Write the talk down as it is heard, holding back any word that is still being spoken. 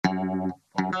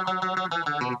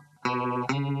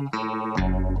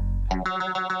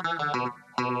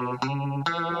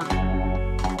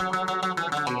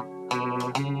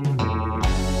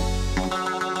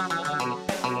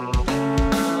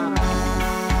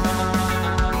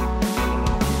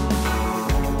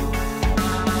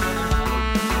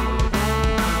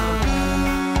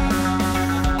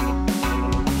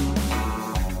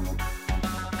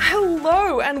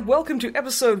And welcome to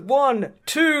episode 1,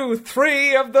 2,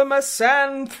 3 of the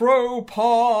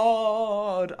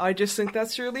Misanthropod. I just think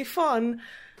that's really fun.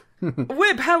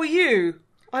 Wib, how are you?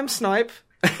 I'm Snipe.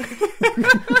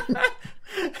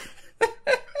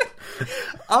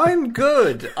 I'm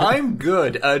good.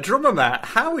 Drummer Matt,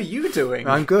 how are you doing?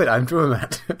 I'm good. I'm Drummer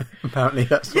Matt. Apparently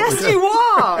that's what Yes, you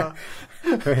are!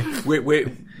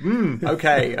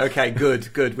 Okay,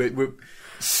 good. We're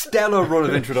stellar run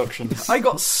of introductions. I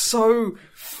got so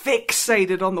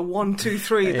fixated on the 1, 2,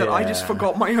 3 that I just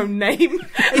forgot my own name.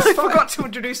 I forgot to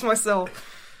introduce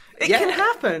myself. It can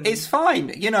happen. It's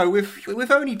fine. You know,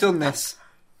 we've only done this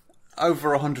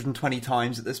over 120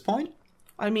 times at this point.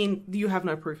 I mean, you have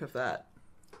no proof of that.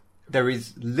 There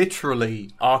is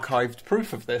literally archived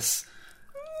proof of this.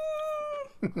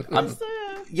 Is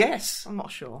there? Yes. I'm not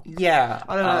sure. Yeah.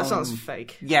 I don't know, that sounds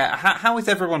fake. Yeah, how is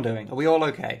everyone doing? Are we all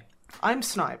okay? I'm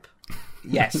Snipe.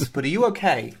 Yes, but are you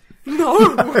okay? No!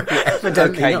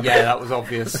 Okay, yeah, that was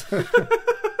obvious. Well,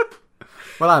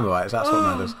 I'm alright, so that's what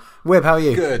matters. Wib, how are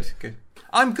you? Good.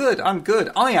 I'm good.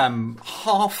 I am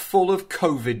half full of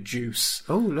COVID juice.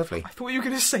 Oh, lovely. I thought you were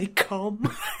going to say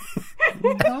cum.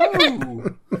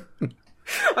 No.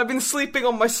 I've been sleeping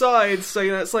on my side, so,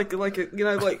 you know, it's like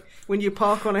when you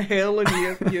park on a hill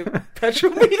and your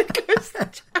petrol meter goes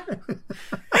down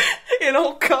in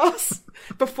old cars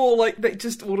before, like, they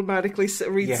just automatically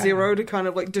read 0 to kind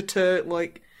of, like, deter,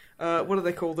 like, what do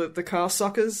they call the car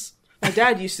suckers? My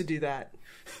dad used to do that.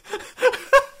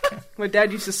 My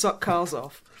dad used to suck cars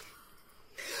off.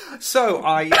 So,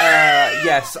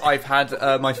 I've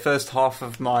had my first half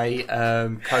of my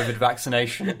COVID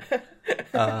vaccination.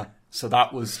 So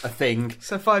that was a thing.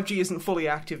 So 5G isn't fully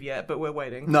active yet, but we're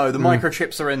waiting. No, the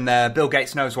microchips are in there. Bill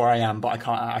Gates knows where I am, but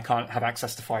I can't have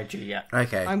access to 5G yet.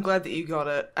 Okay. I'm glad that you got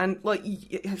it. And, like,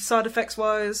 side effects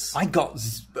wise, I got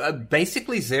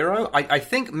basically 0. I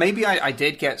think maybe I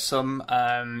did get some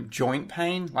joint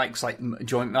pain, like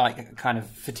joint, like, kind of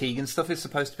fatigue and stuff is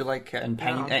supposed to be like, and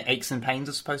pain, aches and pains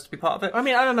are supposed to be part of it. I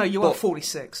mean, I don't know. You are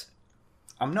 46.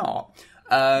 I'm not.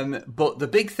 But the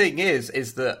big thing is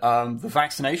that the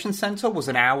vaccination centre was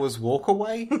an hour's walk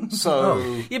away. So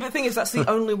Yeah, but the thing is, that's the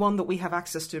only one that we have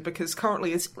access to, because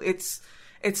currently it's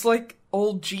like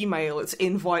old Gmail. It's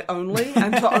invite only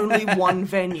and to only one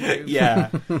venue.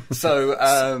 Yeah. So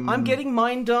I'm getting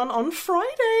mine done on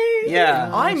Friday. Yeah.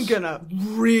 I'm gonna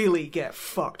really get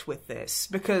fucked with this,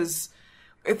 because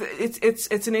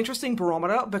it's an interesting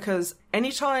barometer, because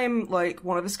anytime, like,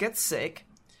 one of us gets sick,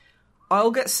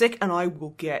 I'll get sick and I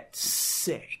will get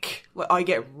sick. Like, I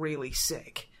get really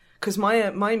sick. Because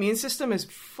my immune system is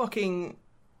fucking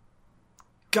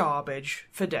garbage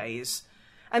for days.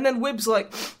 And then Wib's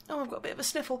like, oh, I've got a bit of a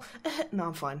sniffle. No,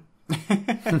 I'm fine.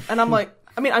 And I'm like,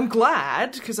 I mean, I'm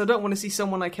glad, because I don't want to see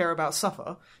someone I care about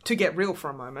suffer, to get real for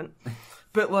a moment.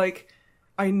 But, like,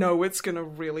 I know it's going to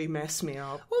really mess me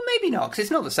up. Well, maybe not, because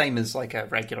it's not the same as, like, a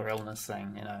regular illness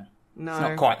thing, you know. No. It's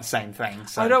not quite the same thing.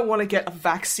 So. I don't want to get a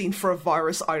vaccine for a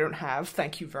virus I don't have.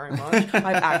 Thank you very much.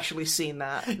 I've actually seen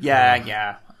that.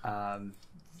 Yeah.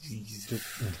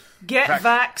 Get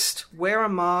vaxxed, wear a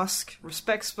mask,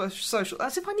 respect social...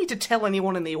 As if I need to tell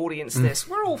anyone in the audience this.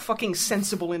 We're all fucking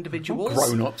sensible individuals.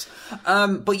 Grown-ups.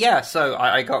 But yeah, so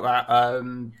I got that.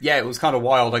 Yeah, it was kind of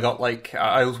wild. I got, like...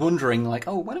 I was wondering, like,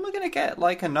 oh, when am I going to get,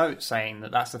 like, a note saying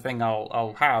that that's the thing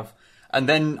I'll have? And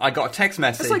then I got a text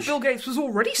message. It's like Bill Gates was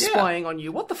already spying on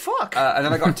you. What the fuck? And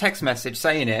then I got a text message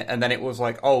saying it, and then it was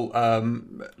like,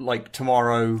 like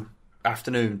tomorrow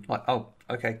afternoon. Like, oh,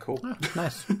 okay, cool. Oh,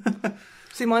 nice.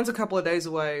 See, mine's a couple of days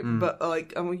away, but,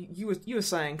 like, I mean, you were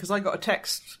saying, because I got a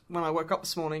text when I woke up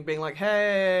this morning being like,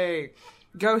 hey,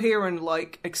 go here and,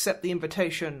 like, accept the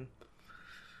invitation.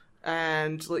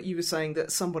 And, like, you were saying that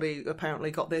somebody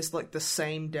apparently got this, like, the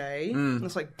same day. And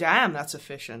it's like, damn, that's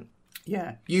efficient.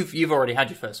 Yeah. You've already had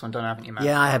your first one done, haven't you, Matt?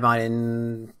 Yeah, I had mine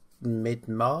in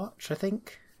mid-March, I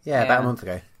think. Yeah, about a month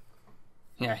ago.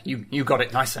 Yeah, you got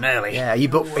it nice and early. Yeah, are you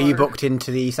booked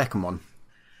into the second one?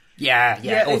 Yeah,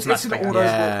 it's an auto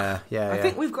book. Yeah. I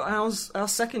think we've got our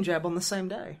second jab on the same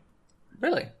day.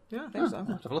 Really? Yeah, I think so. I'll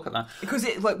have to look at that. Because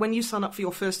when you sign up for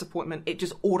your first appointment, it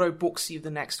just auto books you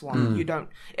the next one. You don't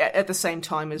at the same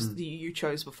time as you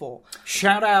chose before.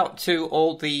 Shout out to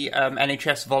all the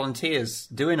NHS volunteers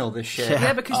doing all this shit.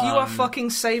 Yeah, because you are fucking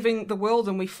saving the world,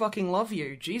 and we fucking love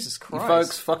you. Jesus Christ, You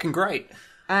folks, fucking great.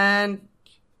 And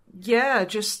yeah,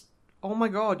 just oh my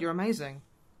god, you're amazing.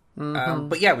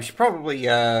 But yeah, we should probably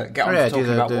get on to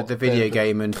talking about the video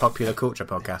game and popular culture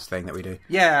podcast thing that we do.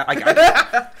 Yeah,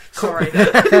 I Sorry,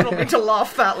 I didn't mean to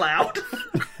laugh that loud.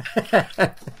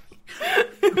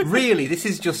 really, this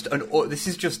is just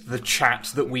the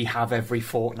chat that we have every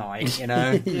fortnight, you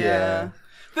know? Yeah.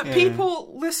 That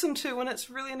people listen to, and it's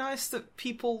really nice that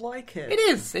people like it. It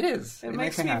is. It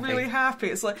makes me really happy.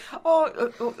 It's like,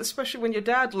 especially when your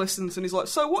dad listens and he's like,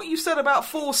 so what you said about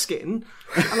foreskin?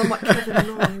 And I'm like,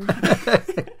 Kevin, no.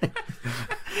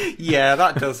 Yeah,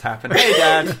 that does happen. Hey,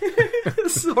 Dad.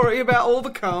 Sorry about all the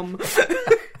cum.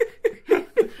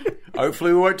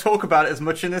 Hopefully we won't talk about it as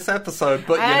much in this episode,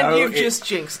 but you've just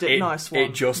jinxed it. Nice one.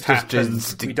 It just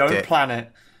happens. We don't plan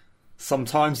it.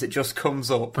 Sometimes it just comes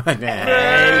up. Anyway,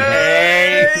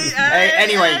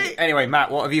 Matt,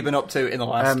 what have you been up to in the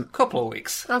last couple of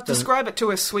weeks? Describe it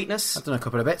to us, sweetness. I've done a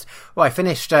couple of bits. Well,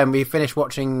 we finished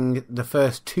watching the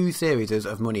first 2 series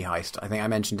of Money Heist. I think I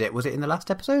mentioned it. Was it in the last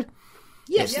episode?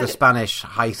 Yes. It's the Spanish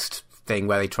heist thing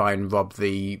where they try and rob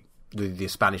the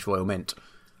Spanish Royal Mint.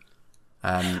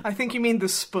 I think you mean the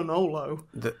Spanolo.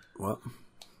 What?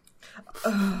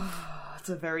 It's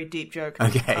a very deep joke.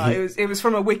 Okay. It was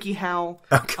from a WikiHow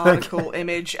article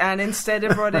image, and instead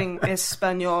of writing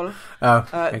Espanol,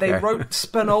 they wrote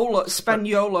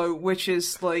Spaniolo, which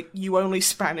is like you only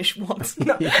Spanish once.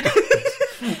 No,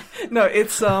 no,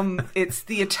 it's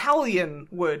the Italian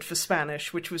word for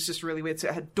Spanish, which was just really weird. So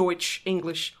it had Deutsch,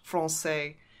 English,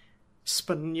 Francais,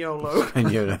 Spagnolo,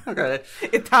 Okay.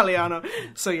 Italiano.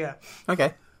 So yeah.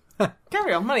 Okay.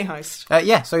 Carry on, Money Heist.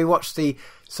 Yeah, so we watched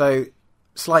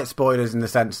slight spoilers in the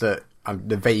sense that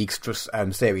the vague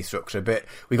series structure, but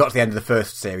we got to the end of the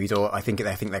first series, or I think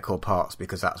they're called parts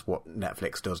because that's what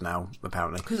Netflix does now,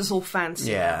 apparently. Because it's all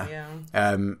fancy. Yeah.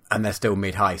 And they're still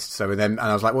mid-heist. So then, and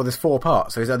I was like, well, there's 4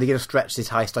 parts. So are they going to stretch this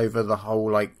heist over the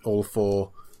whole, all 4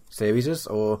 series?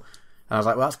 Or... And I was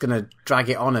like, well, that's going to drag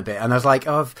it on a bit. And I was like,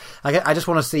 I just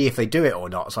want to see if they do it or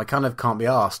not. So I kind of can't be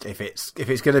asked if it's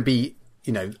going to be,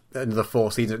 another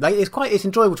 4 seasons. It's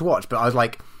enjoyable to watch, but I was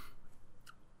like,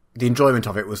 the enjoyment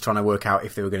of it was trying to work out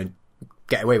if they were going to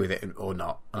get away with it or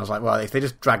not. And I was like, well, if they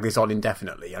just drag this on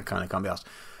indefinitely, I kind of can't be asked.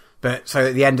 But so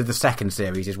at the end of the second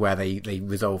series is where they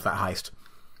resolve that heist.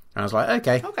 And I was like,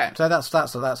 okay. So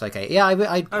that's okay. Yeah,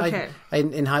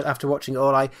 after watching it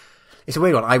all, it's a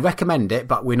weird one. I recommend it,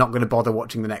 but we're not going to bother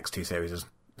watching the next 2 series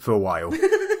for a while.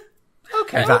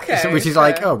 Which is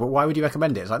like, but why would you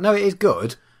recommend it? It's like, no, it is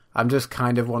good. I'm just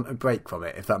kind of want a break from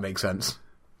it, if that makes sense.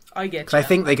 I get you. Because I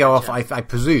think they go off, I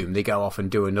presume they go off and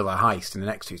do another heist in the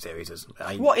next 2 series.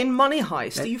 What, in Money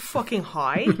Heist? Are you fucking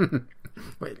high? The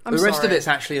rest of it's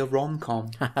actually a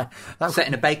rom-com set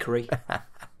in a bakery.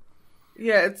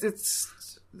 Yeah,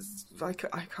 it's I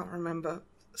can't remember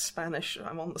Spanish.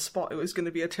 I'm on the spot. It was going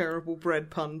to be a terrible bread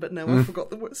pun, but now I forgot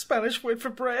the Spanish word for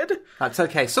bread. That's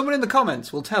okay. Someone in the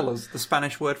comments will tell us the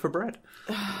Spanish word for bread.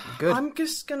 Good. I'm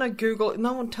just going to Google it.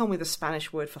 No one tell me the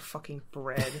Spanish word for fucking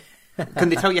bread. Can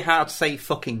they tell you how to say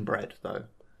fucking bread, though?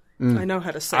 I know how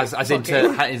to say as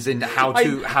in how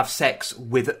to have sex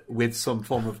with some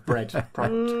form of bread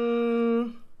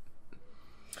product.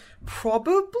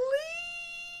 Probably.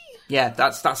 Yeah,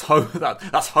 that's homework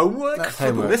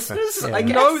for the listeners. Yeah. I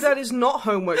guess. No, that is not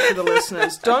homework for the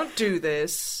listeners. Don't do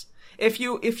this. If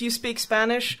you speak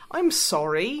Spanish, I'm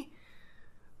sorry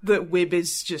that Wib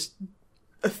is just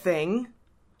a thing.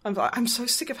 I'm so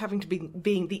sick of having to be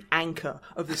being the anchor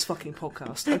of this fucking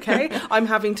podcast. Okay, I'm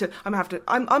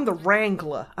the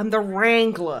wrangler. I'm the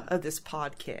wrangler of this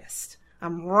podcast.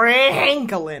 I'm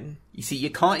wrangling. You see, you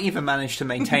can't even manage to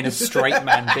maintain a straight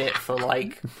man bit for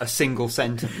a single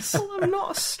sentence. Well, I'm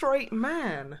not a straight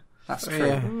man. That's true.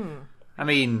 Yeah. I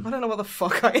mean, I don't know what the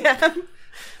fuck I am.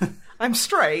 I'm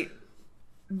straight,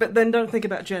 but then don't think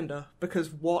about gender because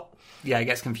what? Yeah, it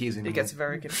gets confusing. It gets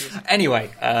very confusing.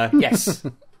 Anyway, yes.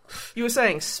 You were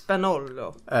saying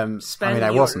Spanolo. I mean,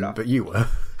 I wasn't, but you were.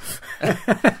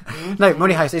 No,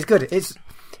 Money Heist is good. It's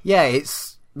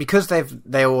because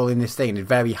they're all in this thing, in a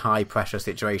very high pressure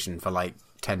situation for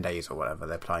 10 days or whatever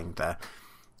they're playing there.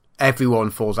 Everyone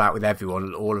falls out with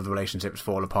everyone, all of the relationships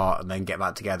fall apart and then get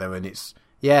back together, and it's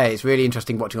really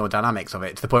interesting watching all the dynamics of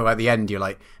it, to the point where at the end you're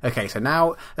like, okay, so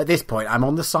now at this point I'm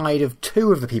on the side of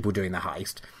 2 of the people doing the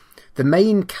heist. the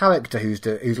main character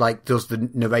who's like does the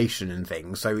narration and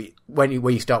things. So when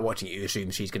you start watching it, you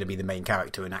assume she's going to be the main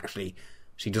character, and actually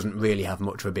she doesn't really have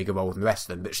much of a bigger role than the rest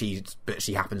of them. But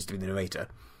she happens to be the narrator.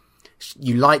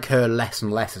 You like her less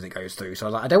and less as it goes through. So I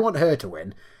was like, I don't want her to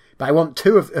win, but I want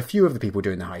a few of the people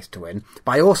doing the heist to win.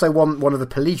 But I also want one of the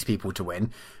police people to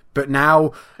win. But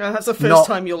now, that's the first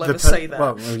time you'll ever say that.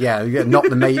 Well, yeah, not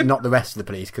the rest of the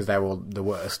police, because they're all the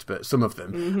worst, but some of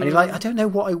them. Mm-hmm. And you're like, I don't know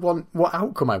what I want, what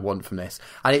outcome I want from this.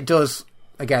 And it does.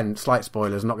 Again, slight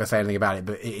spoilers. I'm not going to say anything about it,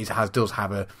 but does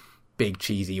have a big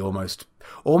cheesy, almost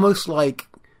like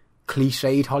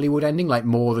cliched Hollywood ending, like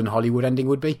more than Hollywood ending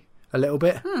would be a little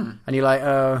bit. And you're like,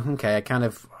 oh, okay. I kind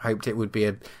of hoped it would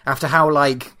be after how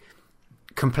like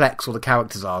complex all the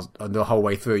characters are the whole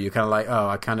way through, you're kind of like, oh,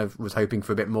 I kind of was hoping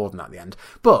for a bit more than that at the end.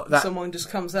 But someone just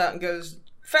comes out and goes,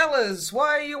 fellas,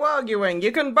 why are you arguing?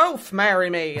 You can both marry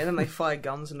me. And then they fire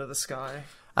guns into the sky.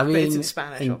 I mean, but it's in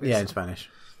Spanish, obviously. Yeah, in Spanish.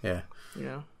 Yeah.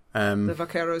 The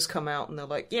vaqueros come out and they're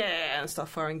like, yeah, and start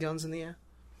firing guns in the air.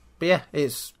 But yeah,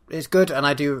 it's good, and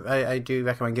I do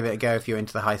recommend give it a go if you're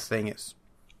into the heist thing. It's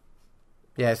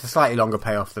a slightly longer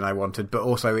payoff than I wanted, but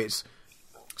also it's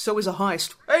so is a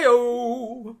heist.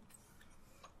 Heyo.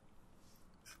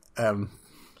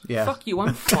 Yeah. Fuck you,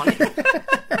 I'm funny.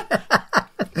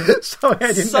 Sorry,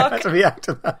 I didn't know how to react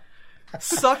to that.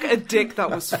 Suck a dick, that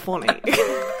was funny.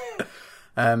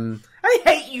 I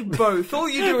hate you both. All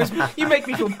you do is you make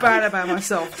me feel bad about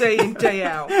myself day in, day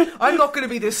out. I'm not going to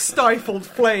be this stifled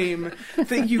flame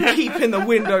that you keep in the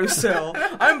windowsill.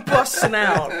 I'm busting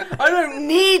out. I don't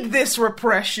need this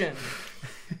repression.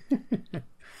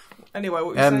 Anyway, what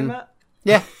were you saying, Matt?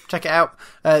 Yeah, check it out.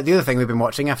 The other thing we've been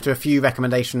watching, after a few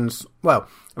recommendations, well,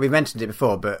 we've mentioned it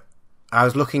before, but I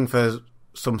was looking for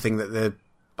something that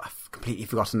I've completely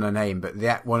forgotten the name, but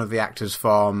one of the actors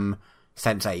from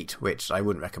Sense8, which I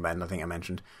wouldn't recommend, I think I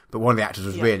mentioned, but one of the actors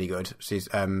was really good. She's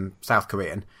South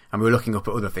Korean, and we were looking up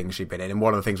at other things she'd been in, and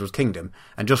one of the things was Kingdom.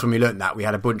 And just when we learnt that, we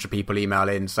had a bunch of people email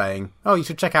in saying, oh, you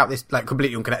should check out this, like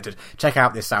completely unconnected, check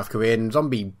out this South Korean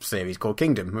zombie series called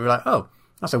Kingdom. And we were like, oh,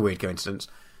 that's a weird coincidence.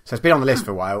 So it's been on the list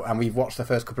for a while, and we've watched the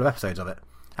first couple of episodes of it.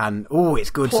 And, it's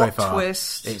good so far.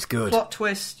 Twist. It's good. Plot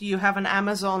twist, you have an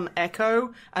Amazon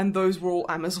Echo, and those were all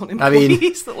Amazon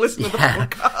employees that listen to the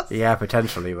podcast. Yeah,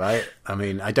 potentially, right? I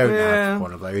mean, I don't have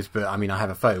one of those, but I mean, I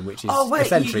have a phone, which is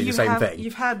essentially the same thing.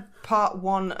 You've had part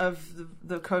 1 of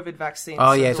the COVID vaccine.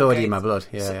 Oh, yeah, it's already in my blood.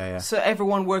 Yeah. So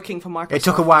everyone working for Microsoft... It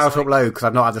took a while to upload, because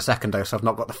I've not had the second dose, so I've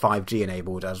not got the 5G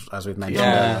enabled, as we've mentioned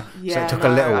earlier. So it took a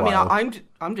little while. I mean,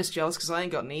 I'm just jealous, because I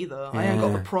ain't got neither. I ain't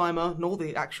got the primer, nor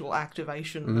the actual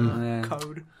activation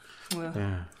code.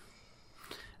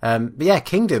 But yeah,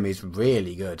 Kingdom is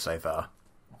really good so far.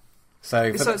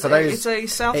 So for those, it's a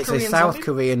South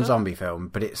Korean zombie film,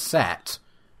 but it's set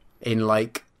in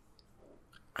like,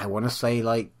 I want to say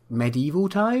like medieval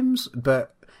times,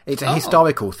 but it's a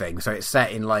historical thing. So it's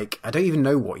set in like, I don't even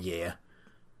know what year.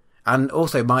 And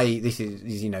also this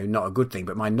is not a good thing,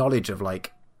 but my knowledge of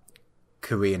like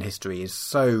Korean history is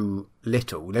so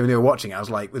little. When they were watching it, I was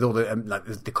like, with all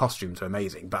the costumes are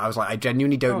amazing, but I was like, I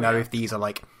genuinely don't know if these are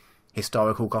like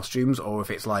historical costumes or if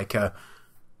it's like a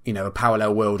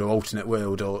parallel world or alternate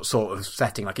world or sort of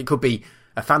setting. Like it could be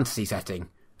a fantasy setting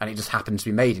and it just happens to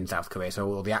be made in South Korea, so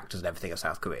all the actors and everything are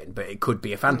South Korean, but it could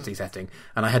be a fantasy setting.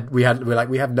 And we have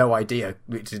no idea,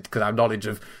 which is because our knowledge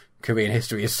of Korean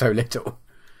history is so little.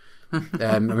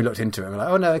 And we looked into it and we're like,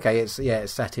 oh no, okay, it's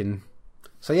set in.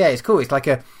 So yeah, it's cool. It's like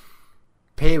a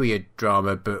period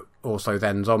drama, but also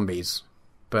then zombies.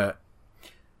 But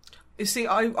you see,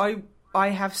 I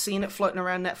have seen it floating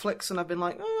around Netflix, and I've been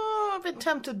like, oh, I've been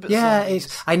tempted. But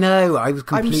zombies. I know. I was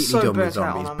completely done with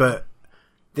zombies, but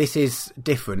this is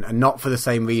different, and not for the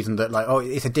same reason that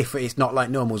it's not like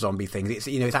normal zombie things. It's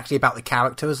it's actually about the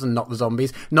characters and not the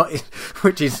zombies.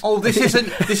 This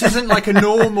isn't like a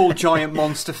normal giant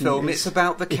monster film. It's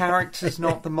about the characters,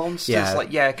 not the monsters.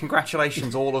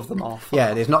 Congratulations, all of them are fun.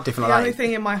 Yeah, it's not different. The only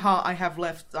thing in my heart I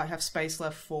have space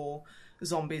left for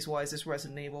zombies wise is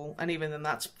Resident Evil, and even then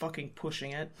that's fucking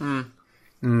pushing it.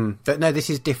 But no, this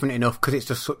is different enough because it's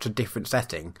just such a different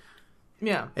setting.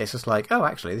 Yeah, it's just like, oh,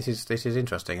 actually, this is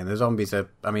interesting, and the zombies are.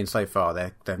 I mean, so far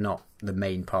they're not the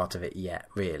main part of it yet,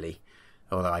 really.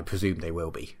 Although I presume they will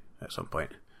be at some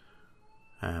point.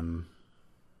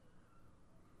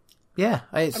 Yeah,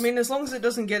 I mean, as long as it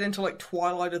doesn't get into like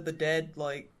Twilight of the Dead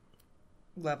like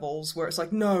levels, where it's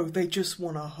like, no, they just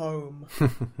want a home,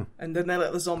 and then they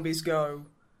let the zombies go,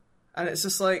 and it's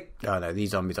just like, oh no, these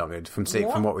zombies aren't good.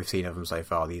 From what we've seen of them so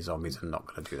far, these zombies are not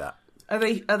going to do that. Are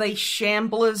they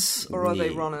shamblers or are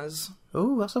they runners?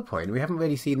 Oh, that's the point. We haven't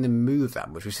really seen them move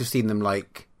that much. We've just seen them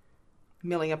like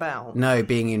milling about. No,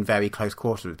 being in very close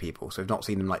quarters with people, so I've not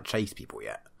seen them like chase people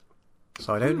yet.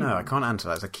 So I don't know. I can't answer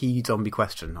that. It's a key zombie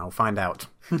question. I'll find out.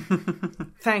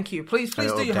 Thank you. Please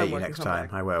I'll do your update homework you next and come time.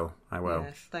 back. I will.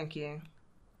 Yes, thank you.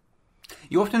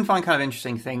 You often find kind of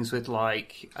interesting things with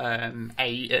like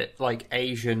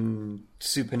Asian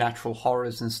supernatural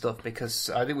horrors and stuff, because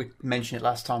I think we mentioned it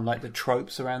last time. Like the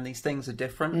tropes around these things are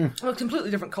different. Well,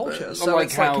 completely different culture, so like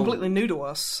it's how- like completely new to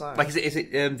us. So. Like, is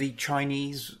it the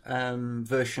Chinese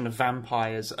version of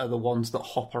vampires are the ones that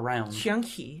hop around?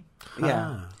 Jiangxi.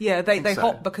 Yeah. Yeah, they so.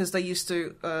 hop because they used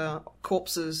to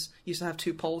corpses used to have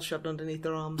two poles shoved underneath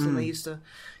their arms, and they used to,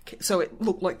 so it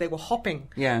looked like they were hopping.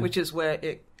 Yeah. Which is where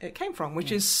it came from,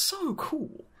 which is so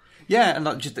cool. Yeah, and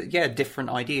like just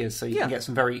different ideas, so you Yeah. can get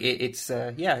some very. It's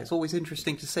always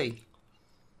interesting to see.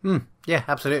 Yeah,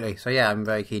 absolutely. So yeah, I'm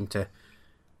very keen to.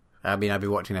 I mean, I'll be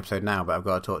watching an episode now, but I've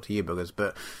got to talk to you buggers.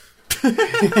 But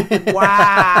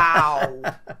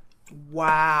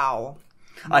Wow.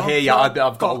 I hear you. I've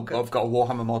got Motherfucker. a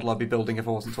Warhammer model I'd be building if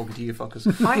I wasn't talking to you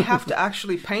fuckers. I have to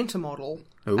actually paint a model,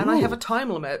 and I have a time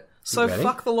limit. So Really?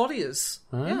 fuck the lot of yous.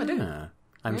 Yeah, I do.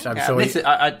 I'm Yeah,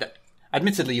 sure.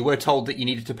 admittedly, you were told that you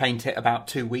needed to paint it about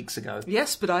 2 weeks ago.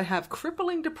 Yes, but I have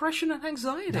crippling depression and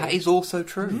anxiety. That is also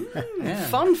true. Yeah.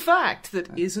 Fun fact that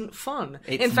isn't fun.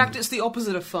 It's- In fact, it's the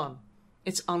opposite of fun.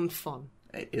 It's unfun.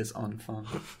 It is unfun.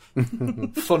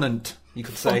 Funnant, you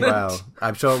could say. Well,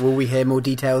 I'm sure. Will we hear more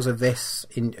details of this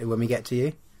when we get to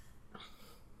you?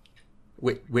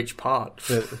 Which part?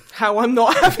 How I'm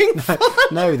not having fun.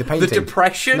 No, the painting. The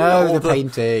depression? No, or the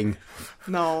painting.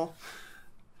 No,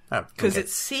 Oh, because okay.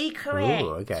 it's secret. Ooh,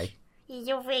 okay. It's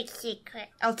a big secret.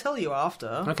 I'll tell you after.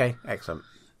 Okay, excellent.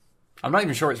 I'm not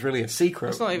even sure it's really a secret.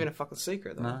 It's not even a fucking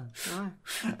secret, though.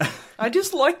 No. I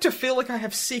just like to feel like I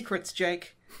have secrets,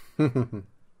 Jake.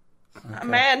 A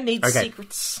man needs Okay.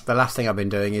 secrets. The last thing I've been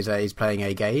doing is playing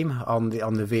a game on the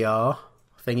VR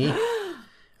thingy.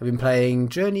 I've been playing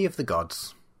Journey of the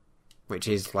Gods, which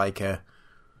is like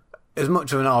as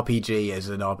much of an RPG as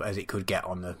it could get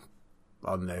on the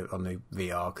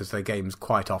VR, because the games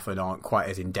quite often aren't quite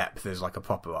as in depth as like a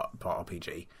proper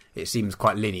RPG. It seems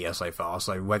quite linear so far.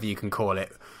 So whether you can call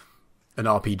it an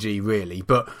RPG really,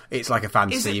 but it's like a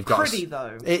fantasy. Is it You've got pretty,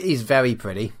 though? It is very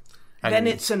pretty. And Then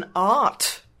it's an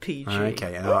art PG.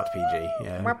 okay, an art PG.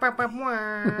 Yeah.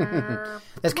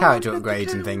 There's character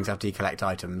upgrades and things after you collect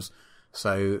items,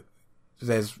 so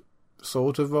there's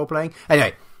sort of role playing.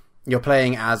 Anyway, you're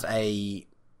playing as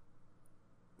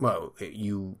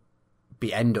you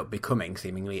end up becoming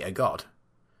seemingly a god,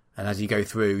 and as you go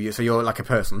through, you're like a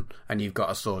person, and you've got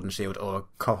a sword and shield or a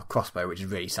crossbow, which is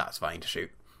really satisfying to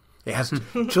shoot. It has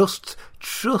just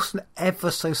an ever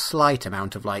so slight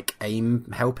amount of like aim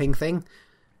helping thing.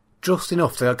 Just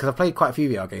enough to, because I've played quite a few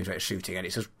VR games where it's shooting, and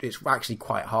it's actually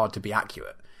quite hard to be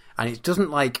accurate. And it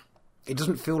doesn't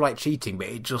feel like cheating, but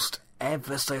it just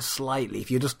ever so slightly.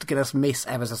 If you're just going to miss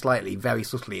ever so slightly, very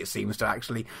subtly, it seems to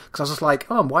actually. Because I was just like,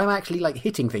 oh, why am I actually like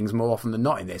hitting things more often than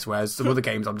not in this? Whereas some other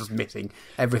games, I'm just missing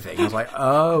everything. I was like,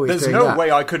 oh, it's There's doing no that.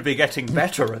 way I could be getting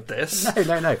better at this.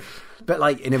 No. But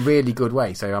like in a really good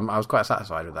way. So I was quite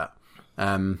satisfied with that.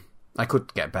 I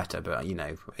could get better, but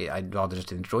I'd rather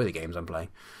just enjoy the games I'm playing.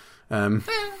 Okay.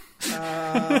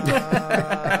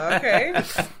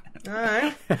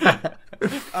 Alright.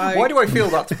 Why do I feel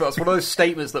that's one of those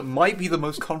statements that might be the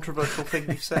most controversial thing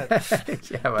you've said?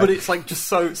 Yeah, well, But it's like just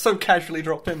so casually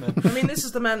dropped in there. I mean, this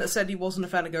is the man that said he wasn't a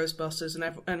fan of Ghostbusters,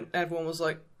 and everyone was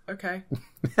like, okay.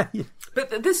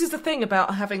 But this is the thing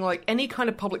about having like any kind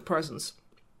of public presence.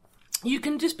 You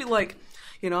can just be like,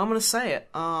 I'm going to say it.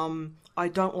 I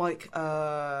don't like.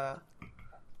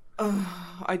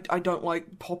 I don't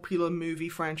like popular movie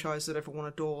franchise that everyone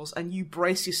adores, and you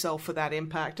brace yourself for that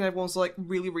impact. And everyone's like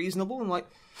really reasonable and like,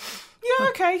 yeah,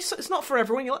 okay, so it's not for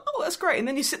everyone. You're like, oh, that's great. And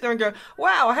then you sit there and go,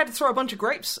 wow, I had to throw a bunch of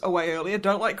grapes away earlier.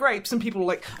 Don't like grapes. And people are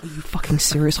like, are you fucking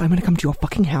serious? I'm going to come to your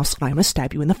fucking house and I'm going to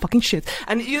stab you in the fucking shit.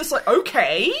 And you're just like,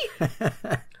 okay,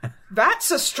 that's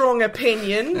a strong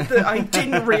opinion that I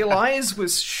didn't realise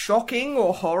was shocking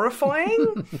or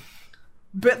horrifying.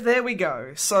 But there we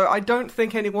go. So I don't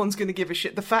think anyone's going to give a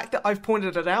shit. The fact that I've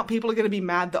pointed it out, people are going to be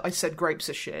mad that I said grapes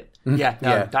are shit. Yeah,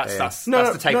 that's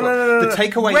yeah. the takeaway. No. The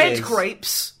takeaway Red is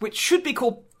grapes, which should be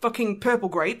called fucking purple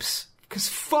grapes, because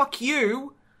fuck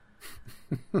you.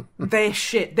 They're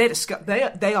shit.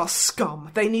 They're they are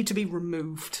scum. They need to be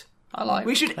removed.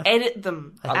 We should edit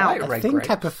them out. like I red think grapes.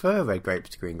 I prefer red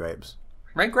grapes to green grapes.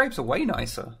 Red grapes are way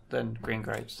nicer than green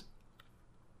grapes.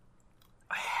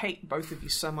 I hate both of you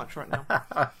so much right now.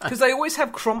 Because they always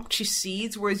have crunchy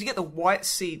seeds, whereas you get the white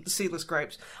seedless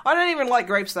grapes. I don't even like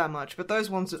grapes that much, but those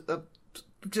ones are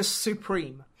just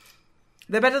supreme.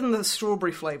 They're better than the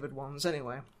strawberry flavoured ones,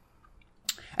 anyway.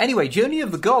 Anyway, Journey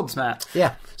of the Gods, Matt.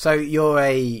 Yeah, so you're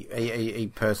a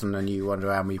person and you wander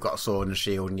around where you've got a sword and a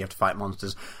shield and you have to fight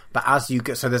monsters. But as you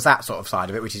go, so there's that sort of side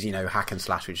of it, which is, hack and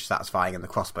slash, which is satisfying, and the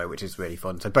crossbow, which is really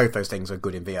fun. So both those things are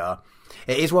good in VR.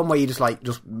 It is one where you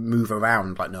just move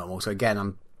around like normal. So again,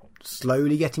 I'm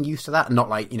slowly getting used to that, and not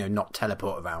not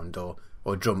teleport around or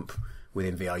jump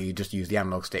within VR. You just use the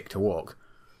analog stick to walk.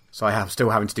 So I still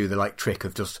having to do the trick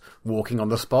of just walking on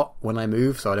the spot when I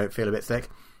move, so I don't feel a bit sick,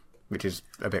 which is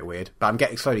a bit weird. But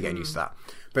I'm slowly getting used to that.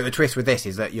 But the twist with this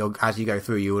is that as you go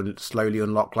through, you will slowly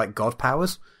unlock god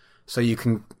powers. So you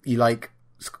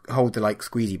hold the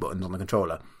squeezy buttons on the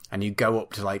controller, and you go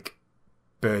up to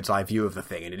bird's eye view of the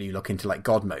thing, and you look into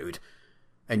god mode,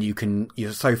 and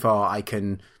so far I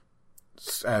can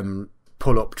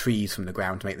pull up trees from the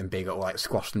ground to make them bigger, or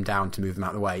squash them down to move them out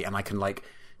of the way, and I can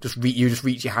just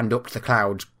reach your hand up to the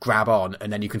clouds, grab on,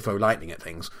 and then you can throw lightning at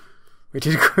things, which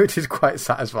is quite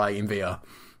satisfying in VR.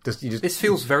 This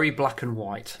feels very black and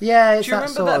white. Yeah, do you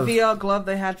remember that VR glove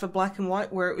they had for black and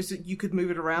white, where it was you could move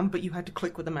it around, but you had to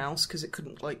click with the mouse because it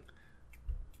couldn't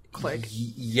click?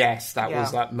 Yes, that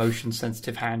was that motion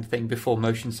sensitive hand thing before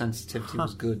motion sensitivity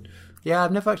was good. Yeah,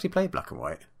 I've never actually played black and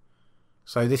white,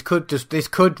 so this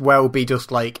could well be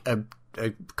just a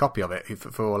copy of it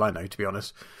for all I know, to be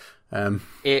honest.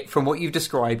 From what you've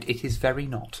described, it is very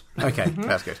not. Okay,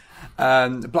 that's good.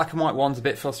 Black and White 1's a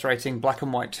bit frustrating. Black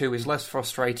and White 2 is less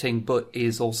frustrating, but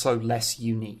is also less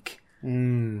unique.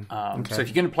 Okay. So if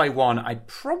you're going to play 1, I'd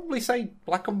probably say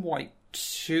Black and White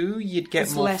 2 you'd get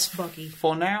more less buggy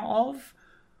fun out of.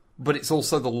 But it's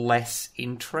also the less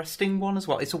interesting one as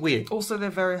well. It's a weird. Also,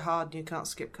 they're very hard and you can't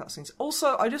skip cutscenes.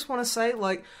 Also, I just want to say,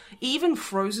 even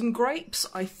frozen grapes,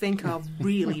 I think, are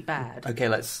really bad. Okay,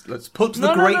 let's put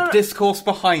the grape discourse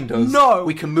behind us. No!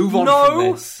 We can move on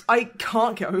from this. I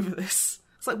can't get over this.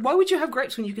 It's why would you have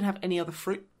grapes when you can have any other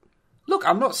fruit? Look,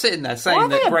 I'm not sitting there saying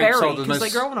that grapes are the most... Because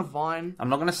they grow on a vine. I'm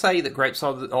not going to say that grapes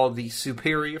are the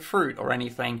superior fruit or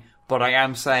anything, but I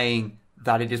am saying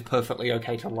that it is perfectly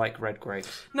okay to like red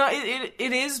grapes. No,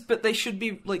 it is, but they should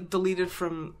be deleted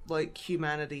from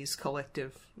humanity's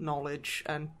collective knowledge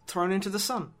and thrown into the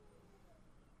sun.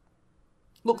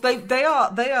 Look, they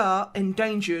are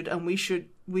endangered, and we should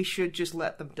just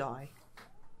let them die.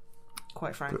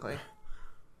 Quite frankly,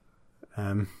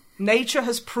 nature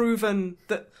has proven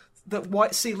that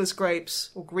white seedless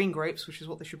grapes, or green grapes, which is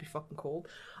what they should be fucking called,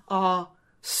 are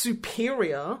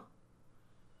superior.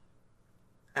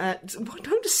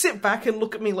 Don't just sit back and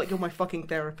look at me like you're my fucking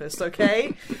therapist,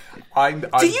 okay?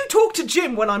 Do you talk to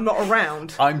Jim when I'm not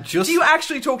around? Do you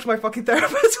actually talk to my fucking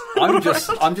therapist?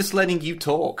 I'm just letting you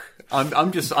talk.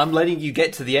 I'm letting you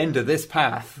get to the end of this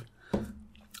path.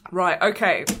 Right.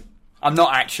 Okay. I'm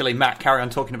not actually. Matt, carry on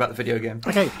talking about the video game.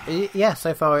 Okay. Yeah.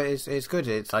 So far, it's good.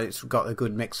 It's got a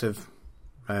good mix of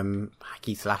hacky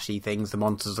slashy things. The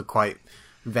monsters are quite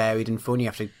varied and fun. You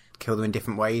have to kill them in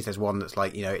different ways. There's one that's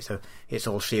it's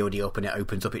all shieldy up and it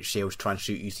opens up its shield to try and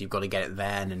shoot you, so you've got to get it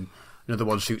then, and another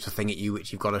one shoots a thing at you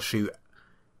which you've got to shoot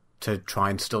to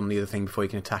try and stun the other thing before you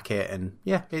can attack it, and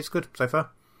yeah, it's good so far.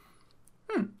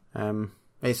 Like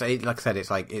I said,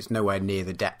 it's nowhere near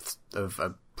the depth of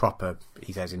a proper,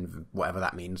 he says in whatever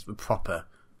that means, a proper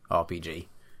RPG,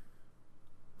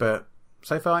 but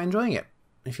so far enjoying it.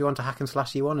 If you want a hack and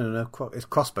slashy one, and his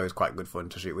crossbow is quite good fun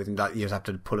to shoot with, and you just have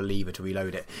to pull a lever to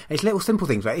reload it. It's little simple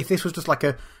things, right? If this was just like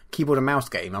a keyboard and mouse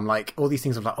game, I'm like, all these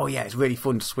things I'm like, oh yeah, it's really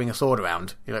fun to swing a sword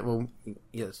around. You're like, well,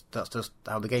 yes, that's just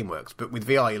how the game works. But with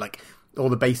VR, you're like, all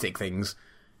the basic things,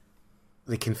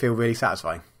 they can feel really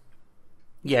satisfying.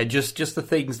 Yeah, just the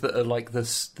things that are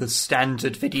the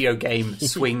standard video game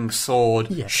swing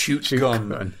sword, shoot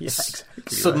gun. Yeah, exactly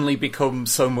suddenly become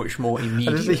so much more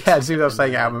immediate. As soon as I was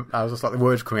saying it, I was just the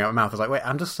words coming out of my mouth. I was like, wait,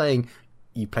 I'm just saying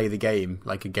you play the game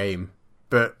like a game,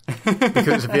 but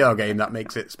because it's a VR game, that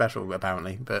makes it special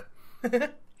apparently. But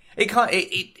it can't.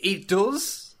 It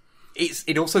does.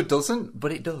 It also doesn't,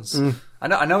 but it does.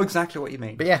 I know exactly what you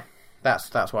mean. But yeah,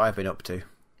 that's what I've been up to.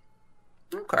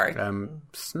 Okay.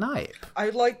 Snipe.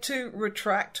 I'd like to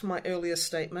retract my earlier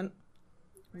statement.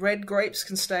 Red grapes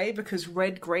can stay because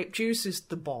red grape juice is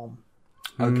the bomb.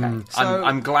 Okay. So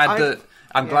I'm glad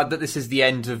that this is the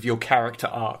end of your character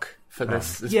arc for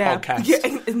this podcast. Yeah,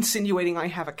 insinuating I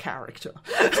have a character.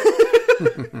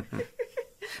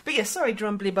 But yeah, sorry,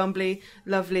 Drumbly Bumbly,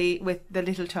 lovely with the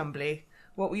little tumbly.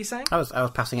 What were you saying? I was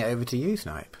passing it over to you,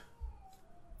 Snipe.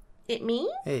 It me?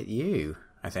 You.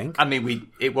 I think. I mean,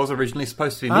 it was originally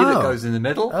supposed to be me that goes in the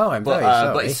middle. Oh, I'm very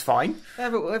sorry. But it's fine.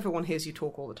 Everyone hears you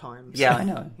talk all the time. So, yeah, I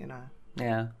know. You know.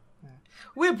 Yeah.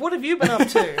 Wib, what have you been up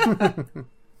to?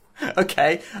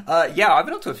 Okay. Yeah, I've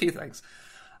been up to a few things.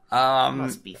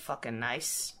 Must be fucking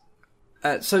nice.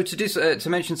 So to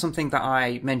mention something that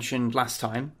I mentioned last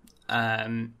time,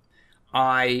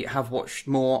 I have watched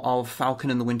more of Falcon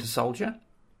and the Winter Soldier.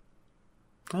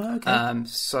 Oh, okay.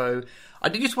 So I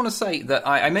did just want to say that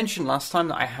I mentioned last time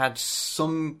that I had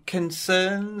some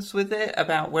concerns with it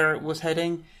about where it was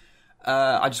heading.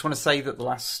 I just want to say that the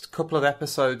last couple of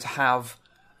episodes have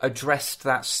addressed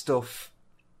that stuff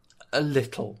a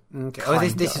little. Okay. Oh,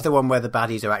 this is the one where the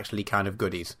baddies are actually kind of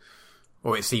goodies.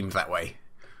 Or it seems that way.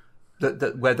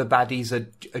 Where the baddies are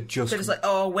just... They're just like,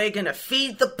 oh, we're gonna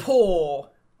feed the poor.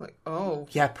 Like, oh.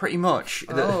 Yeah, pretty much.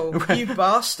 Oh, you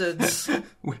bastards.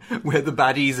 Where the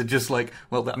baddies are just like,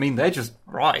 well, I mean, they're just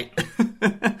right.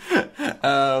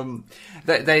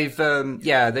 They've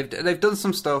done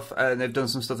some stuff, and they've done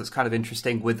some stuff that's kind of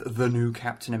interesting with the new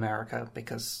Captain America,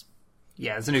 because,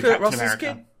 yeah, there's a new Captain Russell's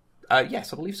America.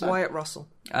 Yes, I believe so. Wyatt Russell.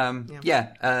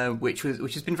 Which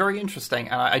has been very interesting,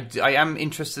 and I am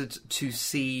interested to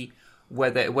see where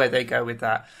they go with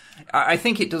that. I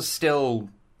think it does still.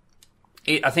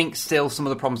 I think still some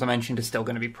of the problems I mentioned are still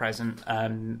going to be present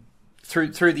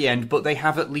through the end, but they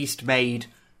have at least made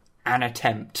an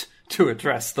attempt to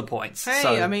address the points. Hey,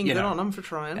 so, I mean, good on them for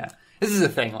trying. Yeah. This is the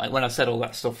thing. Like when I said all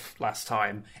that stuff last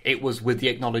time, it was with the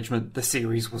acknowledgement the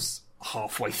series was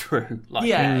halfway through. Like,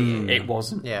 it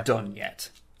wasn't done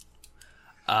yet.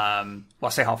 Well, I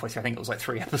say halfway through. I think it was like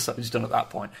 3 episodes done at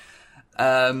that point.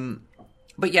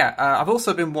 But yeah, I've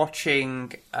also been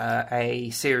watching a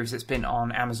series that's been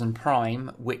on Amazon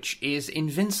Prime, which is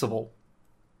Invincible.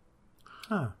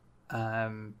 Oh.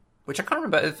 Which I can't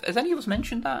remember. Has any of us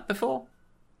mentioned that before?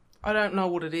 I don't know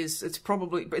what it is. It's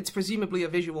presumably a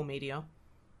visual media.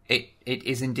 It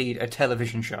is indeed a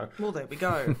television show. Well, there we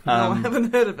go. No, I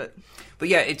haven't heard of it. But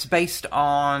yeah, it's based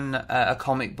on a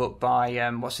comic book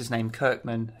by, what's his name,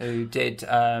 Kirkman, who did...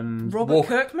 Robert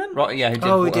Kirkman? Who did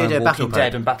Walking Battle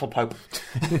Dead Pope. and Battle Pope.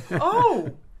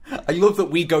 Oh! I love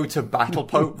that we go to Battle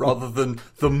Pope rather than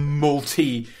the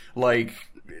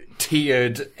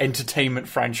tiered entertainment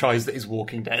franchise that is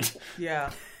Walking Dead.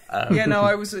 Yeah.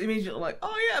 I was immediately like,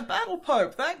 oh yeah, Battle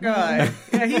Pope, that guy.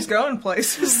 Yeah, he's going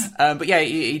places. But yeah,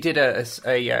 he did a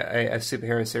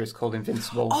superhero series called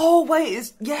Invincible. Oh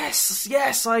wait,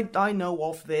 yes, I know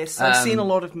of this. I've seen a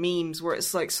lot of memes where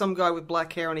it's like some guy with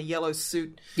black hair and a yellow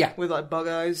suit with like bug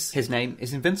eyes. His name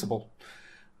is Invincible.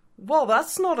 Well,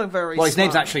 that's not a very his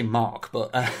name's actually Mark,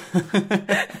 but...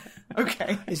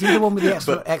 Okay. Is he the one with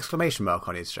the exclamation mark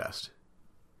on his chest?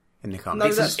 In the comics?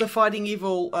 No, that's the Fighting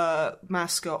Evil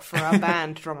mascot for our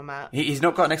band, Drummer Matt. He's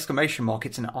not got an exclamation mark,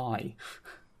 it's an I.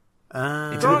 It's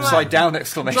an Drummer upside down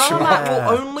exclamation Drummer mark. Matt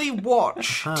will only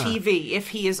watch TV if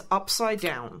he is upside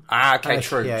down. Okay,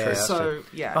 true. Yeah, so,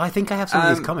 yeah. I think I have some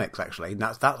of these comics, actually.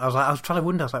 That's that. I was trying to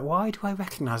wonder, I was like, why do I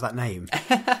recognise that name?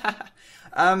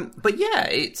 But yeah,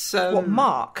 it's... What,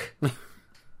 Mark?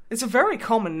 It's a very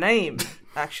common name,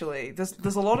 actually.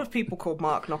 There's a lot of people called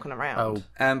Mark knocking around.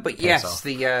 Oh, but yes, off.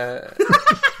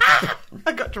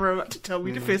 I got Jerome to tell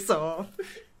me to piss off.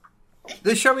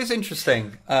 The show is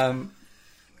interesting.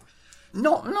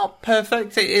 Not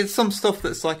perfect. It is some stuff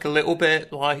that's like a little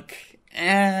bit like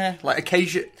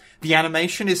occasion. The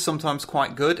animation is sometimes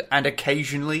quite good, and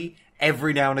occasionally,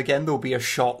 every now and again, there'll be a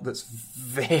shot that's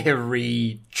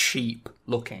very cheap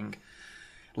looking.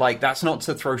 Like, that's not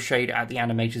to throw shade at the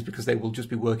animators because they will just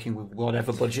be working with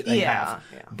whatever budget they have.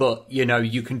 Yeah. But,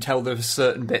 you can tell there's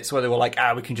certain bits where they were like,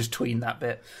 we can just tween that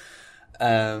bit.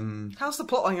 How's the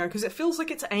plotline going? Because it feels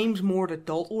like it's aimed more at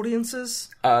adult audiences.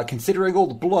 Considering all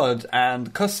the blood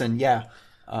and cussing, yeah.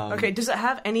 Okay, does it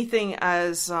have anything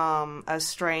as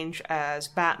strange as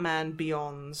Batman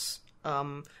Beyond's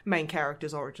main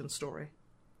character's origin story?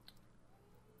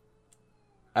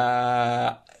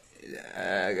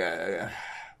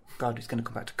 God, it's going to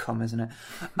come back to cum, isn't it?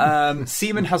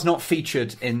 Semen has not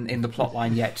featured in the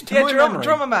plotline yet.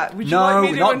 Drummer Matt, would you like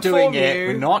me to not inform doing it. you?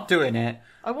 We're not doing it.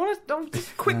 I want a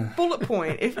quick bullet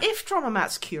point. If Drummer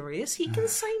Matt's curious, he can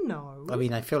say no. I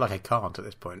mean, I feel like I can't at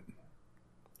this point.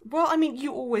 Well, I mean,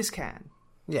 you always can.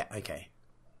 Yeah, okay.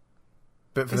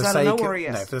 But for Is the that a sake no or a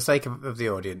yes? no, for the sake of the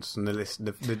audience and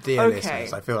the dear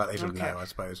listeners, I feel like they should know, I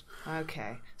suppose.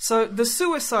 Okay. So the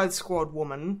Suicide Squad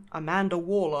woman, Amanda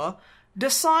Waller,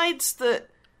 decides that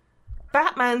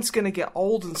Batman's going to get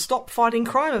old and stop fighting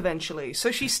crime eventually.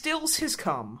 So she steals his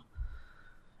cum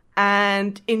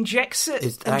and injects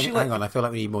it. Hang on, I feel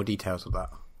like we need more details of that.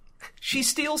 She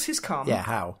steals his cum. Yeah,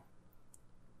 how?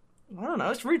 I don't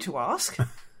know. It's rude to ask.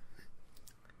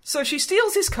 So she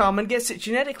steals his cum and gets it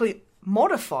genetically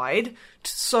modified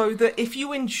so that if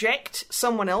you inject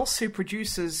someone else who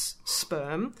produces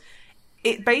sperm,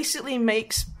 it basically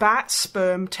makes bat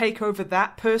sperm take over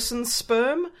that person's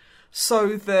sperm,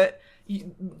 so that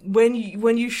when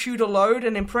you shoot a load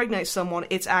and impregnate someone,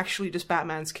 it's actually just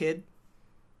Batman's kid.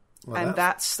 Well, and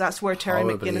that's where Terry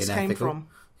horribly McGinnis came unethical. from.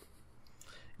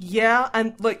 Yeah,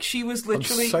 and like she was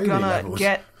literally so many gonna levels.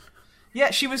 get.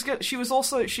 Yeah, she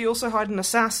also hired an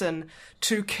assassin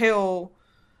to kill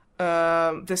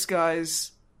this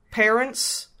guy's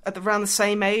parents around the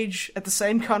same age at the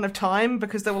same kind of time,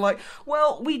 because they were like,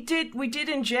 well, we did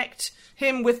inject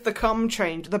him with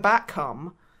the bat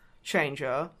cum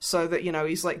changer, so that, you know,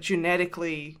 he's like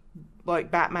genetically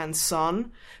like Batman's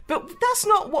son. But that's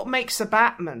not what makes a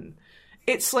Batman.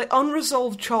 It's like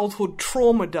unresolved childhood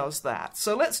trauma does that.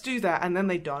 So let's do that. And then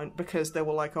they don't, because they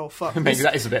were like, oh, fuck. Maybe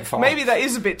that is a bit far. Maybe that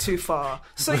is a bit too far.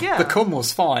 So yeah. The cum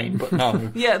was fine, but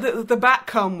no. Yeah, the bat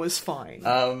cum was fine.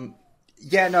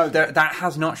 Yeah, no, that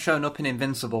has not shown up in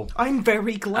Invincible. I'm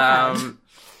very glad.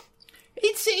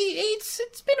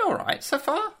 It's been alright so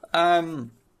far.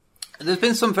 There's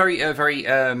been some very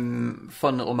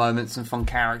fun little moments and fun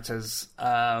characters.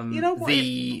 You know what?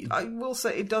 I will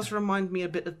say it does remind me a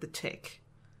bit of The Tick.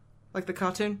 Like the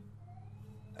cartoon?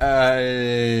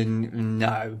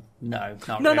 No, not No,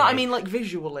 really. no, I mean like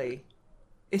visually.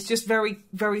 It's just very,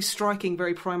 very striking,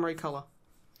 very primary colour.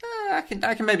 I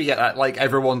can maybe get that. Like,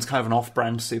 everyone's kind of an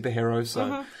off-brand superhero,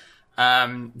 so...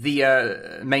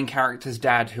 The main character's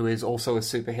dad, who is also a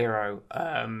superhero,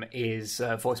 is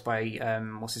voiced by,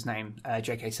 what's his name?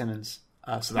 J.K. Simmons.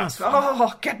 So that's fun.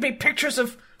 Oh, get me pictures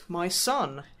of my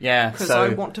son. Yeah, Because so, I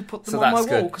want to put them so on my that's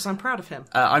wall, good. because I'm proud of him.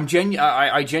 I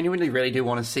genuinely really do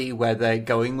want to see where they're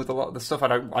going with a lot of the stuff.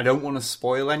 I don't want to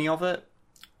spoil any of it.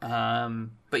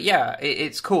 But yeah,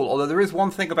 it's cool. Although there is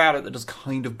one thing about it that does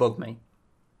kind of bug me.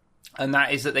 And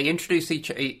that is that they introduce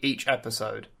each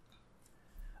episode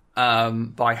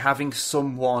by having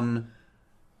someone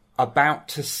about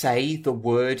to say the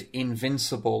word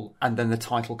invincible, and then the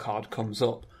title card comes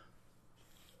up,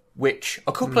 which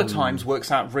a couple of times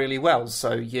works out really well.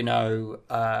 So, you know,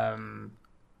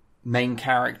 main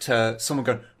character, someone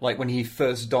going, like, when he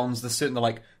first dons the suit, and they're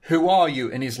like, who are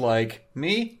you? And he's like,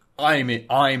 me? I'm,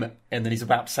 and then he's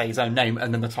about to say his own name,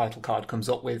 and then the title card comes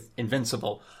up with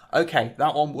invincible. Okay,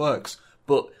 that one works,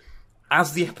 but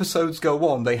as the episodes go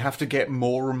on, they have to get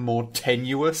more and more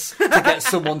tenuous to get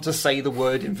someone to say the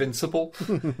word invincible.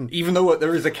 Even though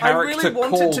there is a character I really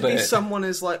called wanted to be it. someone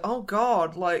who's like, oh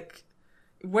god, like,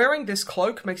 wearing this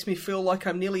cloak makes me feel like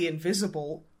I'm nearly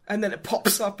invisible, and then it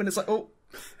pops up and it's like, oh.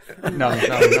 No,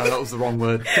 that was the wrong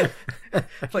word.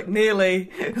 Like,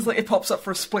 nearly. It's like it pops up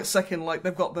for a split second, like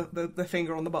they've got the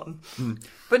finger on the button.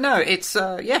 But no, it's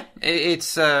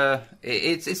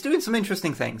doing some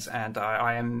interesting things, and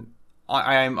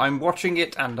I'm watching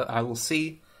it, and I will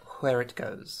see where it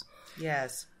goes.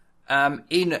 Yes.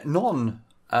 In non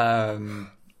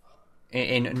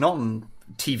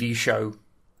TV show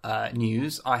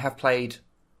news, I have played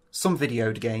some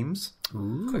video games.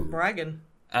 Quick bragging.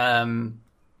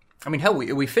 I mean, hell,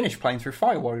 we finished playing through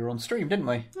Fire Warrior on stream, didn't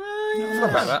we? I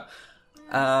forgot about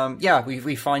that. Yeah,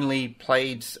 we finally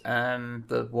played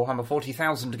the Warhammer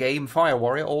 40,000 game Fire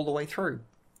Warrior all the way through.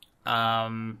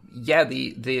 Yeah,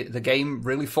 the game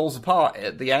really falls apart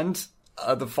at the end.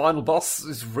 The final boss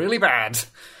is really bad.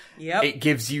 Yep. It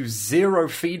gives you zero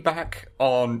feedback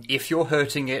on if you're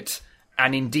hurting it,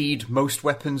 and indeed, most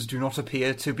weapons do not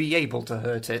appear to be able to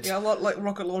hurt it. Yeah, a lot like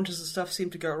rocket launchers and stuff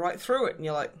seem to go right through it, and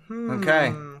you're like,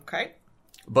 okay.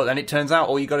 But then it turns out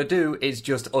all you got to do is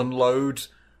just unload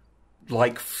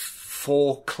like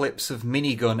 4 clips of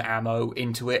minigun ammo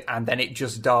into it, and then it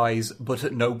just dies. But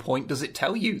at no point does it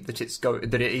tell you that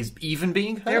that it is even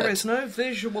being hurt. There is no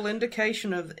visual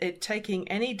indication of it taking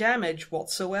any damage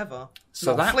whatsoever.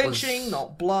 So not that flinching,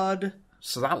 not blood.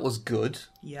 So that was good.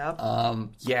 Yep.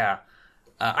 Yeah.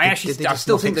 I Did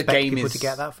still think the game people is to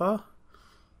get that far.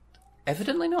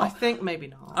 Evidently not. I think maybe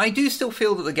not. I do still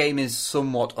feel that the game is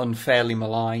somewhat unfairly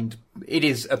maligned. It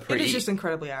is It is just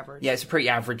incredibly average. Yeah, it's a pretty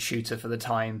average shooter for the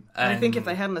time. And I think if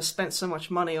they hadn't have spent so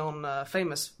much money on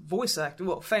famous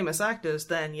actors,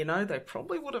 then, you know, they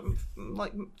probably would have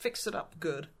like fixed it up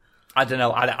good. I don't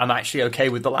know. I'm actually okay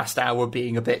with the last hour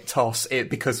being a bit toss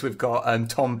because we've got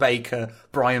Tom Baker,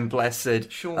 Brian Blessed,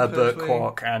 Burt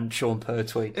Kwok, and Sean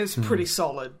Pertwee. It's pretty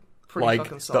solid. Pretty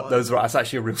fucking solid. That's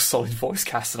actually a real solid voice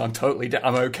cast, and I'm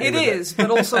okay with it. It is,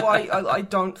 but also I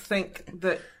don't think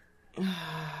that...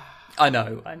 I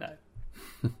know.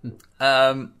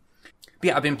 Yeah,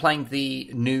 I've been playing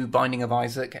the new Binding of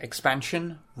Isaac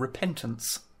expansion,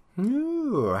 Repentance.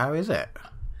 Ooh, how is it?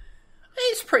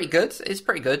 It's pretty good.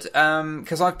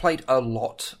 Because I've played a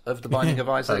lot of the Binding of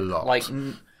Isaac. A lot. Like,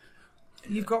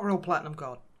 You've got real platinum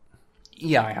god.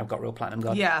 Yeah, I have got real platinum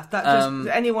gold. Yeah, that just,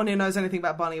 anyone who knows anything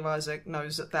about Binding of Isaac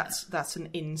knows that that's an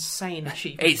insane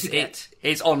achievement.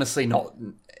 It's honestly not.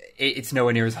 It's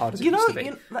nowhere near as hard as it used to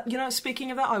be. You know, speaking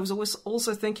of that, I was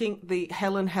also thinking the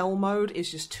Hell in Hell mode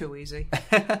is just too easy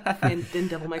in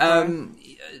Devil May Cry.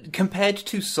 Compared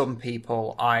to some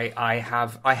people, I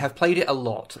have played it a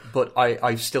lot, but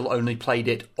I've still only played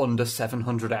it under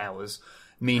 700 hours,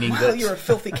 meaning that you're a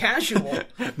filthy casual.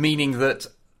 Meaning that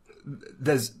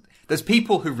there's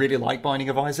people who really like Binding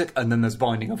of Isaac, and then there's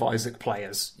Binding of Isaac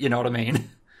players. You know what I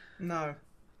mean? No.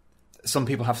 Some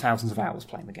people have thousands of hours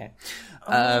playing the game.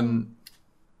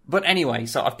 But anyway,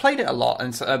 so I've played it a lot,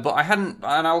 but I hadn't.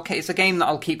 And it's a game that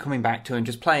I'll keep coming back to and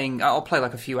just playing. I'll play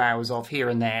like a few hours of here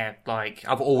and there. Like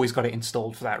I've always got it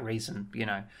installed for that reason, you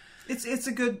know. It's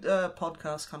a good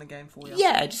podcast kind of game for you.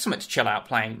 Yeah, just something to chill out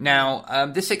playing.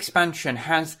 Now, this expansion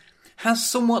has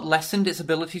somewhat lessened its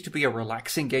ability to be a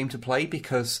relaxing game to play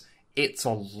because it's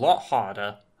a lot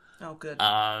harder. Oh, good.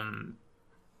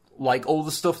 Like all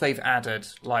the stuff they've added,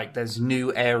 like there's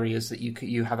new areas that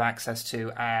you have access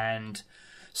to, and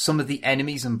some of the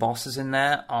enemies and bosses in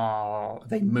there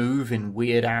they move in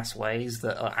weird ass ways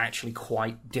that are actually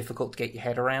quite difficult to get your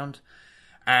head around.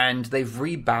 And they've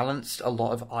rebalanced a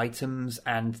lot of items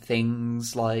and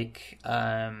things like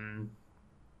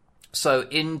so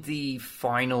in the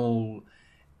final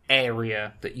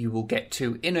area that you will get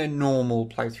to in a normal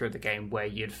playthrough of the game where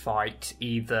you'd fight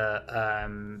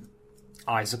either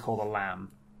Isaac or the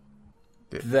Lamb.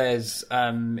 There's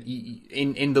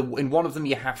in one of them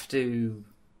you have to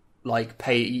like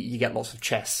pay. You get lots of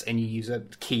chests and you use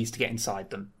keys to get inside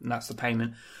them, and that's the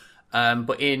payment.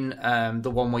 But in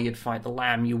the one where you'd fight the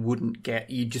Lamb,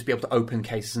 you'd just be able to open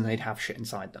cases and they'd have shit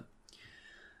inside them.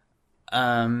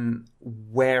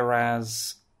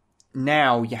 Whereas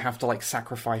now you have to like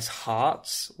sacrifice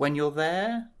hearts when you're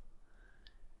there.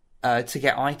 To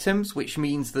get items, which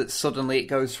means that suddenly it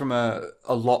goes from a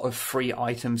lot of free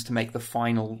items to make the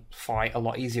final fight a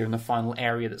lot easier, and the final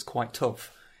area that's quite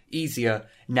tough easier.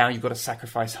 Now you've got to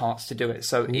sacrifice hearts to do it,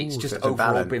 so it's just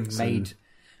overall been made.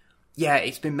 Yeah,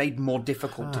 it's been made more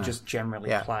difficult to just generally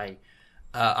play.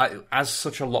 As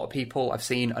such, a lot of people I've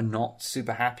seen are not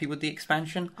super happy with the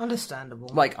expansion. Understandable.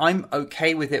 Like, I'm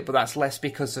okay with it, but that's less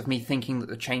because of me thinking that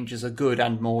the changes are good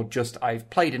and more just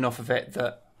I've played enough of it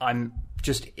that I'm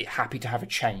just happy to have a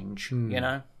change, you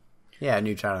know? Yeah, a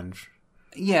new challenge.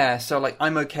 Yeah, so, like,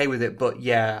 I'm okay with it, but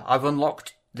yeah, I've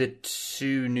unlocked the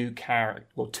two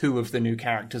of the new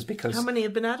characters because... How many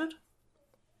have been added?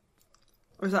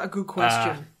 Or is that a good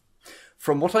question?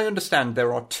 From what I understand,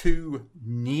 there are 2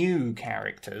 new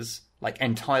characters, like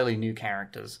entirely new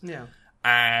characters. Yeah.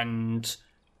 And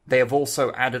they have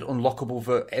also added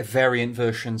unlockable variant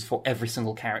versions for every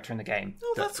single character in the game.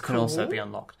 Oh, that's can cool. also be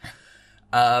unlocked.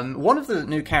 One of the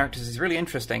new characters is really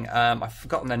interesting. I've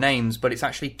forgotten their names, but it's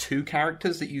actually 2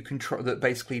 characters that you control that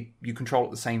basically you control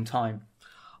at the same time.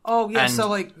 Oh, yeah, so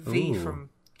like V from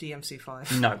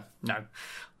DMC5. No.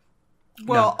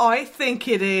 Well, no. I think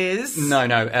it is. No.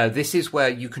 This is where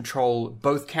you control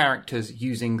both characters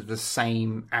using the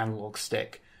same analog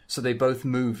stick. So they both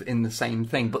move in the same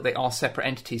thing, but they are separate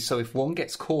entities. So if one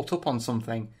gets caught up on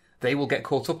something, they will get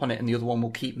caught up on it and the other one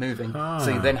will keep moving. So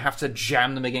you then have to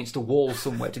jam them against a wall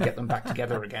somewhere to get them back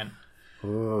together again.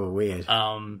 Oh, weird.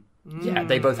 Yeah,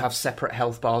 they both have separate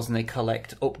health bars and they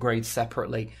collect upgrades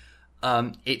separately.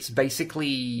 It's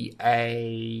basically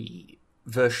a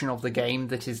version of the game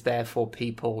that is there for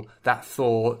people that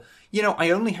thought, I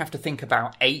only have to think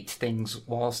about 8 things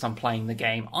whilst I'm playing the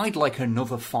game. I'd like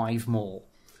another 5 more.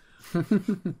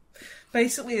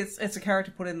 Basically, it's a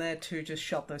character put in there to just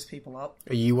shut those people up.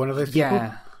 Are you one of those people?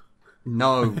 Yeah.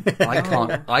 No,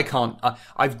 I can't.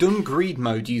 I've done greed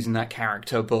mode using that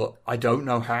character, but I don't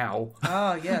know how.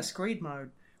 Ah, yes, greed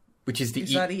mode. Which is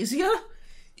Is that easier?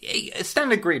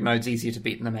 Standard greed mode's easier to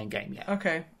beat in the main game, yeah.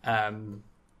 Okay.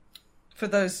 For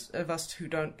those of us who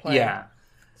don't play... Yeah.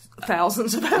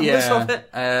 Thousands of hours of it.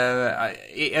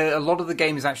 A lot of the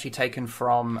game is actually taken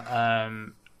from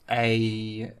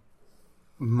a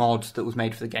mod that was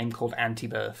made for the game called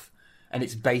Anti-Birth, and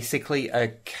it's basically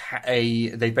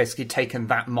they've basically taken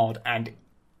that mod and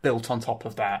built on top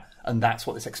of that, and that's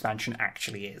what this expansion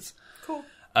actually is. Cool.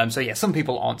 So yeah, some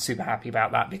people aren't super happy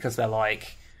about that because they're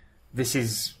like, this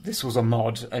was a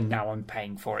mod and now I'm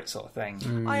paying for it, sort of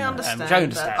thing. I understand. Which I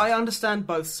understand. That. I understand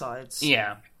both sides.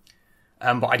 Yeah.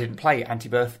 But I didn't play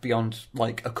Anti-Birth beyond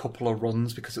like a couple of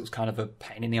runs because it was kind of a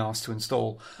pain in the arse to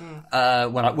install.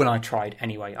 When I tried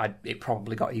anyway, it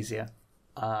probably got easier.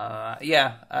 But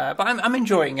I'm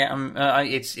enjoying it.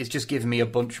 It's just given me a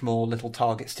bunch more little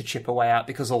targets to chip away at,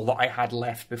 because all that I had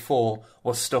left before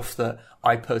was stuff that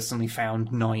I personally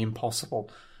found nigh impossible,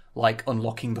 like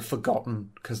unlocking the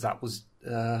Forgotten, because that was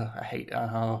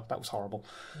that was horrible.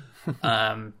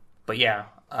 But yeah.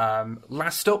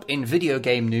 Last up in video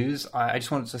game news, I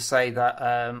just wanted to say that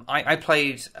I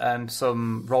played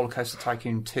some Roller Coaster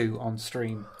Tycoon 2 on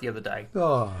stream the other day.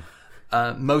 Oh.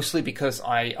 Mostly because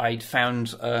I'd found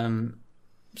some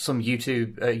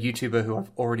YouTuber who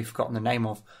I've already forgotten the name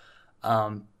of,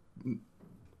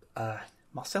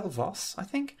 Marcel Voss, I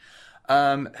think,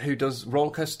 who does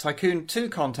Roller Coaster Tycoon 2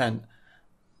 content,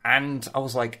 and I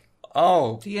was like,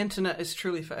 oh, the internet is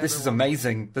truly for this everyone. is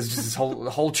amazing. There's just this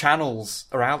whole channels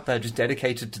are out there just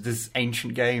dedicated to this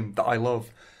ancient game that I love.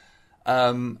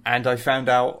 And I found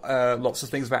out lots of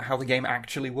things about how the game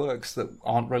actually works that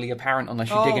aren't really apparent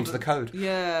unless you dig into the code.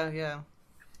 Yeah.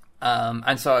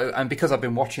 And because I've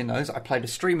been watching those, I played a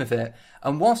stream of it.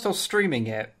 And whilst I was streaming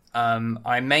it,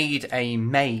 I made a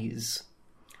maze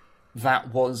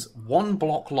that was 1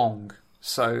 block long.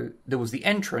 So there was the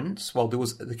entrance, there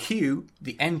was the queue,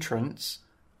 the entrance,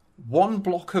 1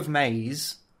 block of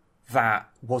maze that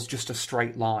was just a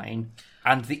straight line,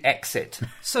 and the exit.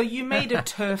 So you made a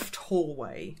turfed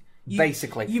hallway. You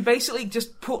basically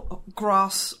just put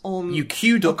grass on a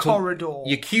corridor.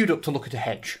 You queued up to look at a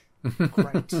hedge.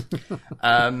 Great.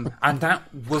 And that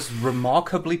was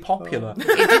remarkably popular.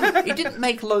 It didn't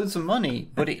make loads of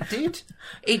money, but it did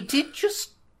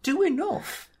just do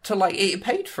enough to, like, it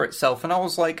paid for itself. And I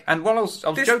was like, and while I was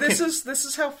joking, this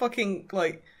is how fucking,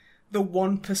 like, the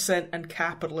 1% and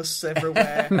capitalists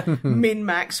everywhere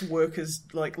min-max workers,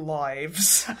 like,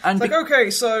 lives. And it's like, okay,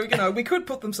 so, we could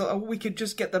put them, we could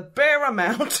just get the bare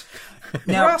amount.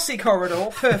 Grassy corridor,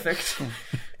 perfect.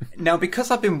 Now,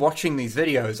 because I've been watching these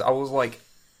videos, I was like,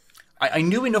 I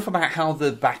knew enough about how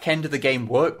the back end of the game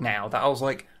worked now that I was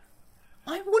like,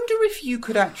 I wonder if you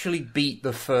could actually beat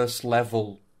the first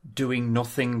level doing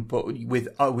nothing but with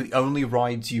only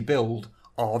rides you build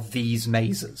are these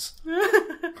mazes.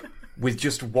 With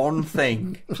just one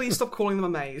thing. Please stop calling them a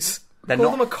maze. Call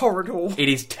them a corridor. It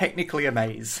is technically a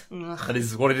maze. That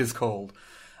is what it is called.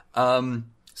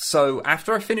 So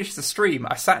after I finished the stream,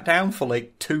 I sat down for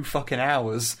like 2 fucking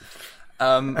hours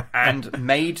and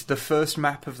made the first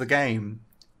map of the game,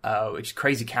 which is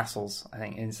Crazy Castles, I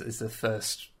think is the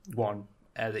first one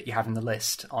that you have in the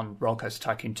list on Roller Coaster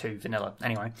Tycoon 2 Vanilla.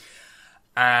 Anyway.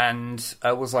 And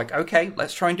I was like, okay,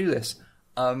 let's try and do this.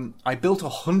 I built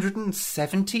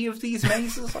 170 of these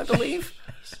mazes, I believe.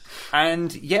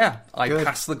 And yeah, I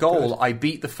passed the goal. Good. I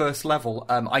beat the first level.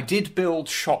 I did build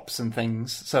shops and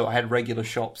things, so I had regular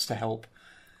shops to help.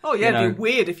 Oh yeah, it'd be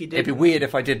weird if you didn't. It'd be weird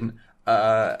if I didn't.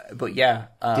 But yeah,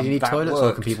 did you need toilets,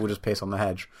 or can people just piss on the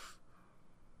hedge?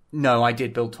 No, I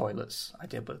did build toilets.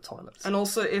 And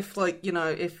also, if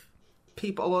if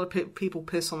a lot of people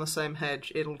piss on the same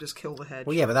hedge, it'll just kill the hedge.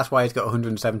 Well, yeah, but that's why he's got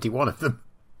 171 of them.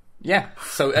 Yeah,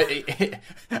 so a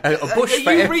bush.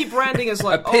 Are you rebranding as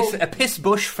like a piss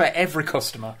bush for every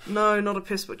customer? No, not a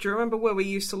piss bush. Do you remember where we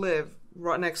used to live?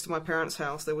 Right next to my parents'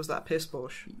 house, there was that piss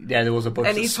bush. Yeah, there was a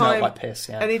bush that smelled like piss.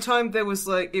 Yeah. Anytime there was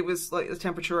it was the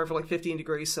temperature over 15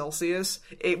 degrees Celsius,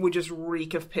 it would just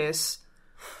reek of piss.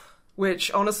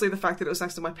 Which, honestly, the fact that it was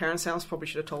next to my parents' house probably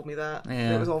should have told me that.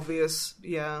 Yeah. It was obvious.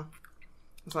 Yeah.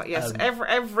 It's like, yes,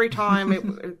 every time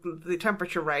the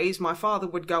temperature raised, my father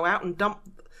would go out and dump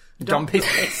his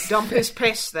piss. Dump his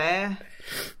piss there.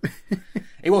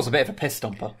 He was a bit of a piss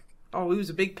dumper. Oh, he was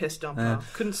a big piss dumper.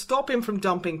 Couldn't stop him from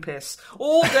dumping piss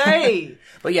all day.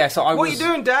 But yeah, so What are you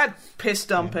doing, Dad? Piss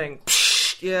dumping.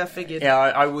 Yeah, figured. Yeah,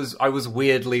 I was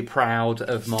weirdly proud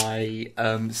of my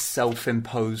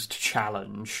self-imposed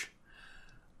challenge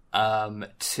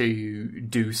to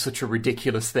do such a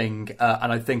ridiculous thing,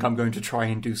 and I think I'm going to try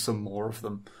and do some more of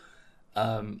them.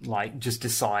 Just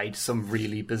decide some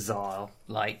really bizarre,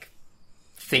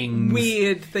 things.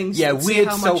 Weird things. Yeah,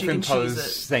 weird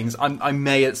self-imposed things. I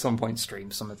may at some point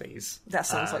stream some of these. That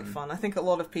sounds like fun. I think a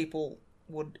lot of people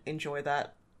would enjoy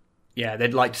that. Yeah,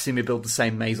 they'd like to see me build the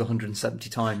same maze 170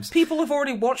 times. People have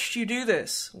already watched you do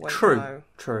this. Wait, True. No.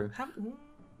 True.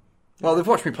 Well, they've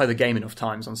watched me play the game enough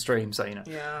times on stream, so,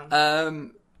 Yeah.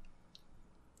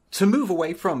 To move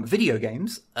away from video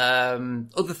games, one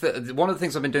of the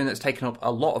things I've been doing that's taken up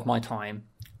a lot of my time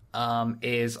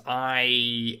is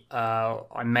I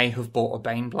may have bought a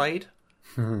Bane Blade.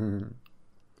 And...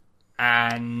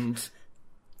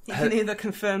 You can neither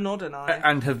confirm nor deny.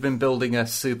 And have been building a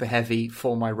super heavy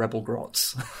for my Rebel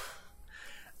Grots.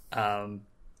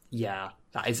 Yeah,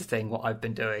 that is the thing, what I've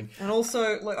been doing. And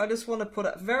also, I just want to put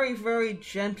a very, very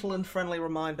gentle and friendly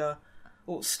reminder.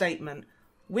 or statement.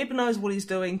 Wib knows what he's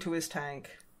doing to his tank.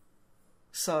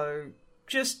 So,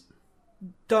 just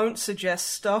don't suggest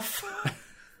stuff.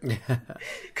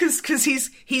 Because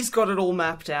he's got it all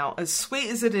mapped out. As sweet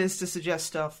as it is to suggest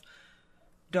stuff,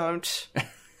 don't.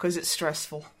 Because it's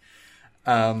stressful.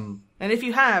 And if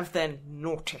you have, then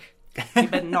naughty.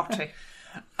 You've been naughty.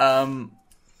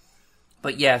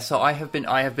 But yeah, so I have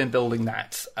been building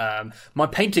that. My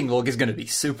painting log is going to be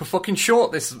super fucking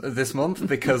short this month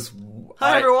because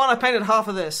hi everyone, I painted half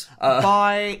of this.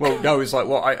 Bye. Well, no, it's like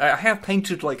I have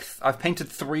painted I've painted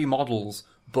 3 models,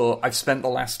 but I've spent the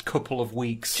last couple of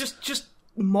weeks just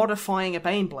modifying a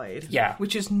Baneblade. Yeah,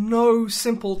 which is no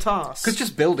simple task. Because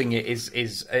just building it is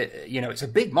it's a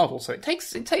big model, so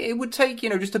it would take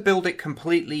just to build it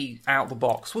completely out the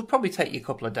box would probably take you a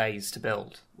couple of days to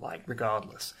build, like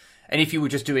regardless. And if you were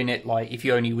just doing it if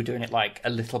you only were doing it like a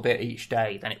little bit each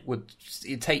day, then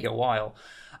it'd take you a while.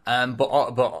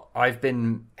 But I've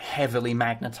been heavily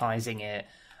magnetizing it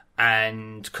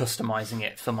and customizing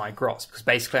it for my grots because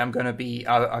basically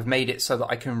I've made it so that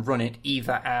I can run it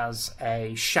either as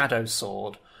a shadow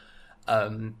sword,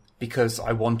 because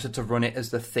I wanted to run it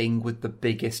as the thing with the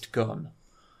biggest gun.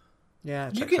 Yeah,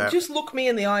 you can just look me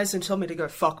in the eyes and tell me to go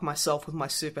fuck myself with my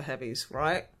super heavies,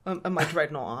 right? And my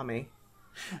dreadnought army.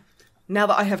 Now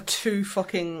that I have 2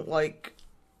 fucking,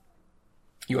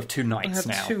 You have 2 knights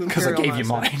now, 2 because I gave you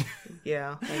mine.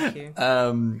 Yeah, thank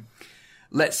you.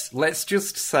 Let's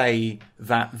just say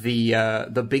that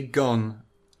the big gun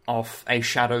of a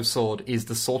shadow sword is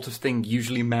the sort of thing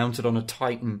usually mounted on a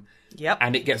Titan. Yep.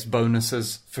 And it gets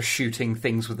bonuses for shooting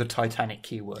things with the Titanic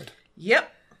keyword.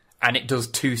 Yep. And it does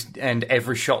and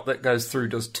every shot that goes through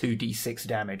does 2d6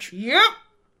 damage. Yep.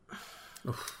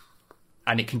 Oof.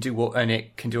 And it can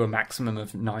do a maximum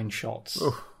of 9 shots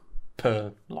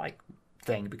per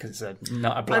thing because it's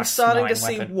not a blast. I'm starting to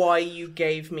weapon. see why you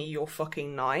gave me your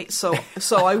fucking knight. So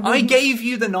I I gave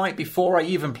you the knight before I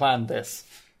even planned this.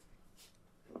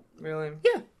 Really?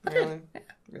 Yeah. Really? Yeah.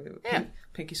 Really? Yeah.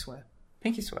 Pinky swear.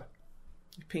 Pinky swear.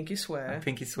 Pinky swear.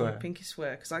 Pinky swear. Pinky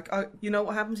swear. Because I you know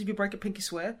what happens if you break a pinky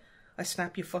swear? I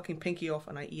snap your fucking pinky off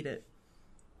and I eat it.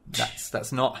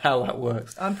 That's not how that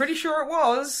works. I'm pretty sure it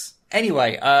was.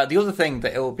 Anyway, the other thing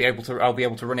that I'll be able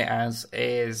to run it as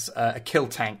is a kill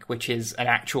tank, which is an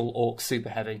actual orc super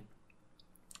heavy.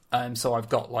 So I've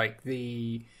got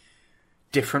the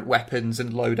different weapons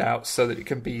and loadouts so that it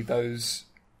can be those.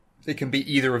 It can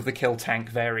be either of the kill tank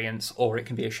variants, or it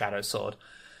can be a shadow sword.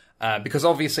 Because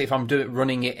obviously, if I'm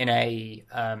running it in a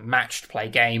matched play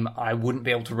game, I wouldn't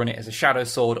be able to run it as a shadow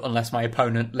sword unless my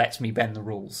opponent lets me bend the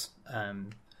rules.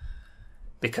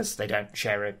 Because they don't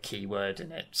share a keyword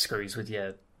and it screws with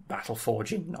your battle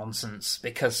forging nonsense.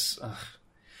 Because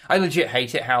I legit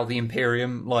hate it how the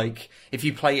Imperium, if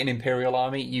you play an Imperial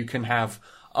army, you can have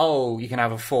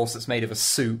a force that's made of a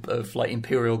soup of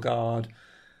Imperial Guard,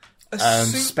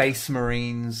 Space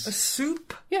Marines. A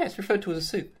soup? Yeah, it's referred to as a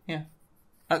soup. Yeah,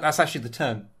 that's actually the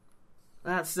term.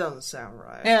 That doesn't sound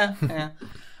right. Yeah.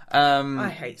 I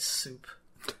hate soup.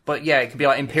 But yeah, it could be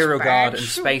Imperial Guard and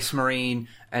Space Marine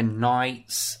and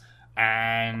Knights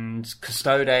and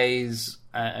Custodes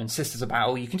and Sisters of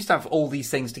Battle. You can just have all these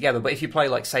things together. But if you play,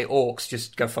 say, Orcs,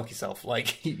 just go fuck yourself.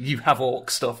 You have Orc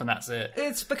stuff and that's it.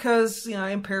 It's because,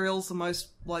 Imperial's the most,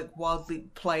 widely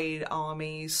played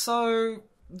army, so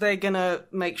they're gonna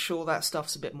make sure that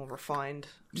stuff's a bit more refined.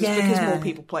 Just because more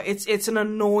people play. It's an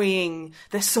annoying...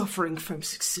 They're suffering from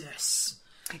success.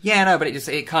 Yeah, no, but it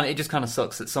just kind of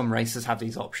sucks that some races have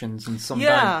these options and some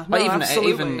don't. Like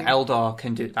Absolutely. even Eldar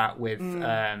can do that with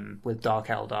Dark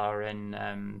Eldar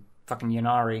and fucking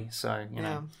Yannari. So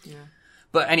Yeah.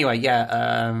 But anyway,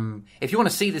 if you want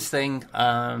to see this thing,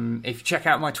 if you check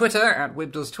out my Twitter at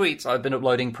WibDoesTweets, I've been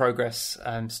uploading progress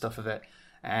stuff of it,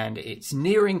 and it's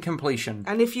nearing completion.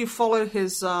 And if you follow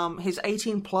his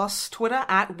 18 plus Twitter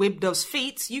at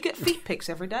WibDoesFeats, you get feet pics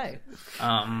every day.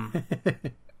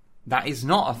 That is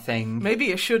not a thing.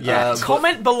 Maybe it should.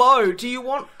 Comment below. Do you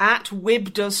want at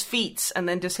WibDoesFeats and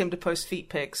then just him to post feet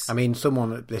pics? I mean,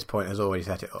 someone at this point has already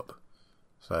set it up.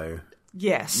 So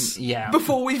yes. Yeah.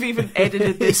 Before we've even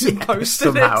edited this and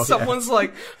posted somehow, it, someone's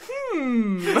like,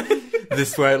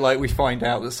 This where we find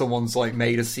out that someone's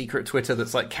made a secret Twitter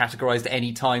that's categorized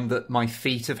any time that my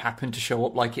feet have happened to show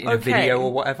up in a video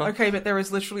or whatever. Okay, but there is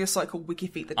literally a site called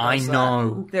WikiFeet that does that. I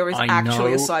know. There is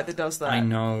actually a site that does that. I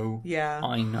know. Yeah.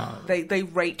 I know. They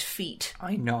rate feet.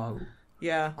 I know.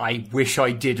 Yeah. I wish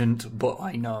I didn't, but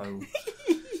I know.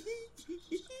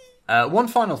 One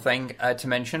final thing to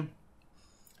mention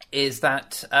is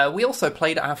that we also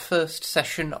played our first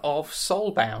session of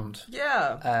Soulbound.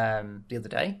 Yeah. The other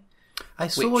day. I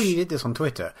saw you did this on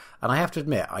Twitter, and I have to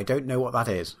admit, I don't know what that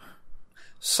is.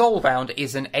 Soulbound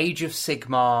is an Age of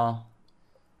Sigmar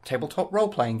tabletop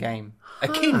role-playing game,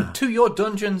 akin to your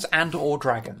Dungeons and or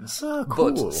Dragons,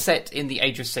 cool. but set in the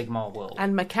Age of Sigmar world.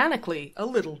 And mechanically, a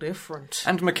little different.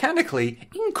 And mechanically,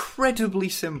 incredibly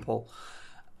simple.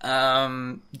 We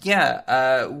won't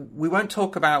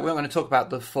talk about. We're not going to talk about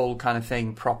the full kind of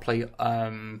thing properly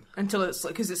until it's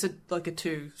because it's a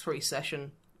 2-3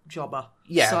 session jobber.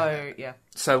 Yeah.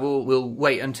 So we'll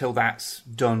wait until that's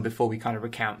done before we kind of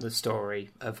recount the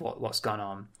story of what's gone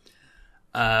on.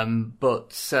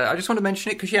 But I just want to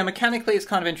mention it because mechanically it's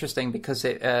kind of interesting because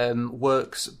it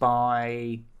works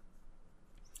by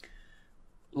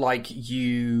like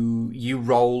you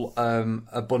roll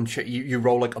a bunch of you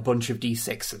roll like a bunch of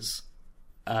d6s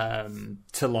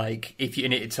to like if you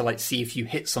in it to like see if you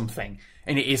hit something,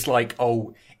 and it is like,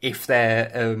 oh, if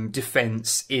their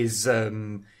defense is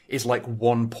like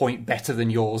 1 point better than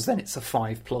yours, then it's a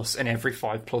 5+, and every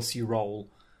 5+ you roll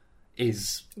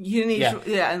is you need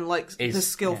and like the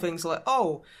skill yeah. things like,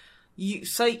 oh, you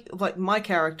say like my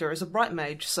character is a bright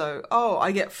mage, so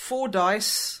I get 4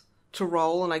 dice to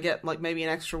roll, and I get like maybe an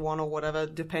extra 1 or whatever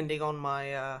depending on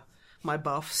my my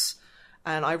buffs,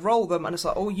 and I roll them, and it's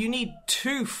like, oh, you need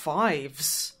 2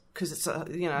 5s because it's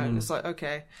and it's like,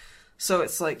 okay, so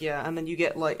it's like, and then you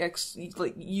get like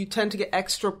you tend to get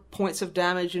extra points of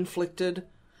damage inflicted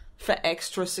for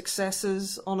extra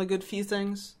successes on a good few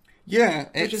things. Yeah,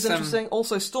 which is interesting.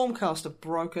 Also, Stormcast are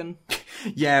broken.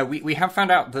 Yeah, we have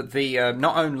found out that the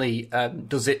not only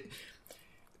does it.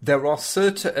 There are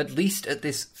certain, at least at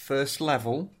this first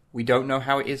level, we don't know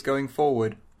how it is going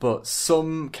forward, but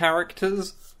some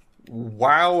characters,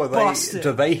 wow,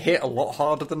 do they hit a lot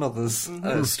harder than others.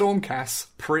 Stormcast,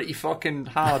 pretty fucking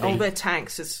hardy. Oh, they're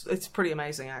tanks. It's pretty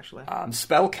amazing, actually.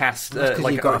 Spellcast,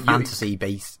 because you've got a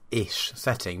fantasy-based-ish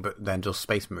setting, but then just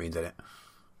Space Marines in it.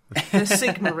 They're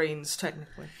Sigmarines,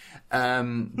 technically.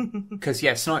 Because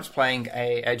Snipe's playing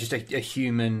just a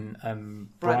human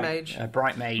bright mage.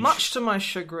 Bright mage, much to my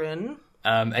chagrin.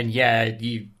 And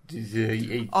you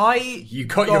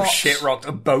got your shit rocked.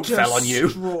 A boat fell on you.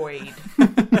 Destroyed.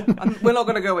 We're not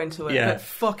going to go into it. But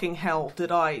fucking hell,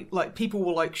 did I like? People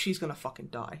were like, "She's going to fucking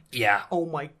die." Yeah. Oh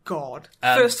my god.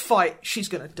 First fight, she's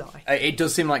going to die. It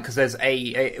does seem like because there's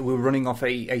we're running off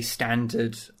a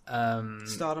standard.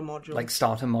 Starter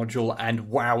module, and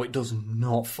wow, it does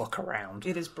not fuck around.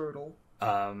 It is brutal.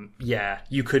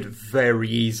 You could very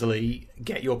easily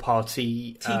get your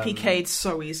party TPK'd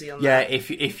so easy on that. Yeah,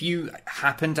 if you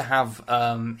happen to have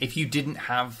if you didn't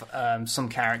have some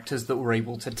characters that were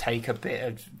able to take a bit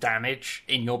of damage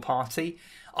in your party,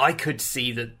 I could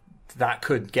see that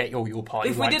could get your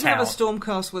party if we wiped didn't have a out.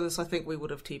 Stormcast with us, I think we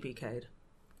would have TPK'd.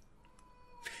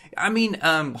 I mean,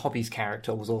 Hobby's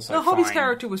character was also fine. Hobby's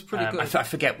character was pretty good. I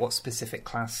forget what specific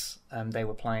class they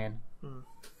were playing.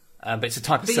 But it's a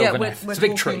type of Sylvaneth. It's a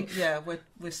big tree. Yeah,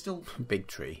 we're still... Big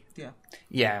tree. Yeah.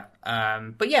 Yeah.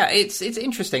 But yeah, it's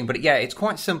interesting. But yeah, it's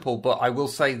quite simple. But I will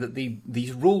say that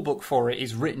the rule book for it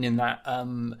is written in that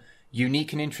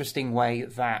unique and interesting way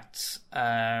that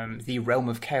the Realm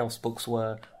of Chaos books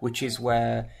were, which is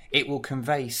where it will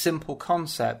convey simple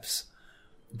concepts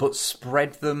but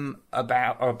spread them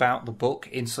about the book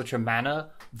in such a manner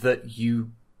that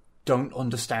you don't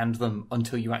understand them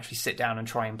until you actually sit down and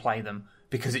try and play them,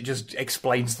 because it just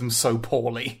explains them so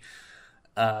poorly.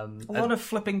 A lot of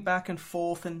flipping back and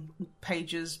forth and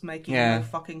pages making no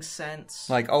fucking sense.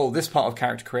 Like, oh, this part of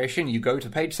character creation, you go to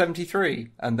page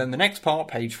 73, and then the next part,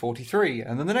 page 43,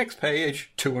 and then the next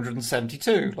page,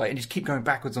 272. Like, and just keep going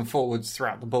backwards and forwards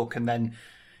throughout the book, and then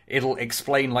it'll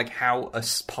explain like how a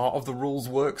part of the rules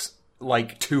works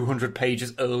like 200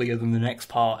 pages earlier than the next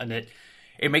part, and it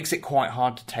makes it quite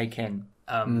hard to take in.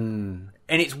 And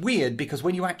it's weird because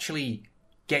when you actually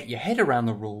get your head around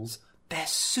the rules, they're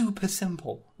super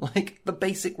simple. Like the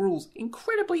basic rules,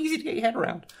 incredibly easy to get your head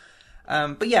around.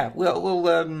 But yeah,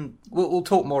 we'll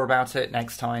talk more about it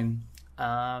next time.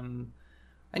 But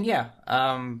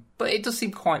it does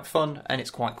seem quite fun, and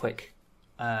it's quite quick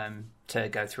to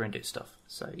go through and do stuff.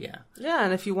 So yeah. Yeah,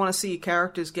 and if you want to see your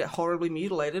characters get horribly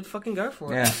mutilated, fucking go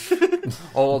for it. Yeah.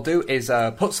 All I'll do is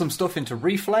put some stuff into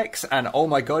reflex, and oh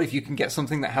my god, if you can get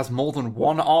something that has more than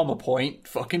one armor point,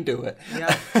 fucking do it.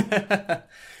 Yeah.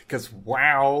 Because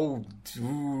wow,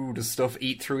 does stuff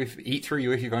eat through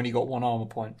you if you've only got one armor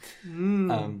point.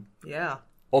 Yeah.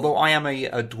 Although I am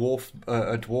a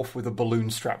dwarf with a balloon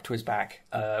strapped to his back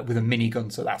with a minigun,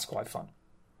 so that's quite fun.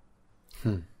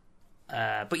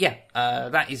 But yeah,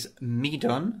 that is me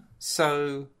done.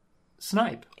 So,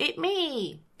 Snipe. It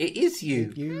me. It is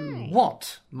you. You.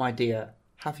 What, my dear,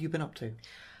 have you been up to?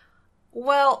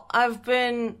 Well, I've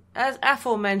been, as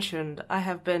aforementioned, I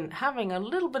have been having a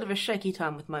little bit of a shaky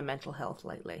time with my mental health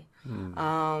lately.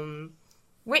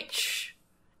 Which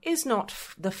is not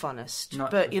the funnest.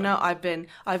 But, you know,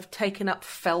 I've taken up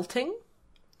felting.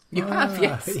 You have,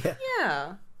 yes.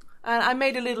 Yeah. And I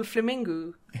made a little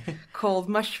flamingo called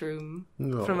Mushroom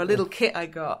from a little kit I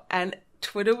got. And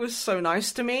Twitter was so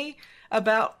nice to me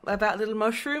about Little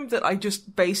Mushroom that I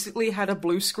just basically had a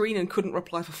blue screen and couldn't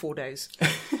reply for 4 days.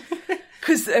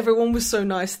 Because everyone was so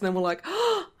nice, and then we're like,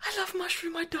 oh, I love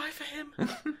Mushroom, I'd die for him.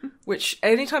 Which,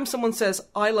 anytime someone says,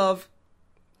 I love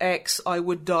X, I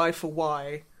would die for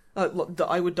Y, I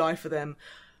would die for them,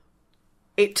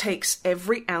 it takes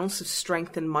every ounce of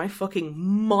strength in my fucking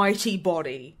mighty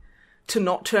body to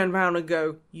not turn around and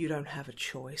go, you don't have a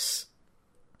choice.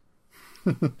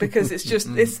 Because it's just,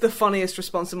 it's the funniest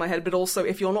response in my head, but also,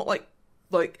 if you're not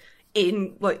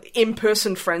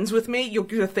in-person friends with me, you're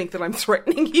gonna think that I'm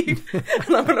threatening you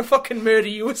and I'm gonna fucking murder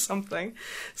you or something.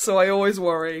 So I always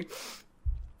worry.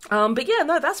 But yeah,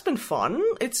 no, that's been fun.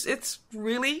 It's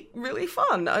really, really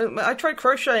fun. I tried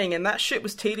crocheting and that shit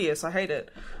was tedious. I hate it.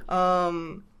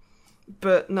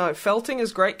 But no, felting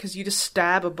is great because you just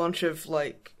stab a bunch of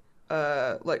like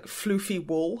floofy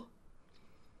wool.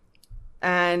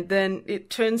 And then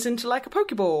it turns into like a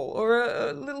Pokeball or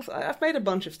a little. I've made a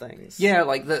bunch of things. Yeah,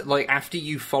 like after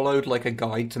you followed like a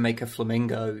guide to make a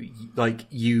flamingo, like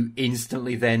you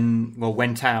instantly then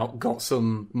went out, got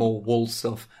some more wool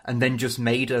stuff, and then just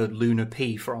made a lunar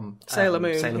pea from Sailor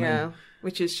Moon. Yeah,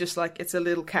 which is just like it's a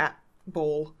little cat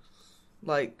ball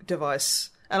like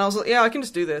device. And I was like, yeah, I can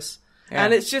just do this. Yeah.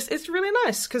 And it's really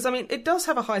nice because I mean it does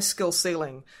have a high skill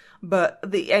ceiling, but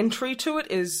the entry to it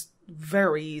is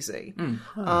very easy.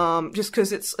 Just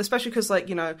because it's, especially because like,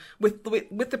 you know, with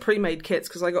the pre-made kits,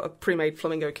 because I got a pre-made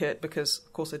flamingo kit because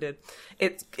of course I did,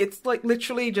 it's like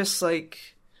literally just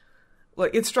like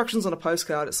instructions on a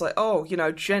postcard. It's like, oh, you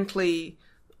know, gently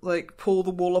like pull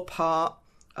the wool apart,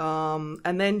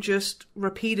 and then just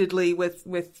repeatedly with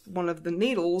one of the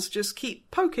needles just keep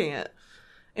poking it,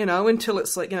 you know, until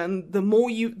it's like, you know, and the more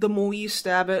you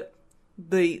stab it,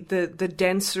 the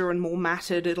denser and more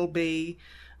matted it'll be.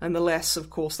 And the less,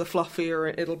 of course, the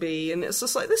fluffier it'll be. And it's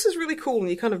just like, this is really cool. And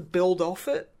you kind of build off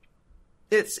it.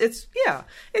 It's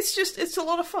a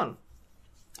lot of fun.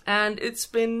 And it's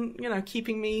been, you know,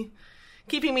 keeping me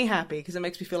happy because it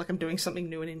makes me feel like I'm doing something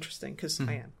new and interesting because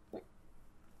I am.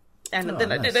 And then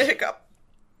nice. I did a hiccup.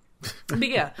 But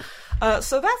yeah,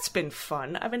 so that's been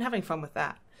fun. I've been having fun with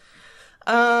that.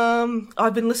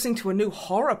 I've been listening to a new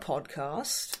horror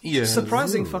podcast. Yeah.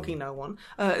 Surprising fucking no one.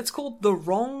 It's called The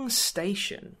Wrong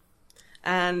Station.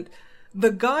 And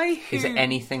the guy who... Is it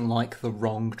anything like The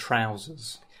Wrong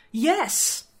Trousers?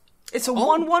 Yes! It's a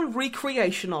 1-1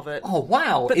 recreation of it. Oh,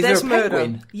 wow. But is there's there a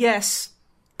penguin? Murder. Yes.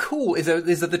 Cool. Is there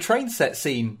the train set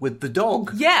scene with the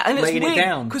dog? Yeah, and it's laying weird, it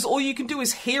down? because all you can do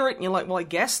is hear it, and you're like, well, I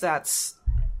guess that's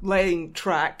laying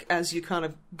track as you're kind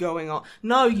of going on.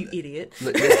 No, you idiot.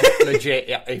 Legit,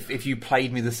 if you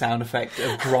played me the sound effect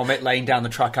of Gromit laying down the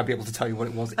track, I'd be able to tell you what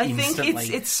it was instantly.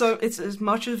 I think it's as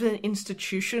much of an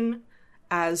institution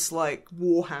as like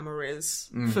Warhammer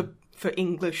is for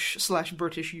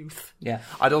English/British youth. Yeah,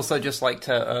 I'd also just like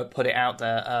to put it out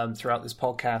there throughout this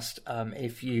podcast,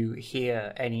 if you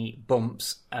hear any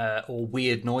bumps or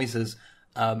weird noises,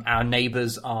 our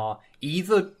neighbours are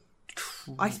either...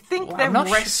 I think they're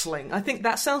wrestling. I think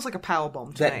that sounds like a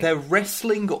powerbomb to me. They're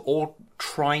wrestling or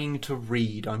trying to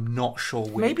read. I'm not sure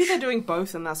which. Maybe they're doing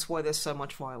both and that's why there's so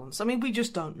much violence. I mean, we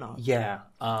just don't know. Yeah.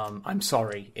 I'm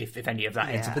sorry if any of that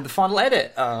ends up in the final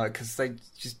edit, because they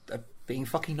just are being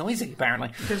fucking noisy, apparently.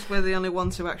 Because we're the only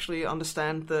ones who actually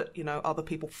understand that, you know, other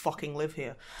people fucking live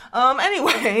here.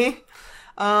 Anyway,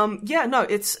 yeah, no,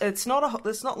 it's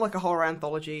not like a horror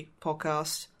anthology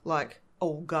podcast like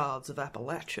Old Guards of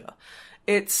Appalachia.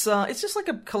 It's just like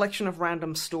a collection of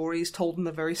random stories told in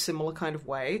a very similar kind of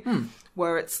way,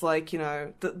 where it's like, you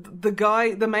know,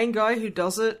 the main guy who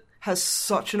does it has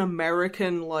such an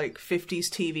American, like, 50s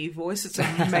TV voice. It's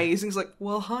amazing. He's like,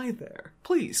 well, hi there.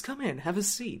 Please, come in, have a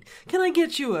seat. Can I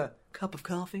get you a cup of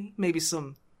coffee? Maybe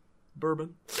some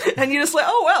bourbon? And you're just like,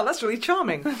 oh, wow, that's really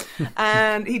charming.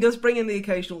 And he does bring in the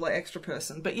occasional, like, extra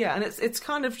person. But yeah, and it's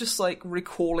kind of just, like,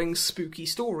 recalling spooky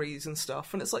stories and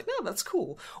stuff. And it's like, no, that's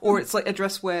cool. Or it's, like,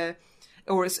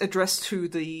 it's addressed to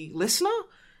the listener.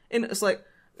 And it's like,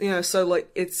 you know, so, like,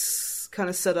 it's kind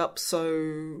of set up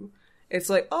so... It's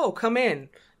like, oh, come in,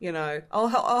 you know,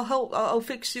 I'll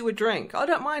fix you a drink. I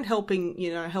don't mind helping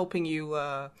you,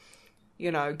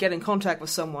 you know, get in contact with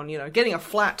someone, you know, getting a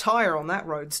flat tire on that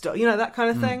roadster, you know, that kind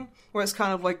of thing, where it's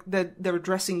kind of like they're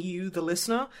addressing you, the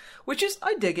listener, which is,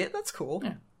 I dig it, that's cool.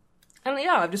 Yeah. And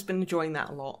yeah, I've just been enjoying that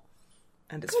a lot.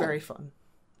 And it's very fun.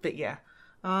 But yeah.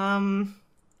 I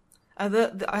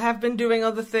have been doing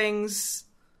other things,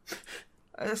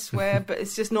 I swear, but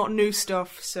it's just not new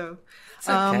stuff, so... It's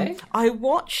okay. I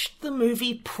watched the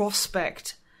movie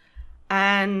Prospect,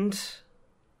 and...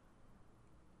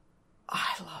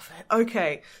 I love it.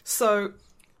 Okay, so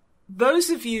those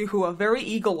of you who are very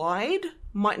eagle-eyed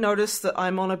might notice that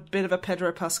I'm on a bit of a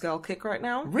Pedro Pascal kick right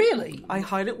now. Really? I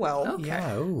hide it well. Okay.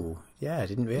 Yeah, ooh. Yeah, I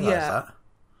didn't realise that.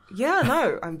 Yeah,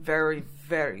 no, I'm very,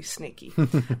 very sneaky.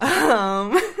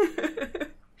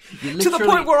 To the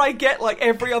point where I get, like,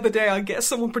 every other day I get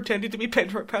someone pretending to be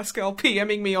Pedro Pascal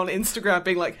PMing me on Instagram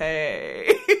being like,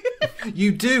 hey.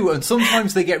 You do, and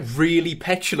sometimes they get really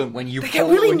petulant when you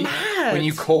when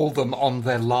you call them on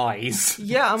their lies.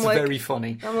 Yeah, it's like, very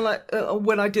funny. I'm like,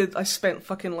 I spent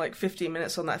fucking like 15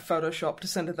 minutes on that Photoshop to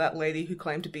send to that lady who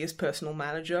claimed to be his personal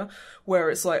manager,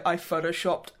 where it's like I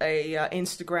Photoshopped a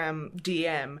Instagram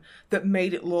DM that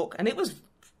made it look, and it was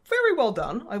very well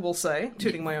done, I will say,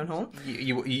 tooting my own horn.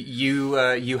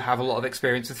 You have a lot of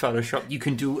experience with Photoshop. You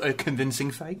can do a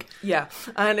convincing fake. Yeah,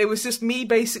 and it was just me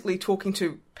basically talking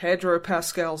to Pedro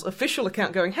Pascal's official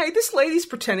account going, hey, this lady's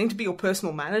pretending to be your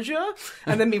personal manager?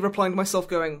 And then me replying to myself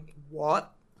going,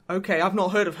 what? Okay, I've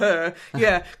not heard of her.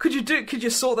 Yeah, could you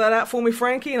sort that out for me,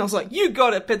 Frankie? And I was like, you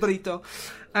got it, Pedrito.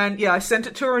 And yeah, I sent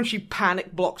it to her and she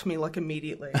panic blocked me like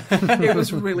immediately. It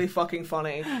was really fucking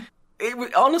funny.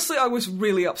 Honestly, I was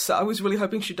really upset. I was really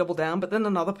hoping she'd double down, but then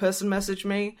another person messaged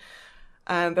me,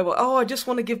 and they were, I just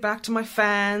want to give back to my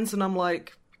fans, and I'm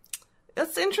like,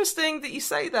 that's interesting that you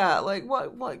say that. Like,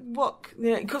 what?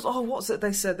 Yeah, because, what's it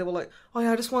they said? They were like,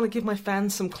 yeah, I just want to give my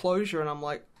fans some closure, and I'm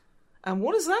like, and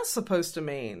what is that supposed to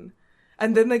mean?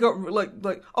 And then they got, like,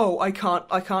 I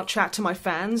can't chat to my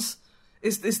fans?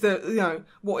 Is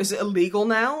it illegal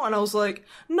now? And I was like,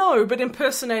 no, but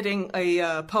impersonating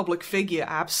a public figure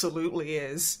absolutely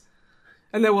is.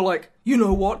 And they were like, you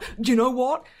know what?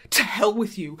 To hell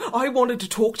with you. I wanted to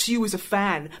talk to you as a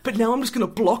fan, but now I'm just gonna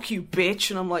block you,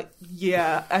 bitch. And I'm like,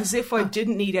 yeah, as if I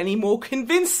didn't need any more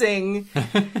convincing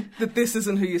that this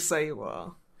isn't who you say you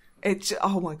are.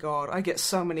 Oh my god, I get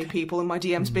so many people in my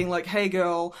DMs being like, hey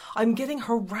girl, I'm getting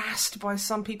harassed by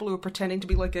some people who are pretending to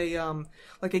be like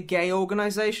a gay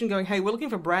organization going, hey, we're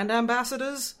looking for brand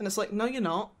ambassadors. And it's like, no, you're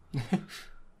not.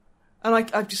 And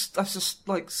I've just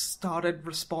like started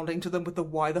responding to them with the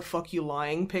why the fuck you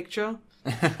lying picture.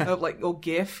 or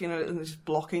GIF, and just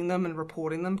blocking them and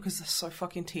reporting them because they're so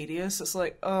fucking tedious. It's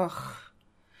like, ugh.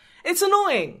 It's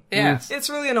annoying. Yeah. It's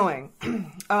really annoying.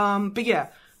 But yeah.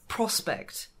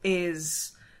 Prospect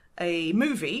is a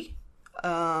movie. It's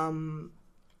a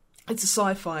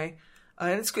sci-fi.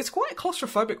 And it's quite a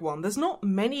claustrophobic one. There's not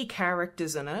many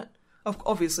characters in it.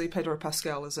 Obviously, Pedro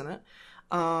Pascal is in it.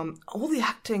 All the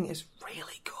acting is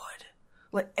really good.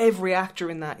 Like, every actor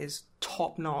in that is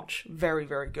top-notch. Very,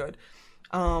 very good.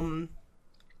 And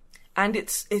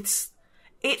it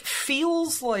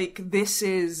feels like this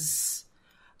is...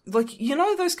 Like,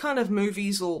 those kind of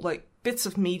movies or, like, bits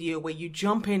of media where you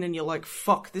jump in and you're like,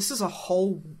 fuck, this is a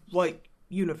whole, like,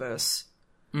 universe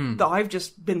that I've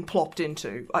just been plopped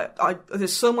into.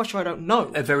 There's so much I don't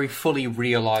know. A very fully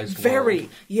realised world.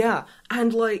 Yeah.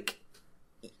 And, like,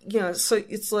 so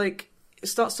it's like, it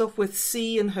starts off with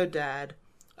C and her dad.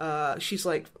 She's,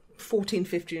 like, 14,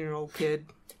 15-year-old kid.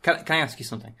 Can I ask you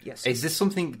something? Yes. Is this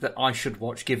something that I should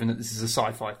watch, given that this is a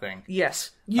sci-fi thing?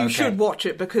 Yes. You should watch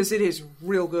it, because it is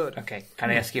real good. Okay. Can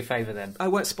I ask you a favour, then? I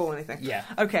won't spoil anything. Yeah.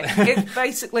 Okay. It's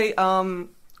basically,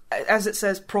 as it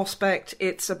says, Prospect,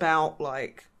 it's about,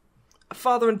 like, a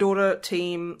father and daughter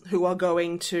team who are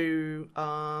going to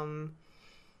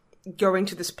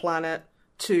this planet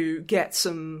to get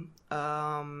some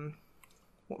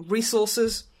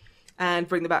resources and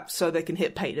bring them back so they can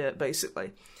hit pay dirt,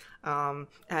 basically. And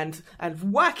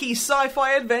wacky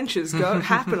sci-fi adventures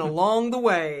happen along the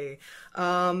way.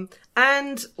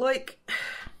 And, like,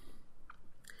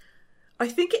 I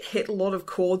think it hit a lot of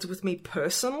chords with me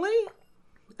personally.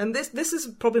 And this is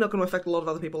probably not going to affect a lot of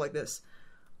other people like this.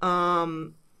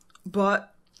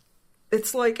 But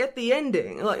it's like, at the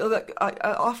ending,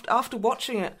 after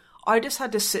watching it, I just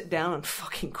had to sit down and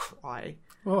fucking cry.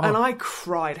 Whoa. And I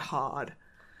cried hard.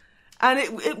 And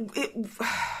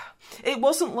it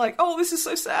wasn't like, oh, this is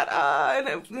so sad, and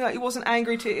it wasn't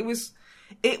angry it was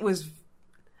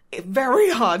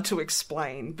very hard to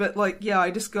explain, but, like, yeah,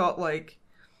 I just got, like,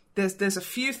 there's a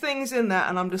few things in that,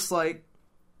 and I'm just like,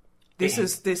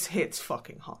 this hits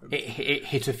fucking home. It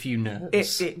hit a few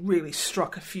nerves. It really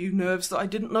struck a few nerves that I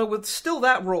didn't know were still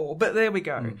that raw, but there we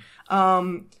go.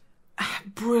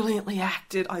 Brilliantly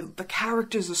acted. The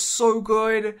characters are so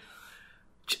good.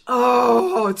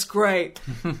 Oh, it's great.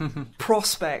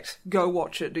 Prospect. Go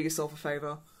watch it. Do yourself a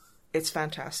favour. It's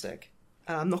fantastic.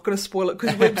 And I'm not going to spoil it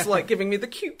because Wib's like giving me the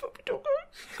cute puppy dog.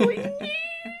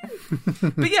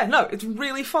 But yeah, no, it's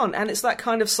really fun. And it's that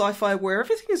kind of sci-fi where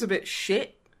everything is a bit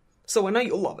shit. So I know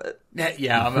you'll love it.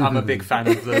 Yeah, I'm a big fan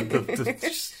of the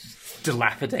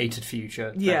dilapidated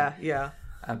future thing. Yeah.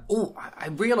 I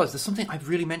realised there's something I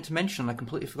really meant to mention and I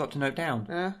completely forgot to note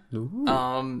down.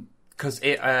 Because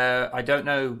I don't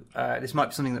know, this might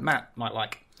be something that Matt might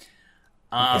like.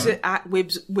 Is it at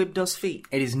Wib Does Feet?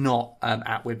 It is not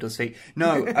at Wib Does Feet.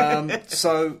 No,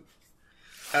 so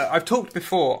I've talked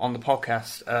before on the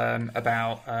podcast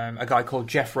about a guy called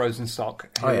Jeff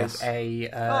Rosenstock, who is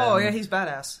he's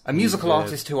badass. A musical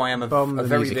artist who I am a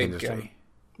very big...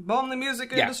 Bomb the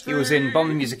music industry! Yeah, he was in Bomb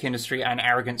the Music Industry and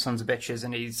Arrogant Sons of Bitches,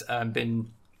 and he's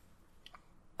been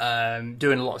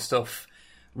doing a lot of stuff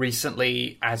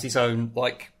recently as his own,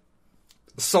 like,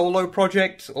 solo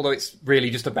project, although it's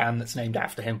really just a band that's named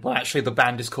after him. Well, actually, the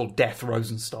band is called Death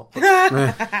Rosenstock.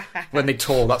 When they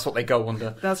tour, that's what they go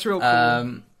under. That's real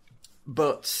cool.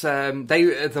 But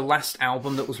the last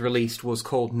album that was released was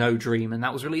called No Dream, and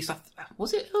that was released.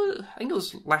 Was it? I think it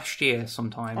was last year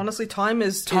sometime. Honestly, time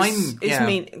is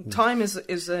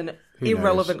an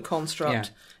irrelevant construct. Yeah.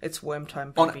 It's worm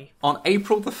time, baby. On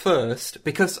April the 1st,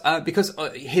 because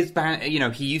his band,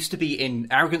 he used to be in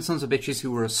Arrogant Sons of Bitches,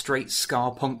 who were a straight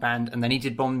ska punk band, and then he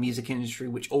did Bomb the Music Industry,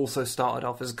 which also started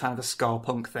off as kind of a ska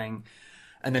punk thing,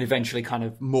 and then eventually kind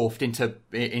of morphed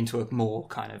into a more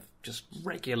kind of just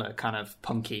regular kind of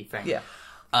punky thing. Yeah.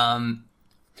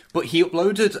 But he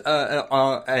uploaded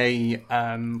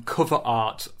a cover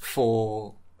art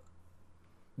for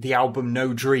the album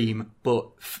No Dream, but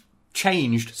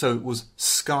changed so it was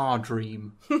Scar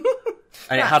Dream.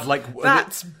 And it had like...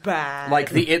 That's bad. Like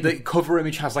the cover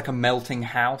image has like a melting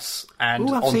house, and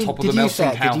on top of the melting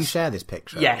house... Did you share this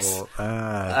picture? Yes.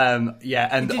 Yeah.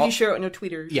 And did you share it on your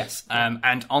Twitter? Yes.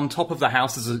 And on top of the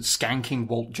house is a skanking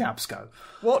Walt Jabsco.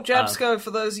 Walt Jabsco, for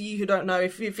those of you who don't know,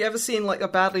 if you've ever seen like a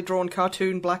badly drawn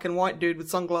cartoon black and white dude with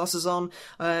sunglasses on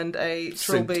and a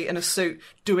trilby and a suit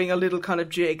doing a little kind of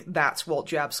jig, that's Walt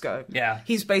Jabsco. Yeah.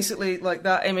 He's basically, like,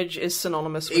 that image is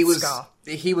synonymous with ska.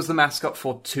 He was the mascot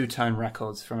for Two Tone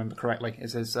Records, if I remember correctly,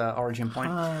 is his origin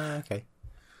point. Okay.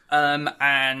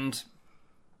 And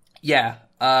yeah.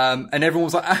 And everyone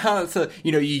was like,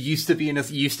 you used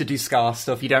to do ska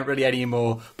stuff, you don't really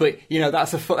anymore, but,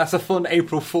 that's a fun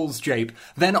April Fool's jape.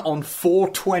 Then on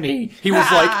 420, he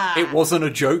was like, it wasn't a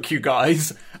joke, you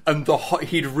guys, and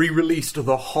he'd re-released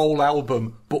the whole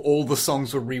album, but all the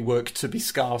songs were reworked to be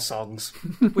ska songs.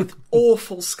 With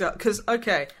awful ska, because,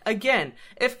 okay, again,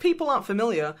 if people aren't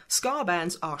familiar, ska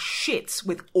bands are shits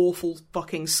with awful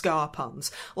fucking ska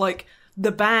puns. Like,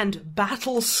 the band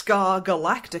Battle Ska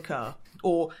Galactica,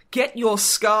 or Get Your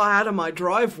Scar Out of My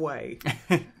Driveway.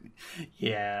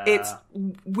 Yeah.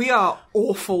 We are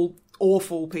awful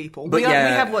people. But we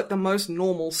have like the most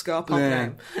normal ska punk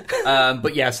name.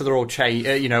 But yeah, so they're all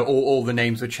changed, all the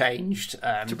names were changed.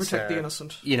 To protect the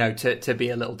innocent. To be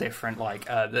a little different. Like,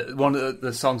 one of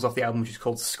the songs off the album, which is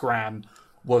called Scram,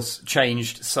 was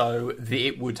changed so that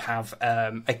it would have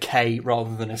a K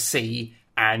rather than a C,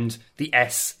 and the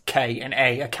S, K, and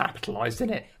A are capitalised in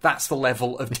it. That's the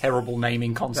level of terrible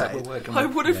naming concept we're working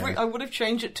with. I would have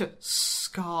changed it to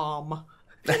Scarm.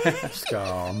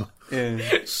 Scarm.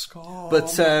 Scarm.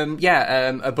 But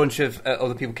a bunch of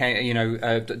other people came,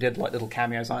 did like little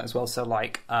cameos on it as well. So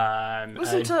like,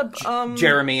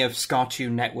 Jeremy of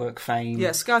Scartoon Network fame. Yeah,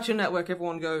 Scartoon Network.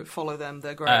 Everyone go follow them.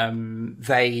 They're great.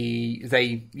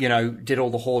 They did all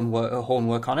the horn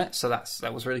work on it. So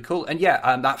that was really cool. And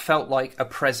that felt like a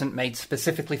present made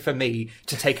specifically for me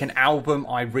to take an album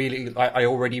I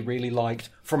already really liked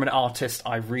from an artist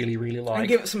I really, really liked, and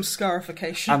give it some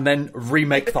scarification, and then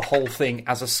remake the whole thing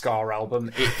as a ska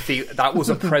album. That was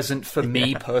a present for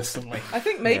me personally. I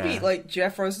think maybe like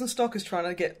Jeff Rosenstock is trying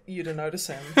to get you to notice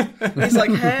him. He's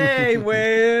like, "Hey,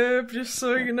 Web, just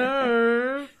so you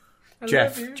know,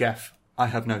 Jeff, I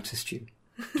have noticed you.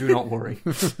 Do not worry."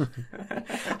 Hey, it's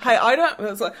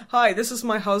like, "Hi, this is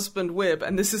my husband Wib,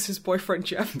 and this is his boyfriend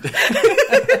Jeff."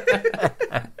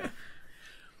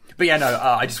 But yeah, no,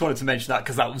 I just wanted to mention that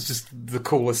because that was just the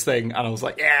coolest thing, and I was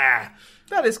like, yeah.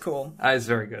 That is cool. That is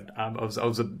very good. I was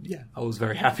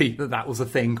very happy that was a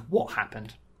thing. What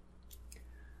happened?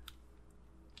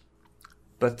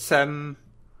 But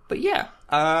yeah.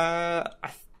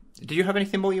 Did you have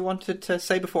anything more you wanted to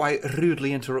say before I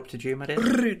rudely interrupted you, my dear?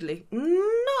 Rudely? No,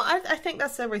 I think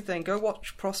that's everything. Go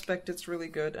watch Prospect. It's really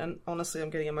good. And honestly, I'm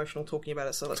getting emotional talking about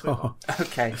it, so let's move on.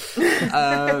 Okay.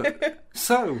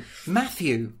 So,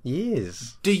 Matthew,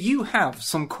 Yes. do you have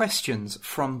some questions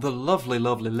from the lovely,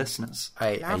 lovely listeners?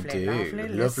 I Lovely, do. lovely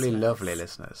Lovely, listeners. lovely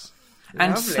listeners.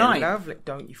 And lovely, Snipe. lovely.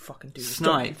 Don't you fucking do this.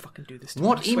 Snipe. Don't you fucking do this. to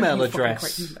What me. I swear, email you fucking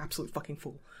address? You absolute fucking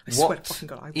fool. I swear to What fucking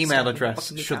God, I will email stab you. address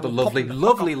Fucking should I the will pop lovely, you the fuck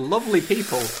lovely, up. lovely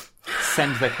people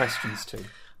send their questions to?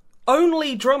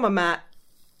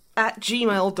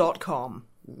 onlydrummermat@gmail.com.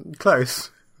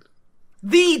 Close.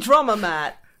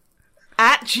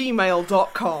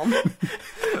 thedrummermat@gmail.com.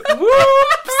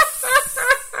 Whoops!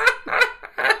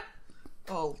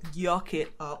 Oh, yuck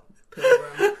it up,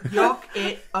 Pilgrim. Yuck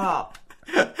it up.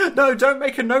 No, don't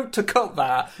make a note to cut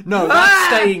that. No, that's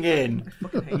staying in.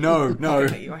 No, No, I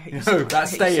hate you. I hate you no, so much.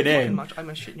 that's I hate you so staying fucking in. Much. I'm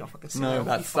a shit in your fucking No, you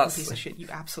that's- fucking that's- piece of shit. You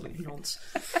absolute nonce.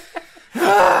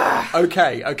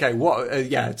 Okay. What?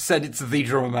 Send it to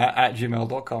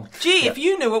thedrummermat@gmail.com. Gee, if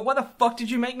you knew it, why the fuck did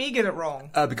you make me get it wrong?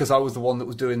 Because I was the one that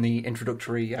was doing the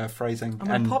introductory phrasing. I'm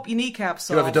gonna pop your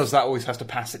kneecaps off. Whoever does that always has to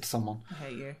pass it to someone. I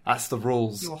hate you. That's the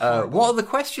rules. You're horrible. What are the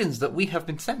questions that we have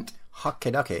been sent?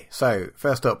 Hockey ducky. So,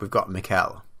 first up, we've got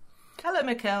Mikkel. Hello,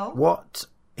 Mikkel. What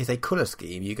is a colour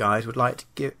scheme you guys would like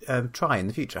to try in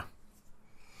the future?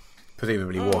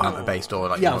 Presumably Warhammer based or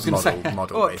like Yeah, I was gonna say.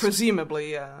 model Oh, based.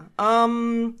 presumably, yeah.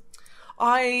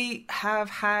 I have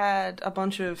had a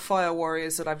bunch of Fire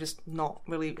Warriors that I've just not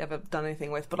really ever done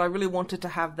anything with, but I really wanted to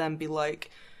have them be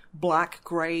like black,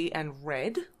 grey, and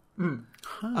red.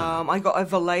 I got a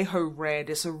Vallejo red.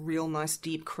 It's a real nice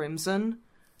deep crimson,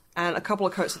 and a couple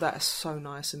of coats of that are so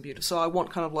nice and beautiful. So I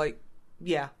want kind of like,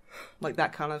 yeah, like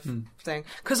that kind of thing.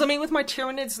 Because I mean, with my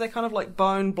Tyranids, they're kind of like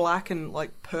bone black and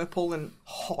like purple and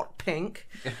hot pink,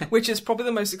 which is probably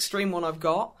the most extreme one I've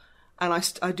got, and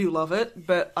I do love it,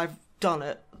 but I've done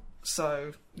it,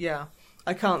 so yeah,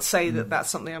 I can't say that that's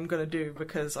something I'm going to do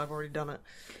because I've already done it.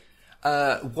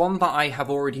 One that I have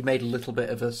already made a little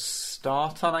bit of a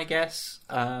start on, I guess.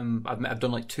 I've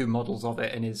done like 2 models of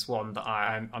it, and is one that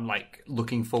I'm like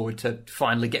looking forward to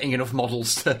finally getting enough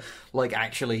models to like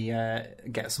actually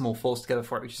get a small force together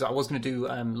for it. Which is I was going to do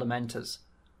Lamenters.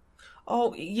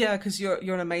 Oh yeah, because you're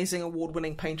an amazing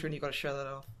award-winning painter, and you've got to show that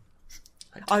off.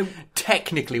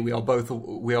 Technically, we are both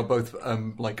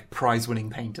like prize-winning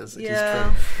painters. It is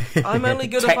Yeah, true. I'm only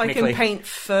good if I Technically. can paint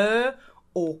fur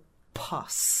or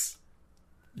pus.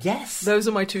 Yes, Those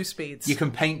are my 2 speeds. you can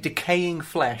paint decaying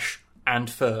flesh and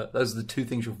fur. Those are the 2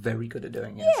 things you're very good at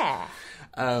doing. Yes. Yeah.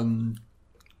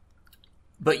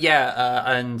 But yeah,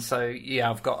 and so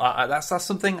yeah, I've got that's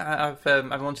something I've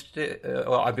wanted to do.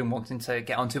 Or I've been wanting to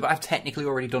get onto, but I've technically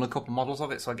already done a couple models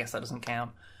of it, so I guess that doesn't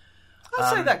count.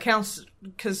 I'd say that counts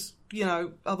because, you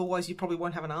know, otherwise you probably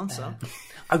won't have an answer.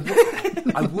 I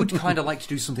would kind of like to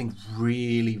do something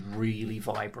really, really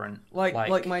vibrant,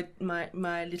 Like my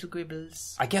little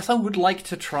gribbles. I guess I would like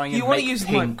to try and You want make to use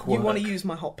pink work. You want to use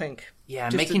my hot pink. Yeah,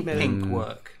 Just making admit it. pink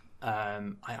work.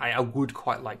 I would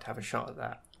quite like to have a shot at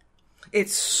that.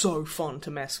 It's so fun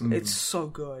to mess with. It's so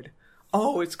good.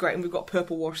 Oh, it's great. And we've got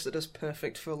purple wash that is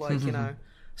perfect for, like, you know,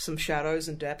 some shadows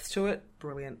and depth to it.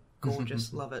 Brilliant.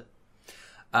 Gorgeous. Love it.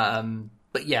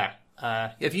 But yeah,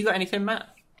 have you got anything, Matt?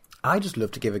 I just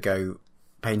love to give a go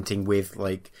painting with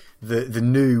like the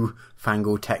new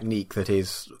fangled technique that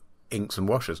is inks and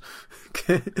washes.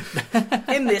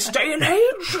 In this day and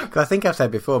age! Because I think I've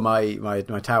said before, my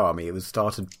Tau army, I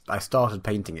started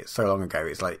painting it so long ago.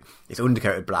 It's like it's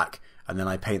undercoated black, and then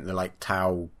I paint the like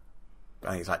Tau.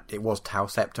 I think it was Tau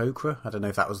Septocra. I don't know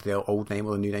if that was the old name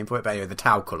or the new name for it, but anyway, the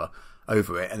Tau colour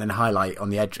over it, and then highlight on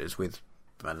the edges with,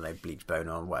 I don't know, bleach bone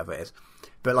or whatever it is.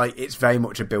 But like it's very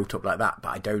much a built up like that. But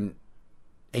I don't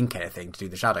ink anything to do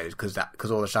the shadows because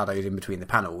all the shadows in between the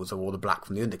panels are all the black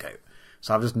from the undercoat.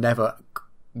 So I've just never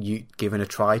given a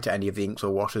try to any of the inks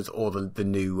or washes or the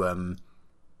new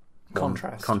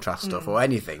contrast stuff or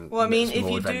anything. Well, I mean, that's if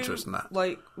more you adventurous do, than that.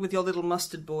 like, with your little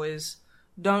mustard boys,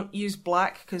 don't use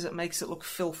black because it makes it look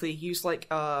filthy. Use, like,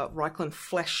 Reichland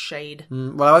flesh shade.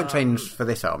 Well, I won't change for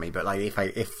this army, but like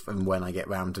if and when I get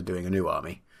round to doing a new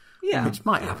army, Yeah. which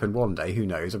might happen one day, who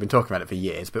knows? I've been talking about it for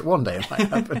years, but one day it might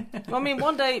happen. I mean,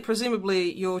 one day,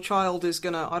 presumably, your child is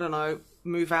going to, I don't know,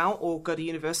 move out or go to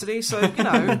university, so, you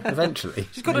know, Eventually.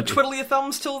 you've got to twiddle your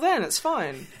thumbs till then, it's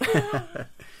fine.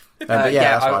 But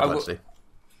yeah, that's what I I'd will- like to do.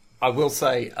 I will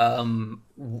say,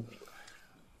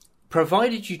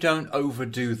 provided you don't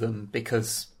overdo them,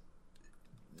 because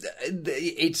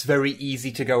it's very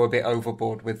easy to go a bit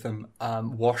overboard with them.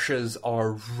 Washers are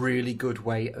a really good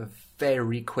way of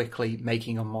very quickly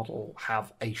making a model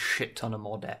have a shit ton of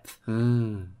more depth.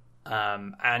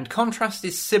 And contrast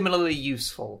is similarly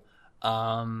useful,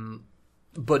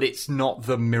 but it's not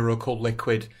the miracle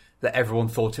liquid that everyone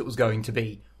thought it was going to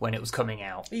be when it was coming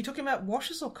out. Are you talking about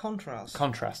washes or contrast?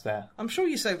 Contrast there. I'm sure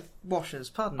you say washes,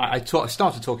 pardon me. I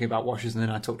started talking about washes and then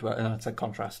I said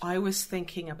contrast. I was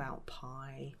thinking about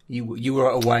pie. You were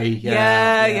away.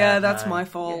 Yeah, that's my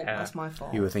fault. Yeah. That's my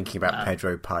fault. You were thinking about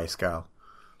Pedro Pascal.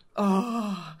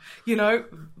 Oh, you know,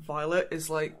 Violet is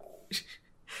like...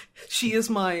 She is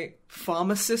my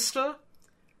farmer sister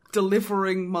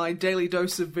delivering my daily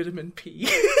dose of vitamin P.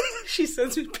 She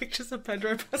sends me pictures of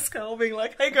Pedro Pascal being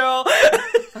like, hey girl,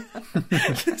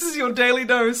 this is your daily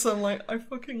dose. I'm like, I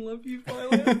fucking love you,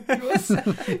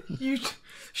 Violet.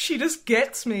 She just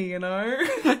gets me, you know?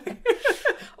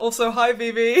 Also, hi,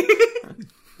 Vivi.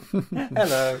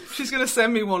 Hello. She's going to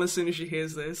send me one as soon as she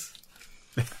hears this.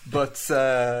 But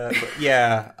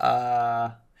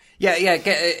yeah.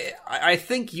 I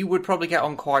think you would probably get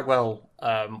on quite well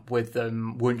with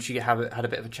them once you had a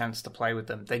bit of a chance to play with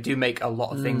them. They do make a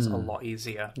lot of things a lot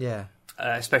easier. Yeah.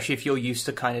 Especially if you're used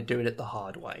to kind of doing it the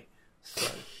hard way.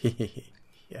 So.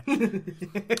 Yeah.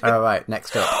 All right,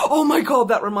 next up. Oh my god,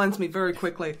 that reminds me very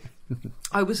quickly.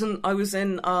 I was in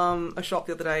a shop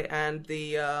the other day, and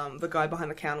the guy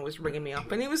behind the counter was ringing me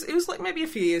up, and he was like maybe a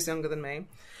few years younger than me,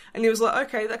 and he was like,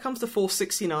 "Okay, that comes to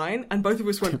 $4.69," and both of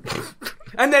us went,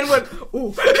 and then went,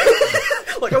 "Ooh,"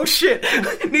 like, "Oh shit!"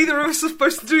 Neither of us are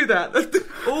supposed to do that.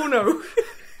 Oh no.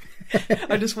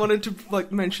 I just wanted to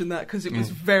mention that because it was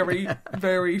very,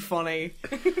 very funny.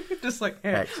 Just like,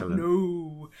 hey, excellent.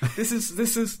 No, this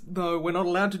is no, we're not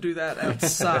allowed to do that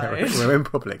outside. We're in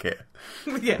public here.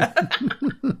 Yeah.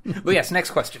 Well, yes.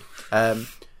 Next question.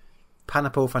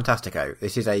 Pineapple Fantastico.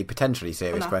 This is a potentially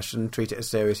serious question. Treat it as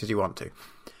serious as you want to.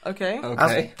 Okay.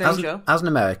 As an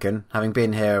American, having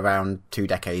been here around 2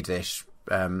 decades-ish,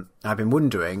 I've been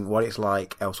wondering what it's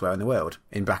like elsewhere in the world.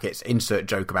 In brackets, insert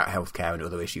joke about healthcare and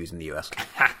other issues in the US.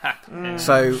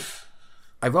 So,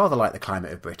 I rather like the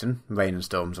climate of Britain. Rain and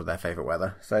storms are their favourite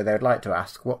weather. So they would like to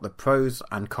ask what the pros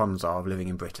and cons are of living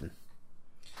in Britain.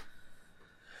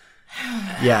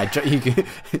 Yeah,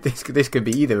 this could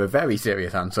be either a very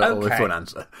serious answer or a fun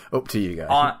answer. Up to you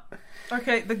guys.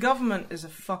 Okay, the government is a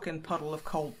fucking puddle of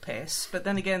cold piss, but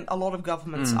then again, a lot of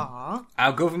governments are.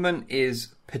 Our government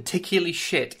is particularly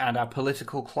shit, and our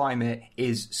political climate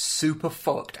is super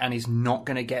fucked and is not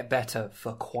going to get better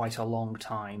for quite a long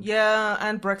time. Yeah,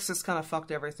 and Brexit's kind of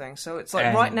fucked everything, so it's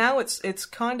like, right now, it's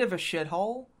kind of a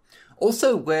shithole.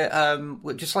 Also,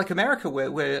 we're just like America.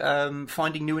 We're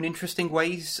finding new and interesting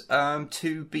ways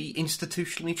to be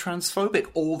institutionally transphobic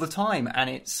all the time, and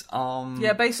it's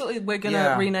yeah. Basically, we're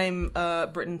gonna rename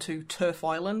Britain to Turf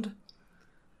Island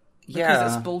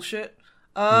because it's bullshit.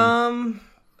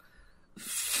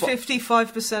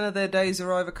 55% of their days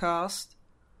are overcast.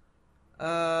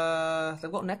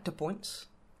 They've got nectar points.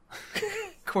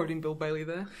 Quoting Bill Bailey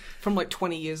there from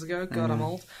 20 years ago. God, I'm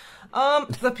old.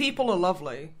 The people are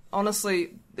lovely.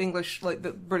 Honestly,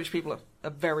 the British people are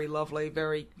very lovely,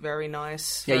 very, very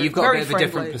nice. Yeah, you've got a bit of a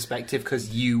different perspective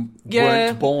because you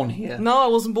weren't born here. No, I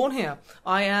wasn't born here.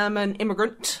 I am an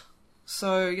immigrant.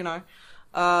 So, you know,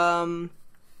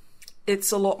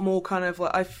 it's a lot more kind of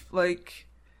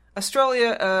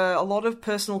Australia, a lot of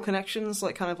personal connections,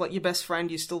 kind of like your best friend,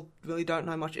 you still really don't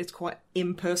know much. It's quite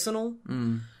impersonal.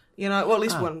 You know, well, at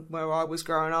least where I was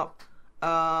growing up.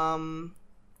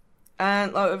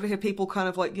 And over here, people kind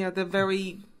of they're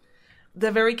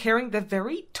very caring. They're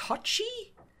very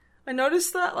touchy. I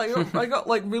noticed that. I got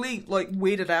really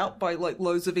weirded out by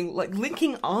loads of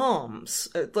linking arms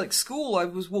at school. I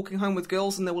was walking home with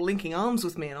girls and they were linking arms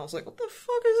with me, and I was like, "What the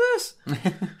fuck is this? What the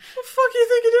fuck do you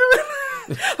think you're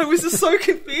doing?" I was just so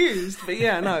confused. But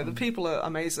yeah, no, the people are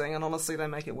amazing, and honestly, they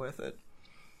make it worth it.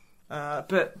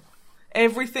 But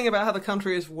everything about how the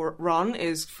country is run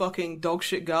is fucking dog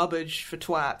shit garbage for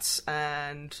twats,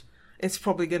 and it's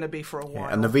probably going to be for a while.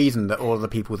 Yeah, and the reason that all the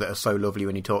people that are so lovely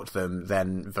when you talk to them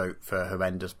then vote for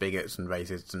horrendous bigots and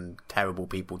racists and terrible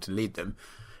people to lead them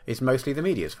is mostly the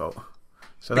media's fault.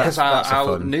 So because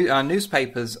our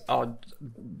newspapers are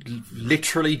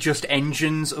literally just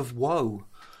engines of woe.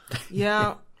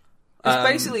 Yeah. It's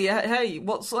basically, hey,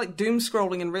 what's doom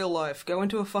scrolling in real life? Go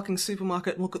into a fucking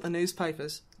supermarket and look at the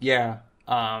newspapers. Yeah.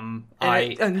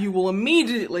 And you will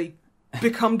immediately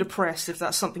become depressed if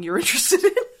that's something you're interested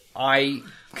in. I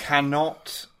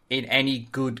cannot, in any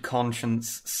good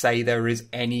conscience, say that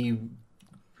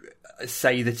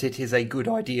it is a good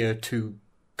idea to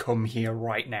come here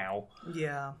right now.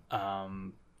 Yeah.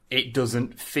 It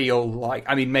doesn't feel like...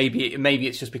 I mean, maybe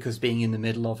it's just because being in the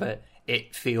middle of it,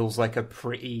 it feels like a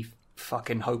pretty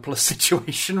fucking hopeless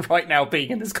situation right now,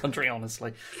 being in this country,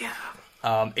 honestly.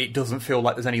 Yeah. It doesn't feel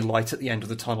like there's any light at the end of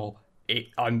the tunnel.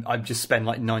 I'm just spend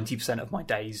like 90% of my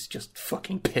days just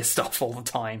fucking pissed off all the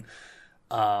time.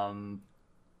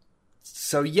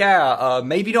 So yeah,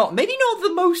 maybe not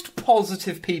the most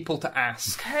positive people to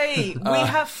ask. Hey, we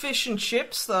have fish and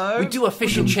chips though. We do have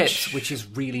fish and chips, which is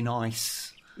really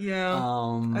nice. Yeah.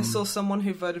 I saw someone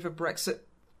who voted for Brexit,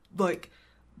 like,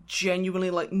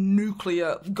 genuinely, like,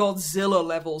 nuclear Godzilla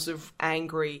levels of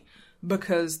angry,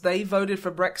 because they voted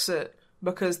for Brexit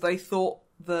because they thought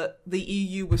that the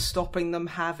EU was stopping them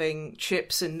having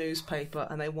chips in newspaper,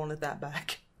 and they wanted that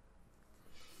back.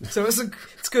 So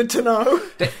it's good to know.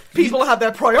 People have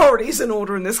their priorities in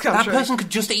order in this country. That person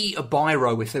could just eat a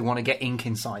biro if they want to get ink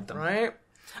inside them. Right?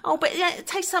 Oh, but yeah, it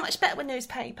tastes so much better with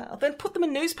newspaper. Then put them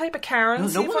in newspaper,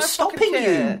 Karen. No one's stopping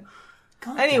you.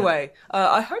 God anyway,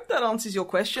 I hope that answers your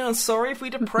question. I'm sorry if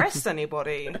we depressed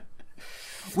anybody.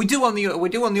 We do on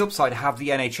the upside have the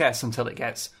NHS until it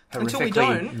gets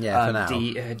horrifically for now.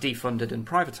 defunded and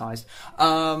privatised.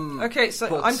 Okay,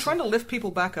 so I'm trying to lift people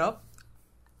back up.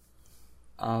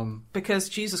 Because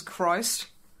Jesus Christ,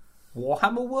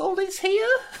 Warhammer World is here.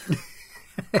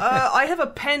 I have a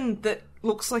pen that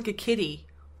looks like a kitty.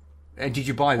 And did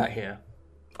you buy that here?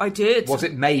 I did. Was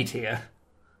it made here?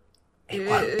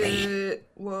 It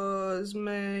was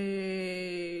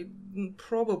made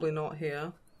probably not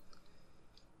here.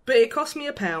 But it cost me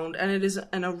 £1, and it is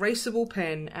an erasable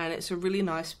pen, and it's a really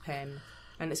nice pen,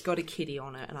 and it's got a kitty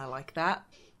on it, and I like that.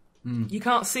 You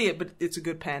can't see it, but it's a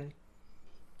good pen.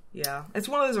 Yeah, it's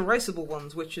one of those erasable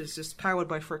ones, which is just powered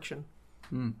by friction.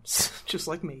 Just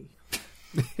like me.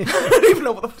 I don't even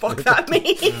know what the fuck that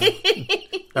means.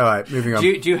 All right, moving on. Do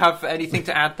you have anything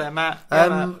to add there, Matt?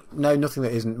 No, nothing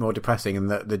that isn't more depressing,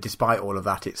 and that despite all of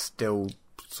that, it's still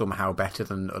somehow better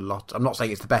than a lot. I'm not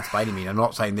saying it's the best by any means. I'm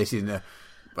not saying this isn't a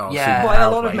by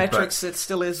a lot of metrics, it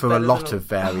still is. For better a lot than of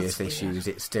various issues,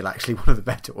 it's still actually one of the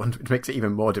better ones, which makes it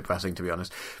even more depressing, to be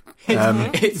honest.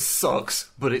 It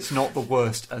sucks, but it's not the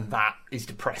worst, and that is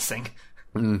depressing.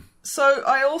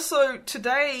 So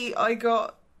today I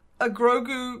got a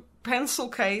Grogu pencil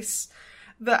case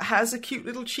that has a cute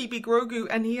little chibi Grogu,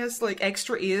 and he has like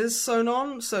extra ears sewn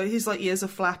on, so his like ears are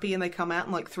flappy and they come out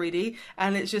in like 3D,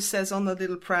 and it just says on the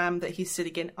little pram that he's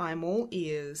sitting in, "I'm all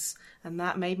ears," and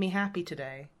that made me happy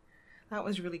today. That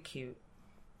was really cute.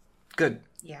 Good.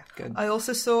 Yeah. Good. I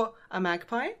also saw a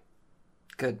magpie.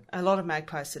 Good. A lot of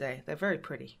magpies today. They're very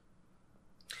pretty.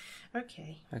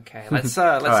 Okay. Let's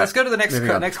go to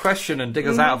the next question and dig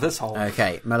us out of this hole.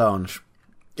 Okay, Melange.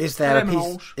 Is there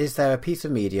a piece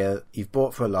of media you've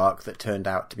bought for a lark that turned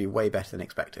out to be way better than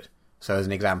expected? So, as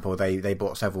an example, they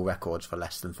bought several records for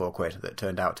less than £4 that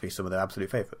turned out to be some of their absolute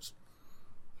favourites.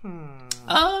 I'm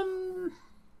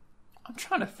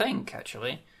trying to think,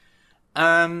 actually.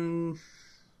 I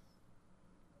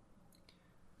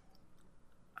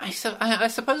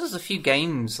suppose there's a few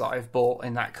games that I've bought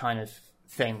in that kind of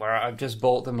thing where I've just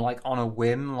bought them like on a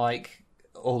whim,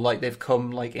 or like they've come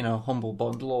like in a humble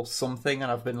bundle or something,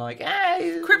 and I've been like,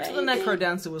 Crypt of the Necro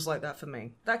Dancer was like that for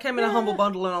me. That came in a humble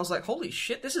bundle, and I was like, holy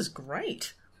shit, this is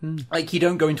great. Like, you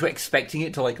don't go into expecting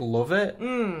it to like love it.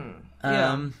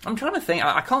 Yeah. I'm trying to think.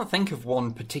 I can't think of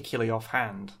one particularly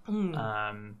offhand.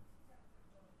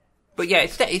 But yeah,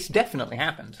 it's definitely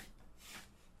happened.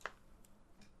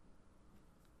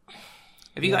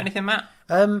 Have you got anything, Matt?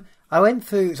 I went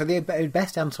through... So the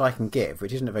best answer I can give,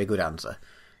 which isn't a very good answer,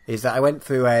 is that I went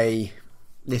through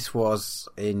this was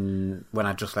when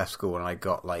I just left school, and I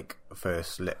got like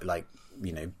first little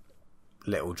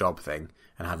job thing,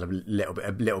 and had a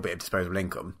little bit of disposable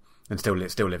income, and still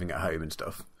living at home and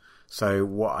stuff. So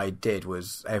what I did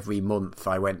was every month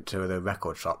I went to the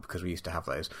record shop, because we used to have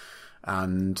those,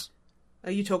 and... Are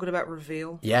you talking about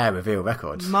Reveal? Yeah, Reveal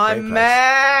Records. My man!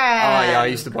 Oh yeah, I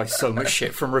used to buy so much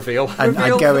shit from Reveal. And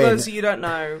Reveal, for those of you who don't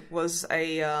know, was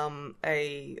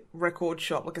a record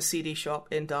shop, like a CD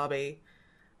shop in Derby,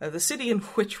 the city in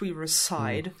which we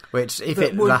reside. Which, if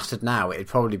it lasted now, it'd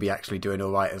probably be actually doing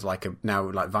all right as like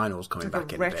vinyl's coming like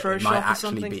back in. Retro it shop might or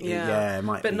actually something. be. Yeah, it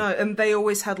might. But be. no, and they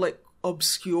always had like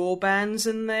obscure bands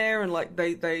in there, and like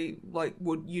they like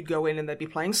you'd go in and they'd be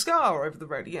playing ska over the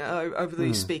radio, over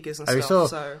the speakers and stuff.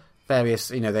 So various,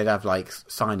 they'd have like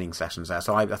signing sessions there.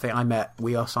 So I think I met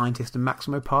We Are Scientists and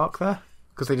Maximo Park there,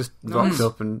 because they just rocked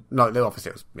up, and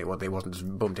obviously it wasn't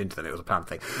just bumped into them, it was a planned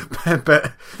thing.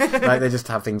 But like, they just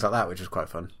have things like that, which was quite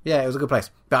fun. Yeah, it was a good place.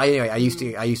 But anyway, I used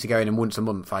to go in, and once a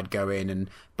month I'd go in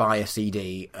and buy a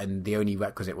CD, and the only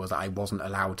requisite was that I wasn't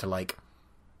allowed to like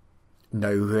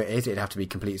know who it is. It'd have to be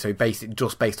complete. So based on,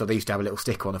 they used to have a little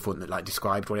sticker on the front that like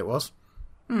described what it was.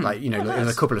 Like, in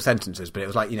a couple of sentences, but it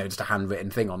was like, just a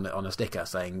handwritten thing on a sticker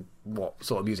saying what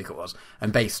sort of music it was,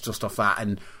 and based just off that.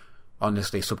 And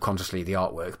honestly, subconsciously, the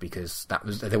artwork, because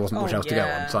there wasn't much else to go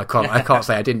on. So I can't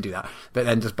say I didn't do that. But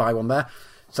then just buy one there.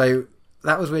 So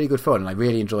that was really good fun, and I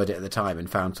really enjoyed it at the time and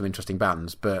found some interesting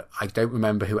bands, but I don't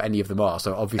remember who any of them are,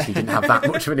 so obviously didn't have that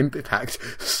much of an impact.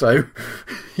 So,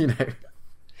 you know.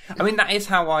 I mean, that is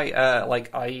how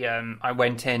I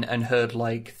went in and heard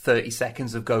like 30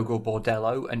 seconds of Go Go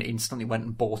Bordello and instantly went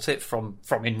and bought it from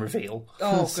in reveal.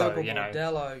 Oh, so, Go Go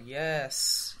Bordello,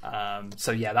 yes.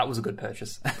 So yeah, that was a good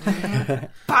purchase.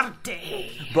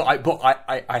 Party! But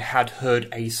I had heard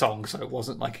a song, so it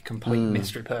wasn't like a complete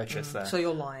mystery purchase there. So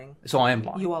you're lying. So I am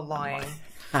lying. You are lying.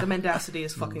 The mendacity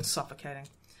is fucking suffocating.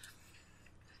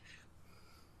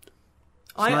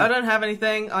 I don't have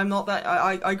anything. I'm not that.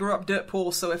 I grew up dirt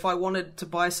poor, so if I wanted to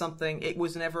buy something, it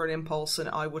was never an impulse, and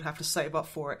I would have to save up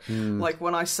for it. Like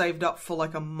when I saved up for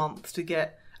like a month to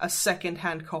get a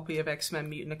second-hand copy of X-Men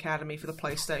Mutant Academy for the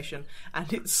PlayStation,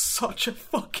 and it's such a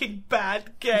fucking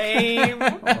bad game.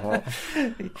 Yeah,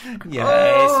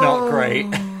 it's not great.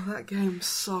 That game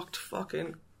sucked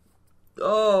fucking.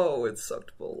 Oh, it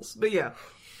sucked balls. But yeah.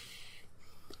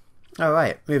 All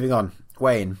right, moving on.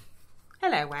 Wayne.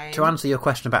 Hello, Wayne. To answer your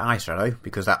question about Ice Shadow,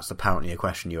 because that's apparently a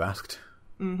question you asked,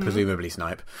 presumably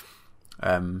Snipe.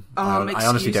 I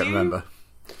honestly don't remember.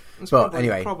 But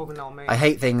anyway, probably not me. I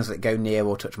hate things that go near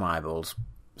or touch my eyeballs,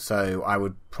 so I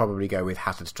would probably go with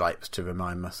Hatted Stripes to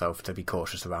remind myself to be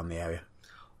cautious around the area.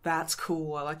 That's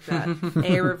cool. I like that.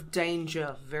 Air of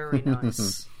danger. Very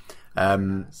nice.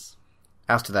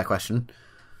 As to that question,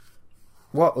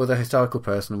 what other historical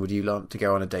person would you want to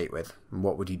go on a date with, and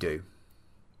what would you do?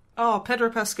 Oh,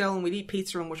 Pedro Pascal, and we'd eat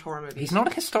pizza and watch horror movies. He's not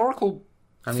a historical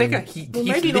figure. He's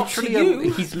maybe not to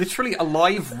you. He's literally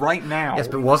alive right now. Yes,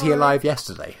 but was he alive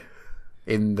yesterday?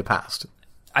 In the past?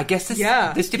 I guess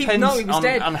this depends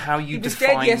on how you define... He was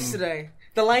dead yesterday.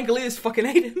 The Langoliers fucking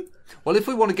ate him. Well, if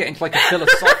we want to get into like a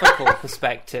philosophical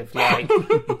perspective, like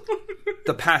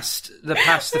the past, the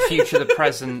future, the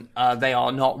present, they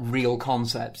are not real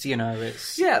concepts. You know,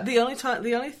 it's the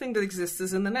only thing that exists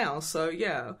is in the now. So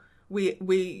yeah.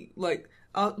 We like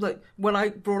when I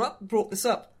brought this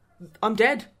up, I'm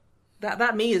dead.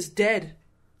 That me is dead.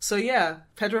 So yeah,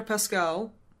 Pedro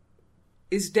Pascal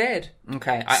is dead.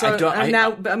 Okay,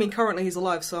 currently he's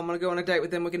alive. So I'm gonna go on a date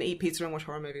with him. We're gonna eat pizza and watch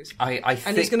horror movies.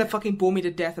 And he's gonna fucking bore me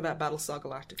to death about Battlestar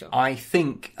Galactica. I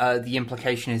think the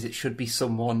implication is it should be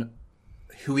someone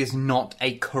who is not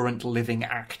a current living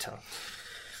actor.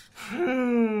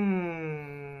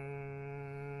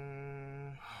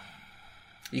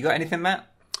 You got anything, Matt?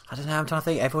 I don't know, I'm trying to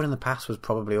think. Everyone in the past was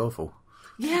probably awful.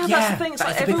 Yeah, that's the thing. It's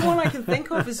like everyone I can think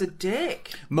of is a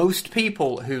dick. Most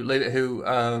people who were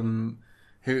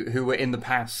in the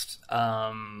past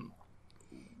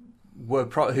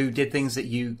who did things that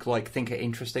you like think are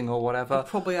interesting or whatever.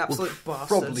 Probably absolute bastards.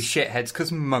 Probably shitheads,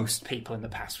 because most people in the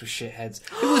past were shitheads.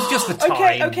 It was just the time.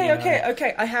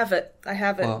 Okay. I have it.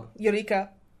 Well, Eureka.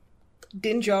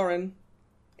 Din Djarin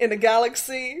in a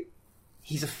galaxy.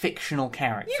 He's a fictional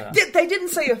character. They didn't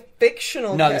say a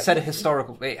fictional No, character. they said a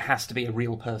historical... It has to be a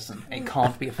real person. It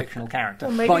can't be a fictional character.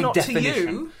 Well, maybe by not definition.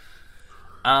 to you.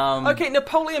 Okay,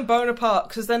 Napoleon Bonaparte,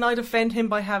 because then I'd offend him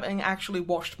by having actually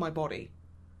washed my body.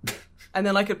 And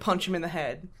then I could punch him in the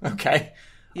head. Okay.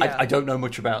 Yeah. I don't know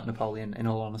much about Napoleon, in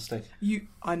all honesty.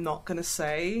 I'm not going to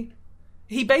say.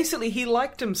 He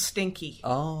liked him stinky.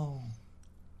 Oh.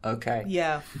 Okay.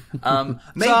 Yeah. So I'm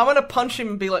going to punch him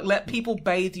and be like, let people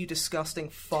bathe, you disgusting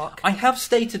fuck. I have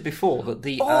stated before that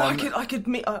the... I could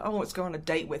meet... let's go on a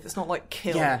date with. It's not like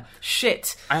kill. Yeah.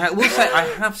 Shit. I will say, I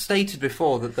have stated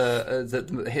before that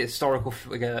the historical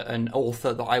figure and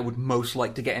author that I would most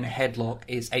like to get in a headlock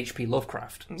is H.P.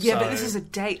 Lovecraft. Yeah, but this is a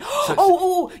date.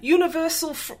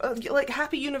 Universal...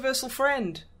 happy universal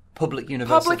friend. Public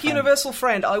universal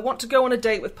friend. I want to go on a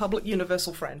date with public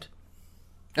universal friend.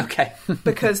 Okay.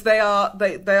 Because they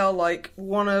are like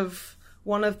one of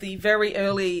the very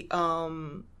early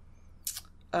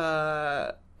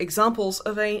examples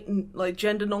of a like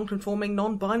gender non-conforming,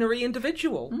 non-binary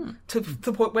individual to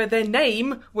the point where their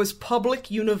name was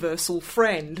Public Universal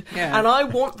Friend, and I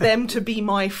want them to be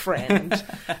my friend,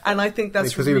 and I think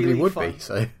that's really would fun. Be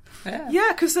so. Yeah,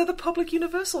 because they're the Public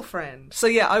Universal Friend. So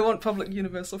yeah, I want Public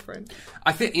Universal Friend.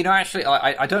 I think, actually,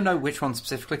 I don't know which one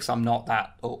specifically, because I'm not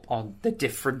that up on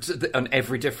on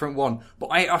every different one. But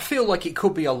I feel like it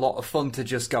could be a lot of fun to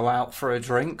just go out for a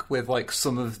drink with like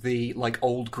some of the like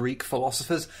old Greek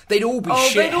philosophers. They'd all be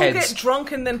shitheads. They'd all get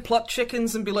drunk and then pluck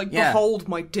chickens and be like, behold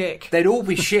my dick. They'd all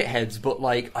be shitheads, but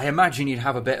like I imagine you'd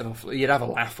have a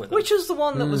laugh with them. Which is the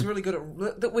one that was really good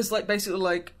at, that was like basically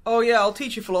like, oh yeah, I'll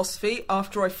teach you philosophy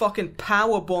after I fuck fucking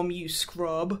powerbomb, you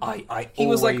scrub. He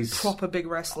was like proper big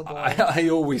wrestler boy. I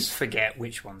always forget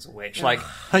which ones are which. Like,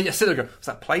 I sit there and go, was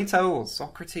that Plato or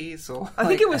Socrates? Or I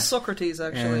think it was Socrates,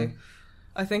 actually. Yeah.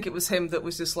 I think it was him that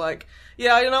was just like,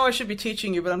 yeah, I know I should be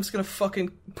teaching you, but I'm just going to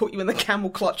fucking put you in the camel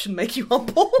clutch and make you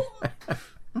humble.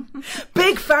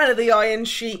 Big fan of the Iron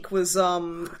Sheik was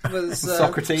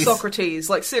Socrates. Socrates.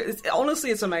 Like,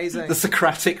 honestly, it's amazing. The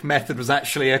Socratic method was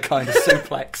actually a kind of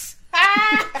suplex.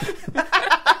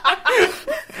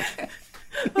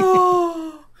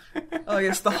 Oh,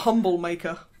 yes, the humble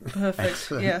maker. Perfect.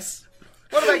 Excellent. Yes.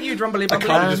 What about you, Drumbly Bumbly? I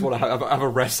kind of just want to have a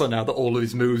wrestler now that all of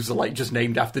his moves are like just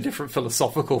named after different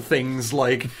philosophical things.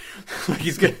 Like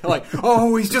he's getting like,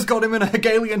 oh, he's just got him in a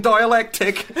Hegelian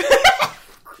dialectic.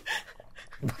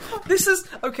 This is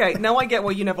okay. Now I get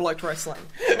why you never liked wrestling.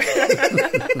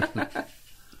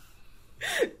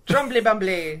 Drumbly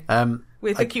Bumbly.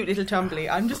 With a cute little tumbly.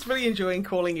 I'm just really enjoying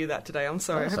calling you that today. I'm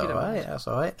sorry. That's alright. That's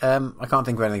alright. I can't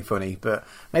think of anything funny, but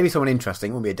maybe someone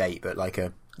interesting. It won't be a date, but like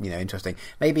a interesting.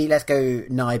 Maybe let's go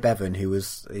Nye Bevan,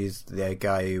 he's the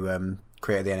guy who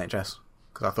created the NHS.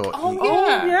 Because I thought he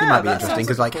might be interesting.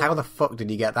 Because like, how the fuck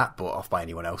did he get that bought off by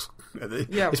anyone else?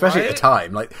 Yeah, especially at the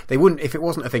time. Like they wouldn't, if it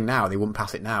wasn't a thing now, they wouldn't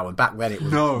pass it now. And back then it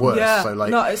was worse. Yeah. So like,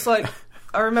 no, it's like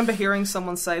I remember hearing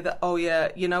someone say that. Oh yeah,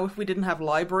 if we didn't have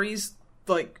libraries,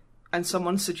 like. And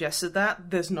someone suggested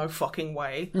that, there's no fucking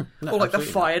way. No, or like the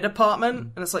fire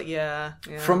department, and it's like, yeah.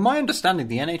 From my understanding,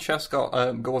 the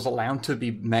NHS was allowed to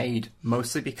be made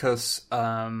mostly because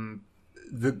the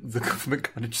government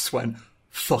kind of just went,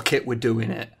 fuck it, we're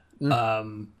doing it.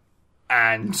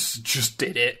 And just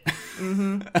did it.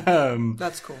 Mm-hmm.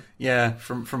 That's cool. Yeah,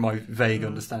 from my vague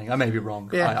understanding. I may be wrong.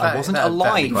 Yeah, I wasn't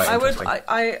alive.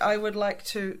 I would like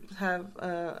to have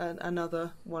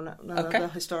another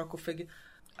historical figure.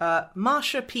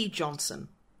 Marsha P. Johnson.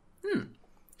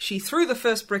 She threw the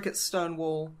first brick at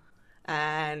Stonewall,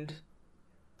 and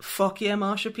fuck yeah,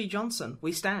 Marsha P. Johnson.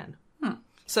 We stand.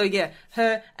 So yeah,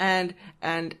 her and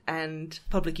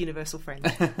Public Universal Friend.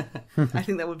 I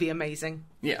think that would be amazing.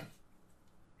 Yeah.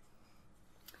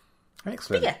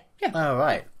 Excellent. But yeah. All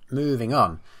right, moving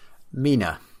on.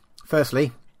 Mina.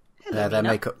 Firstly, their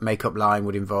makeup line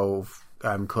would involve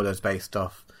colours based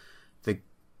off the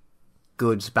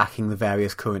goods backing the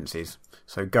various currencies.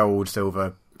 So gold,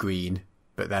 silver, green,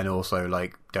 but then also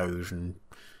like Doge and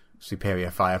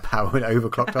superior firepower and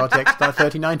overclocked RTX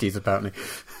 3090s apparently.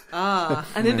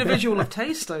 An individual of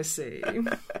taste, I see.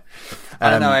 I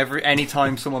don't know, any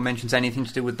time someone mentions anything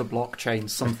to do with the blockchain,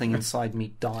 something inside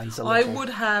me dies a little.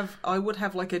 I would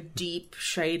have like a deep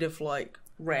shade of like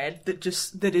red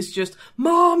that is just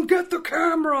Mom, get the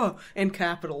camera in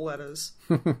capital letters.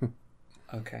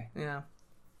 Okay. Yeah.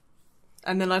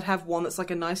 And then I'd have one that's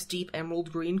like a nice deep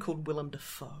emerald green called Willem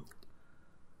Dafoe.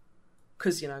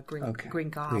 Because, Green Goblin.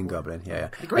 Green Goblin, yeah.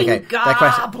 Green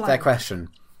Goblin! Their question.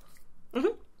 Mm-hmm.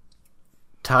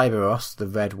 Tyberos, the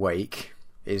Red Wake,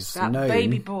 is known... That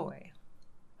baby boy.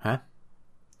 Huh?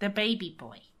 The baby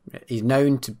boy. He's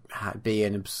known to be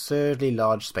an absurdly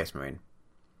large space marine.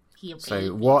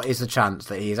 So what is the chance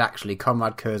that he is actually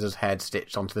Comrade Curzon's head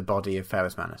stitched onto the body of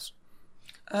Ferrus Manus?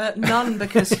 None,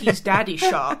 because he's Daddy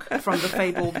Shark from the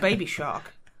fabled Baby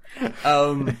Shark.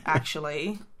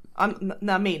 Actually,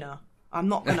 Mina. I'm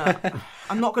not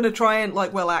gonna try and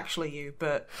actually you,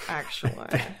 but actually.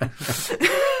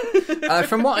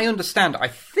 From what I understand, I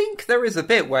think there is a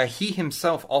bit where he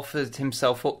himself offered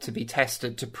himself up to be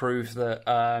tested to prove that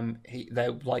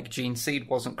their gene seed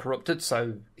wasn't corrupted,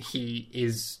 so he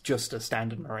is just a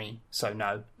standard Marine. So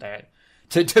no,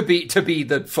 to be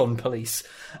the fun police.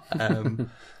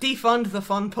 Defund the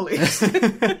fun police.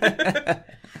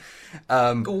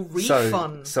 Or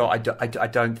refund. So I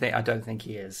don't think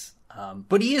he is.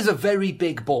 But he is a very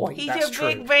big boy. He's that's a true.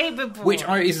 big baby boy. Which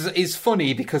is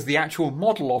funny because the actual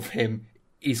model of him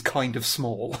is kind of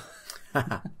small.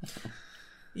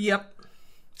 Yep.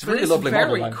 It's a really lovely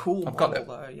model. Very cool model,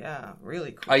 though. Yeah,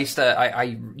 really cool. I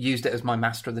used it as my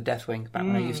Master of the Deathwing back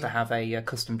when I used to have a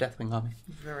custom Deathwing army.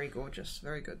 Very gorgeous.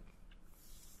 Very good.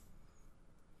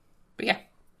 But yeah.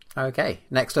 Okay,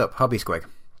 next up, Hobby Squig.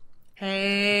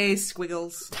 Hey,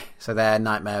 Squiggles. So their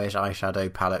nightmarish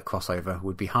eyeshadow palette crossover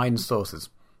would be Heinz sauces.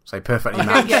 So perfectly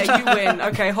matched. Yeah, you win.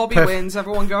 Okay, Hobby wins.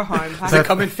 Everyone go home. Does it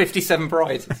come in 57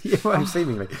 Bright? Yeah, well,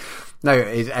 seemingly. No,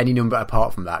 it's any number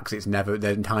apart from that, because it's never.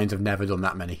 The Heinz have never done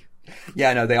that many.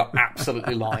 Yeah, no, they are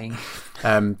absolutely lying.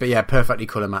 But yeah, perfectly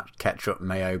colour matched ketchup,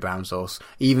 mayo, brown sauce.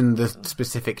 Even the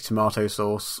specific tomato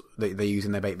sauce that they use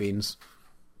in their baked beans.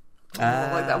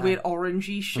 Like that weird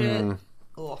orangey shit.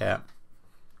 Yeah.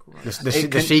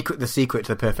 The secret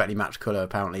to the perfectly matched colour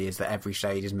apparently is that every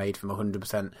shade is made from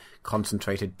 100%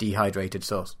 concentrated dehydrated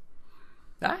sauce.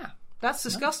 That's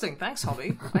disgusting. Thanks,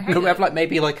 Hobby. I hate Could we it. have like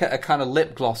maybe like a kind of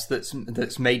lip gloss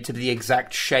that's made to the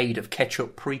exact shade of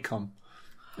ketchup pre-cum?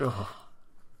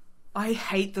 I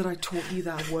hate that I taught you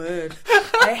that word.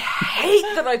 I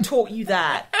hate that I taught you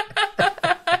that.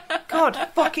 God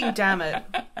fucking damn it.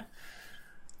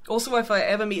 Also, if I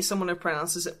ever meet someone who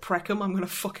pronounces it Preckham, I'm going to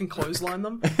fucking clothesline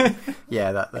them.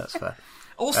 Yeah, that's fair.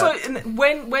 Also,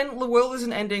 when the world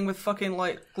isn't ending with fucking,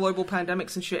 like, global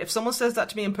pandemics and shit, if someone says that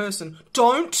to me in person,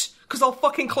 don't, because I'll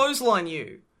fucking clothesline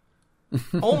you.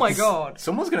 Oh my god.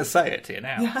 Someone's going to say it to you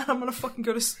now. Yeah, I'm going to fucking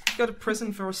go to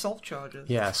prison for assault charges.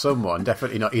 Yeah, someone.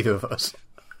 Definitely not either of us.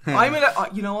 I'm going to...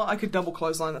 you know what? I could double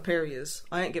clothesline the pair of yous.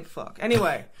 I ain't give a fuck.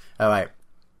 Anyway. Alright,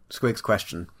 Squig's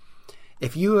question.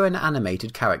 If you were an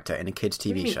animated character in a kids'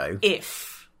 TV show...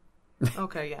 If.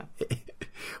 Okay, yeah.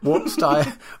 What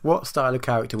style of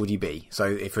character would you be? So,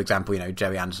 if, for example,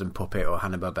 Jerry Anderson puppet or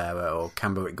Hanna-Barbera or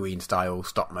Camberwick Green style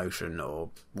stop motion or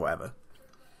whatever.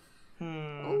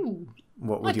 Ooh,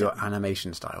 What would your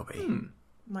animation style be?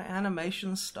 My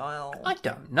animation style. I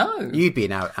don't know. You'd be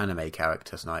an anime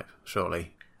character, Snipe,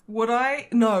 surely. Would I?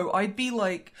 No, I'd be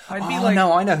like...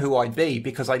 No, I know who I'd be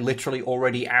because I literally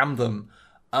already am them.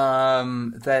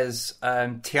 There's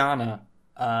Tiana.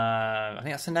 I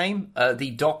think that's her name.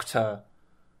 The Doctor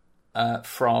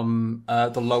from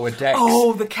the Lower Decks.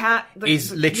 Oh, the cat.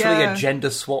 Is literally a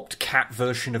gender-swapped cat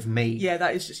version of me. Yeah,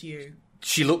 that is just you.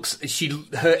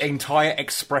 Her entire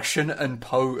expression and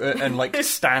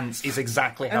stance is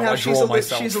exactly how I draw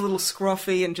myself. She's a little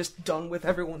scruffy and just done with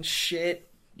everyone's shit.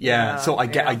 Yeah, so I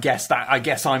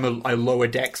guess I'm a Lower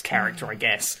Decks character, I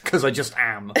guess, because I just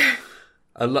am.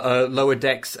 a Lower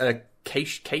Decks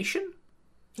Cation?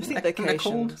 I think they're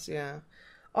called. Yeah.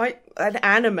 An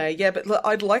anime, yeah, but look,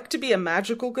 I'd like to be a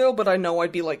magical girl, but I know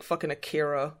I'd be like fucking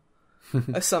Akira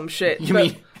or some shit. You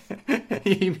mean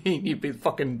you'd be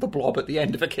fucking the blob at the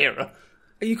end of Akira?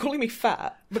 Are you calling me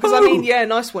fat? Because I mean, yeah,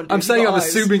 nice one. Dude. I'm saying, I'm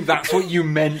assuming that's what you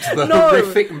meant. The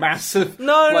horrific, massive,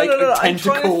 no.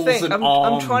 tentacles and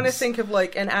arms. I'm trying to think of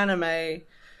like an anime.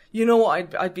 You know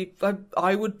what?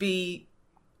 I would be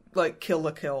like Kill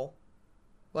la Kill.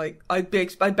 Like I'd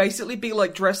basically be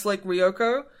like dressed like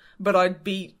Ryoko, but I'd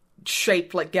be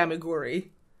shaped like Gamagori.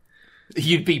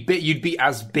 You'd be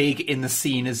as big in the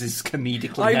scene as is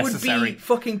comedically necessary. I would be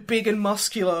fucking big and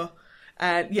muscular.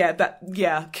 And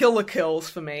Kill la Kills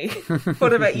for me.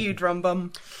 What about you,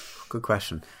 Drumbum? Good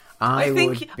question. I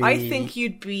think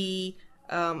you'd be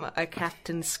a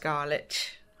Captain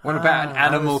Scarlet. What about an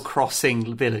Animal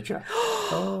Crossing villager?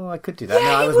 Oh, I could do that. No,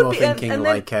 I was more thinking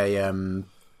like a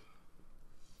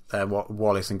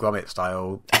Wallace and Gromit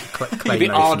style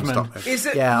claymation stop. Is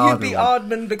it? Yeah, you'd be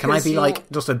Aardman because can I be like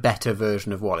just a better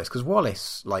version of Wallace? Because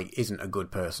Wallace like isn't a good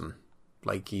person.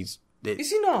 Like is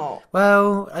he not?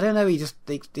 Well, I don't know. He's just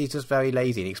very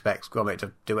lazy and expects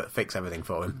Gromit to fix everything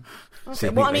for him. Okay.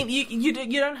 Well, I mean, you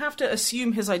don't have to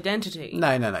assume his identity.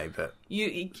 No, but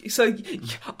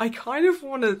I kind of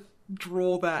want to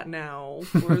draw that now.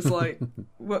 Whereas, like,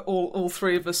 we're all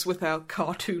three of us with our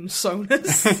cartoon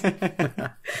sonars.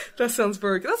 That sounds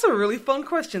very good. That's a really fun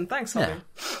question. Thanks, Holly. Yeah.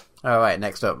 All right,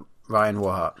 next up, Ryan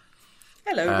Warhart.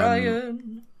 Hello,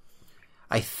 Ryan.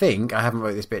 I think, I haven't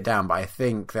wrote this bit down, but I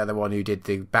think they're the one who did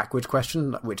the backwards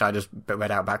question, which I just read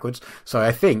out backwards. So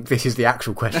I think this is the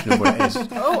actual question of what it is.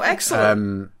 Oh,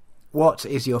 excellent. What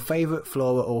is your favourite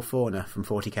flora or fauna from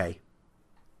 40k?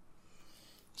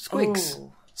 Squigs.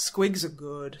 Oh, squigs are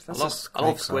good. I love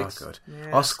squigs. Good.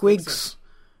 Yeah, Are squigs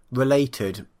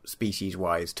related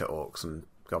species-wise to orcs and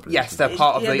goblins? Yes, they're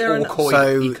part of the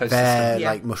orcoid ecosystem. They're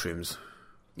like mushrooms.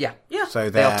 Yeah. So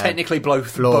they are technically both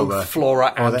flora and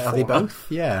fauna. Are they both?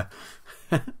 Yeah.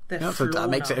 That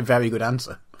makes it a very good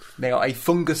answer. They are a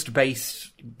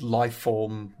fungus-based life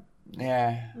form.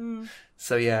 Yeah.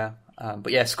 So yeah.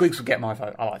 But yeah, squigs would get my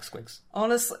vote. I like squigs.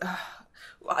 Honestly,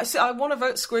 I want to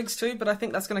vote squigs too, but I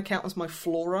think that's going to count as my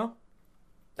flora.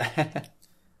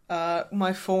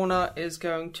 My fauna is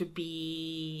going to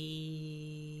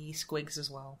be squigs as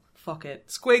well. Fuck it.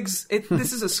 Squigs,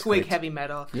 this is a squig heavy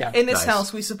meta. Yeah, in this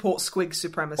house, we support squig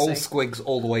supremacy. All squigs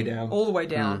all the way down. All the way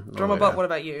down. Drummer Butt, what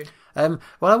about you? Well,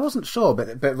 I wasn't sure,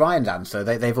 but Ryan's answer,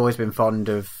 they've always been fond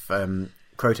of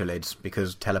crotalids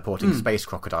because teleporting space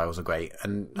crocodiles are great.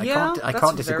 And I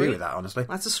can't disagree with that, honestly.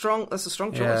 That's a strong choice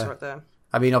right there.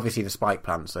 I mean, obviously the spike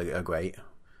plants are great,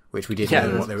 which we did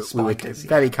know what they were. We were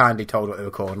very kindly told what they were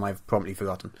called, and I've promptly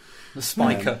forgotten. The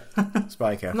spiker.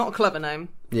 Spiker. Not a clever name.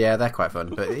 Yeah, they're quite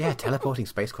fun. But yeah, teleporting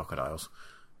space crocodiles.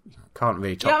 Can't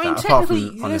really top Yeah, I mean, that. Apart technically,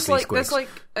 from, honestly, there's Squigs. like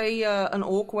a an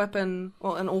orc weapon,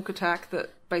 or an orc attack that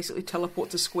basically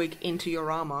teleports a squig into your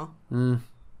armor. You're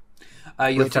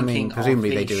Which, I mean, thinking presumably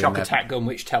of they the do in shock their- attack gun,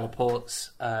 which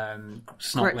teleports Gretchen.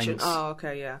 snotlings. Oh,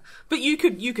 okay, yeah. But you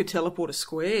could teleport a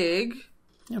squig.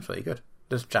 Yeah, I'm sure you could.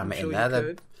 Just jam it Sure in you there. They're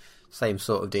could. same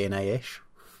sort of DNA-ish.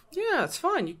 Yeah, it's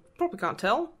fine. You probably can't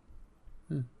tell.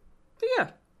 But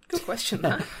yeah, good question,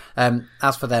 that.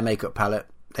 As for their makeup palette,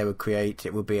 they would create.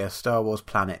 It would be a Star Wars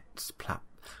Planets palette,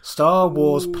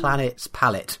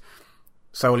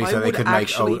 solely I so they would could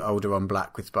actually- make Alderaan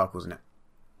black with sparkles in it.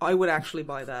 I would actually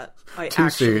buy that. I Too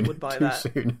actually soon. would buy Too that.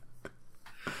 soon.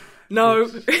 No,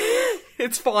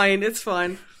 it's fine. It's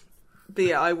fine. But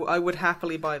yeah, I would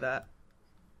happily buy that.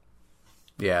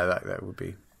 Yeah, that would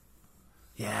be.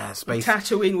 Yeah, space.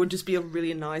 Tatooine would just be a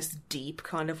really nice, deep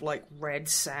kind of like red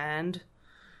sand.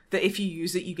 That if you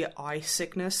use it, you get eye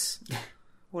sickness.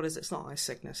 What is it? It's not eye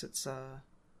sickness. It's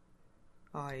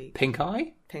Pink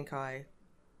eye? pink eye.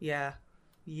 Yeah.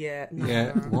 No.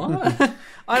 Yeah. What?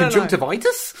 I don't know.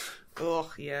 Conjunctivitis?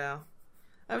 Ugh, yeah.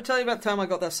 I ever tell you about the time I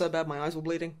got that so bad my eyes were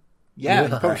bleeding? Yeah, you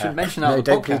probably shouldn't mention that No, on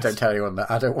the please podcast. don't tell anyone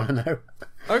that. I don't want to know.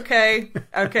 Okay,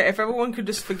 if everyone could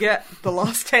just forget the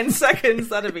last 10 seconds,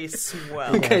 that'd be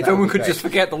swell. Okay, that then would we be could great. just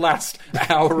forget the last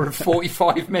hour and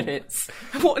 45 minutes.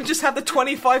 What, and just have the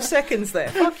 25 seconds there?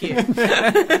 Fuck you.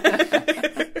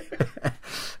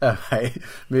 Okay,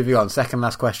 moving on. Second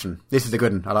last question. This is a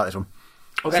good one. I like this one.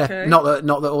 Okay. Not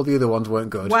that all the other ones weren't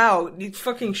good. Wow, you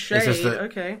fucking shade. just that-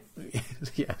 Okay.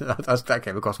 Yeah, that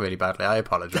came across really badly. I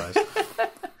apologise.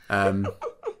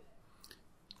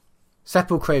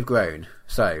 Sepulchre grown.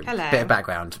 So, Hello. bit of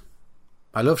background.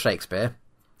 I love Shakespeare,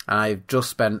 and I've just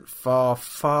spent far,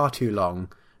 far too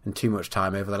long and too much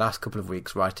time over the last couple of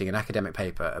weeks writing an academic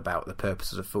paper about the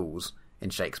purposes of fools in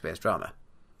Shakespeare's drama.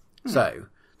 So,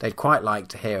 they'd quite like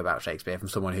to hear about Shakespeare from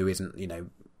someone who isn't,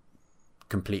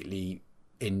 completely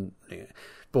in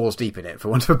balls deep in it, for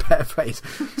want of a better phrase.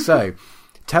 So,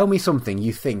 tell me something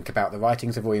you think about the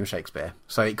writings of William Shakespeare.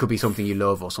 So it could be something you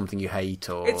love or something you hate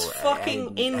or It's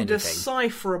fucking anything.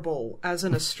 indecipherable as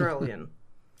an Australian.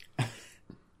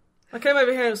 I came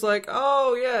over here and it's like,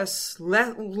 oh yes,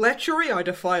 lechery, I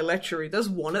defy lechery. There's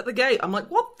one at the gate. I'm like,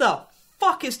 what the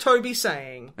fuck is Toby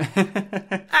saying?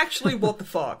 Actually, what the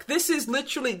fuck? This is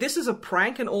a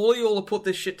prank and all you all have put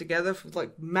this shit together for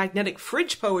like magnetic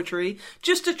fridge poetry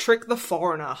just to trick the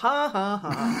foreigner. Ha ha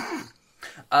ha.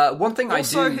 One thing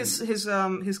Also, I do...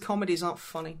 his comedies aren't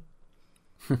funny.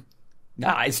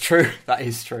 Nah, it's true. That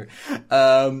is true.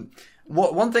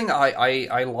 One thing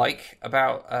I like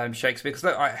about Shakespeare, because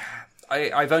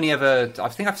I've only ever... I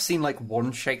think I've seen like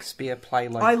one Shakespeare play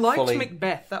like I liked fully.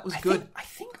 Macbeth. That was good. I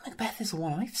think Macbeth is the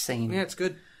one I've seen. Yeah, it's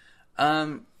good.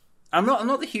 I'm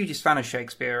not the hugest fan of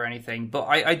Shakespeare or anything, but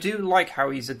I do like how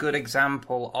he's a good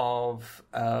example of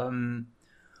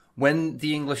when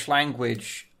the English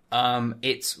language,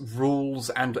 its rules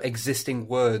and existing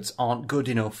words aren't good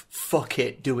enough. Fuck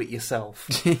it, do it yourself.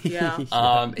 Yeah.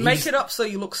 Make He's- it up so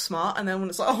you look smart, and then when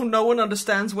it's like, oh, no one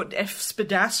understands what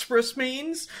F-spidasperus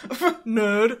means.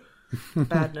 Nerd.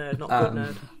 Bad nerd, not good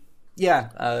nerd.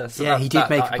 Yeah, so Yeah, that- he did that-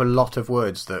 make that up a lot of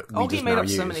words that we Oh, he just made now up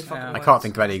use. so many fucking I words. can't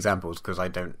think of any examples because I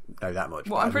don't know that much.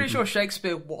 Well, but I'm pretty sure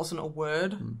Shakespeare wasn't a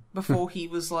word before he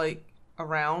was, like,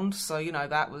 around, so,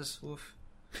 that was... Oof.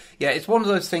 Yeah, it's one of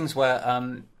those things where,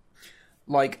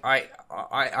 like, I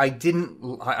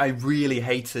really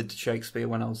hated Shakespeare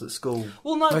when I was at school.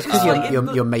 Well, no, Well, it's because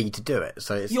because you're made to do it,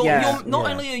 so it's Not yeah.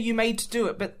 only are you made to do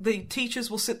it, but the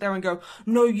teachers will sit there and go,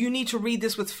 no, you need to read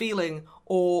this with feeling,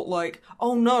 or like,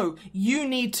 oh no, you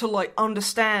need to like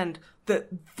understand that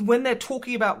when they're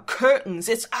talking about curtains,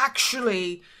 it's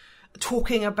actually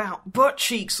talking about butt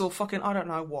cheeks or fucking I don't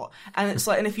know what. And it's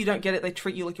like, and if you don't get it, they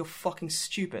treat you like you're fucking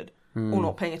stupid or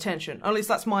not paying attention. At least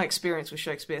that's my experience with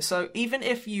Shakespeare. So even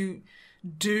if you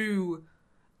do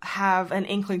have an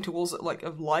inkling towards it, like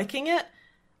of liking it,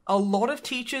 a lot of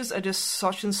teachers are just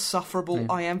such insufferable.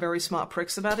 I am very smart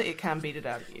pricks about it. It can beat it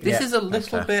out of you. This Yeah, is a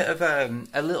that's little fair. bit of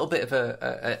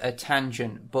a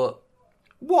tangent, but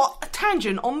What a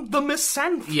tangent on the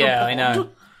misanthropod. yeah, I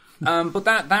know. But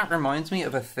that reminds me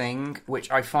of a thing which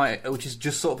has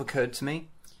just sort of occurred to me.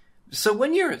 So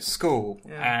when you're at school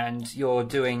and you're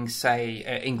doing,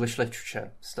 say, English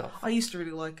literature stuff, I used to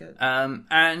really like it.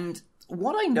 and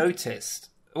what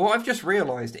I've just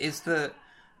realised is that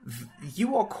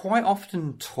you are quite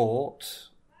often taught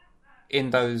in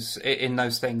those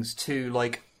things to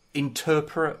like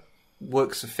interpret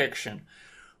works of fiction.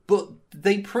 But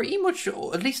they pretty much,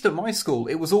 at least at my school,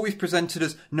 it was always presented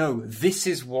as, no, this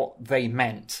is what they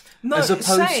meant. No, as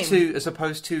opposed same.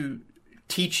 to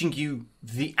teaching you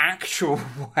the actual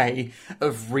way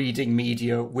of reading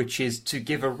media, which is to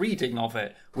give a reading of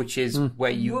it, which is where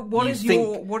you What you is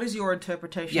think... your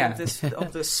interpretation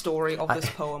of this story, of this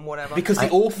poem, whatever? Because the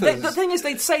authors... The thing is,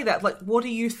 they'd say that, like, what do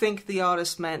you think the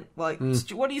artist meant? Like,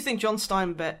 what do you think John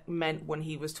Steinbeck meant when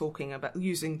he was talking about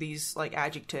using these, like,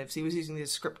 adjectives? He was using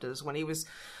these descriptors when he was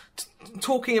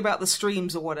talking about the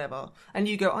streams or whatever. And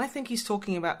you go, I think he's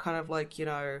talking about kind of like, you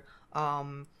know,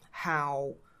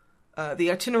 how...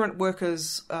 the itinerant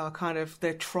workers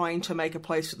they're trying to make a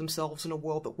place for themselves in a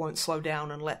world that won't slow down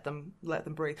and let them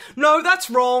breathe. No, that's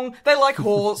wrong. They like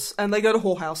whores and they go to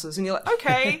whorehouses, and you're like,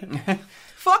 okay,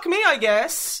 fuck me, I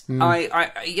guess.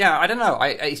 I don't know.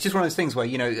 It's just one of those things where,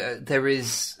 you know, there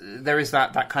is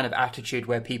that kind of attitude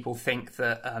where people think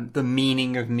that the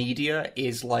meaning of media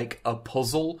is like a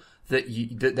puzzle that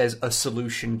there's a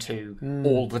solution to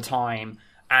all the time.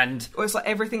 And or it's like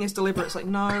everything is deliberate. It's like,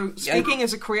 no, speaking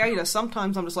as a creator,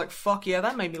 sometimes I'm just like, fuck yeah,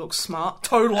 that made me look smart.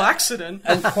 Total accident.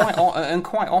 And quite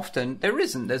often, there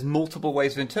isn't. There's multiple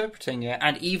ways of interpreting it.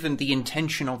 And even the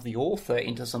intention of the author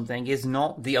into something is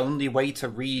not the only way to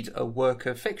read a work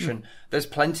of fiction. There's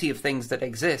plenty of things that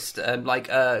exist. Like,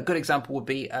 a good example would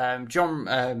be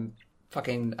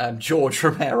George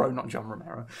Romero, not John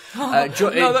Romero.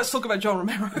 No, let's talk about John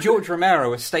Romero. George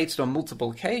Romero has stated on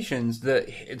multiple occasions that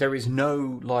there is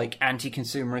no, like,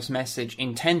 anti-consumerist message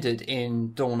intended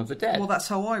in Dawn of the Dead. Well, that's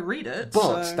how I read it.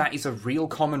 But that is a real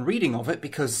common reading of it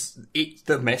because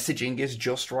the messaging is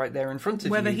just right there in front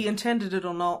of Whether you. he intended it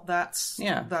or not, that's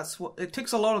what it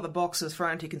ticks a lot of the boxes for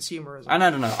anti-consumerism. And I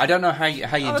don't know. I don't know how you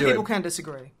Other do it. people can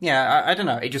disagree. Yeah, I don't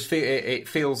know. It just it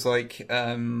feels like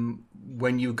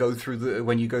when you go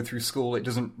through school, it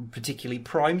doesn't particularly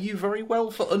prime you very well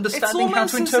for understanding how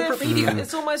to interpret media.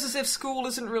 It's almost as if school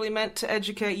isn't really meant to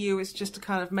educate you. It's just to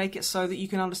kind of make it so that you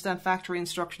can understand factory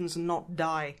instructions and not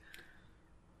die.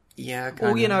 Yeah,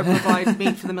 or provide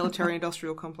meat for the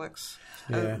military-industrial complex.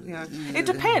 Yeah. It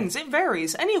depends. It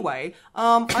varies. Anyway,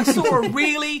 I saw a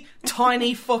really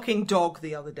tiny fucking dog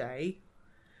the other day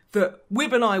that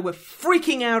Wib and I were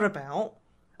freaking out about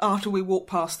after we walked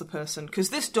past the person, because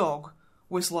this dog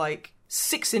was like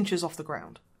 6 inches off the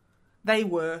ground. They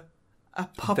were a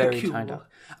pupicule. Very tiny.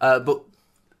 But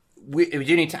we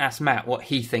do need to ask Matt what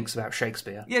he thinks about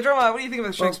Shakespeare. Yeah, Drama, what do you think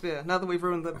about Shakespeare, now that we've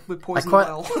poisoned the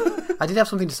well? I did have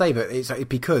something to say, but it's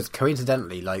because,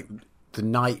 coincidentally, like, the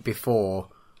night before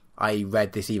I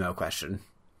read this email question,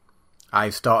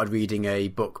 I started reading a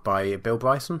book by Bill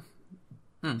Bryson,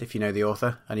 if you know the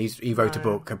author, and he wrote a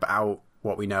book about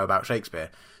what we know about Shakespeare.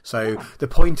 So the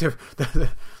point of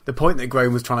the point that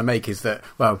Graham was trying to make is that,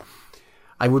 well,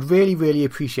 I would really, really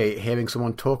appreciate hearing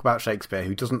someone talk about Shakespeare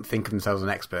who doesn't think of themselves as an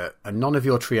expert, and none of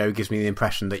your trio gives me the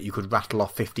impression that you could rattle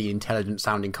off 50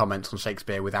 intelligent-sounding comments on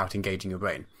Shakespeare without engaging your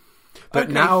brain. But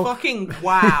okay, now, fucking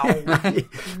wow.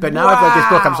 But now I've read this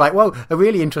book, I'm just like, well, a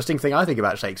really interesting thing I think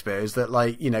about Shakespeare is that,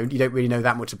 like, you know, you don't really know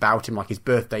that much about him. Like, his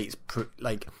birth date's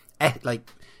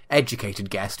educated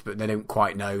guessed, but they don't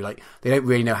quite know. Like, they don't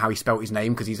really know how he spelt his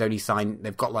name because he's only signed.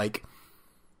 They've got like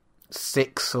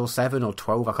 6 or 7 or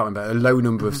 12, I can't remember, a low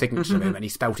number of signatures of him, and he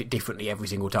spelt it differently every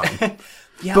single time.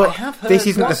 Yeah, but I have heard. This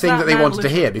isn't the thing that they wanted to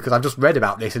hear, because I've just read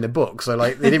about this in a book. So,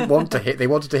 like, they didn't want to hear. They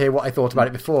wanted to hear what I thought about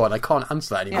it before, and I can't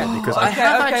answer that anymore because I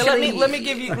have okay, actually... let me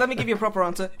give you a proper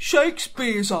answer.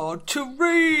 Shakespeare's hard to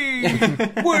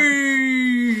read.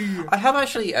 Wee. I have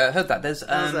actually heard that. There's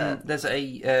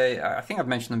I think I've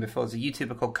mentioned them before. There's a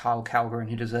YouTuber called Kyle Calgren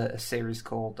who does a series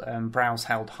called Brows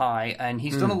Held High, and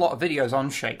he's done a lot of videos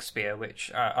on Shakespeare,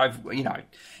 which I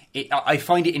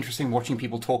find it interesting watching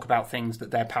people talk about things that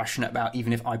they're passionate about,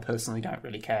 even if I personally don't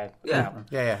really care about them.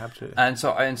 Yeah, absolutely. And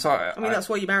so I mean, that's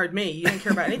why you married me. You don't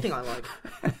care about anything I like.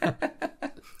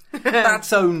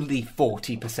 That's only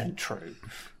 40% true.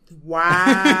 Wow.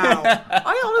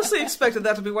 I honestly expected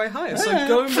that to be way higher.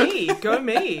 So go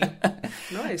me.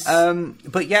 Nice.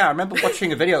 But yeah, I remember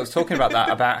watching a video that was talking about that,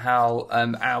 about how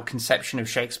our conception of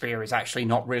Shakespeare is actually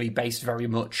not really based very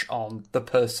much on the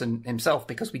person himself,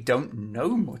 because we don't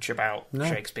know much about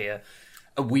Shakespeare.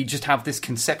 We just have this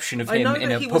conception of him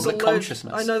in a public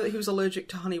consciousness. I know that he was allergic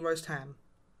to honey roast ham.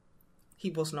 He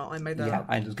was not. I made that up.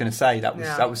 I was going to say that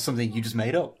was something you just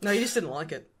made up. No, you just didn't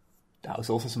like it. That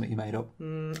was also something you made up.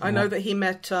 I know that he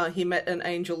met an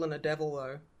angel and a devil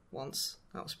though once.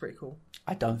 That was pretty cool.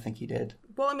 I don't think he did.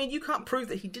 Well, I mean, you can't prove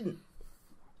that he didn't.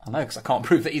 I know, because I can't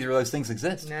prove that either of those things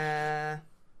exist. Nah.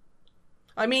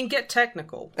 I mean, get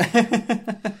technical. But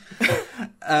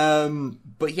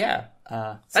yeah.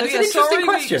 That's an interesting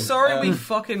question. We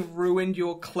fucking ruined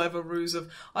your clever ruse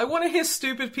of, I want to hear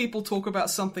stupid people talk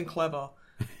about something clever.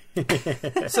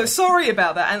 So sorry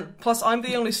about that. And plus, I'm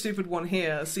the only stupid one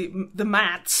here. See, the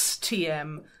Mats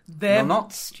TM, they're You're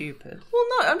not stupid. Well,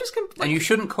 no, I'm just going to... And you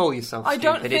shouldn't call yourself I stupid.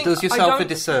 don't think, it does yourself a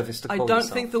disservice to call yourself. I don't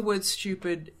think the word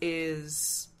stupid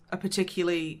is a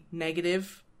particularly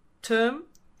negative term.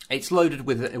 It's loaded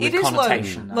with It is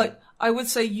connotation. loaded. Like, I would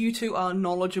say you two are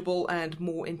knowledgeable and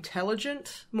more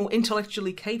intelligent, more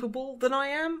intellectually capable than I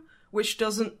am, which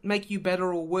doesn't make you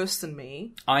better or worse than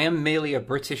me. I am merely a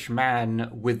British man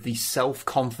with the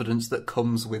self-confidence that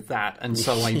comes with that, and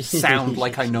so I sound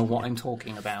like I know what I'm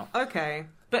talking about. Okay,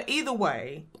 but either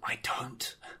way... I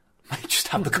don't. I just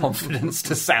have the confidence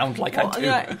to sound like I do.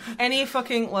 Yeah,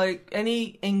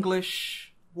 any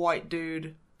English white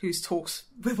dude who talks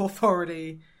with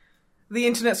authority... The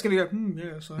internet's going to go,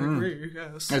 yes, I agree,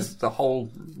 yes. There's the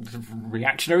whole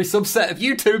reactionary subset of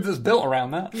YouTube that's built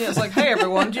around that. Yeah, it's like, hey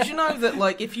everyone, did you know that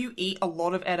like if you eat a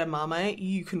lot of edamame,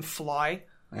 you can fly?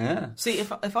 Yeah. See,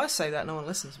 if I say that, no one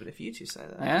listens, but if you two say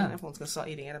that, then everyone's going to start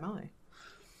eating edamame.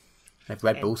 If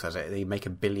Red Bull says it, they make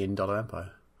 $1 billion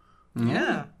empire.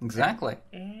 Yeah. Exactly.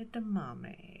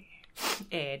 Edamame.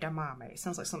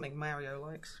 Sounds like something Mario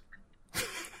likes.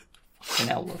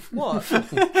 What?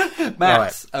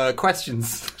 Matt,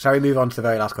 questions? Shall we move on to the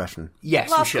very last question? Yes,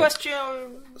 we Last should.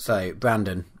 question. So,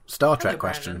 Brandon, Star Trek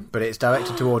question, Brandon. but it's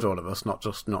directed towards all of us, not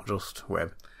just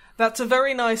Wib. That's a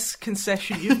very nice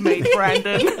concession you've made,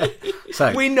 Brandon.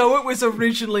 So, We know it was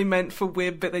originally meant for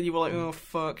Wib, but then you were like, oh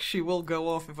fuck, she will go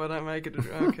off if I don't make it.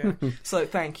 Okay. So,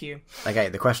 thank you. okay,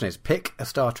 the question is, pick a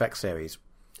Star Trek series.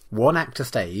 One actor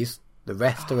stays, the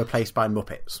rest are replaced by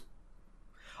Muppets.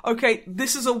 Okay,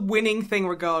 this is a winning thing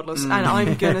regardless, and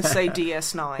I'm gonna say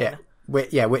DS9.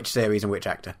 Yeah. Which series and which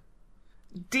actor?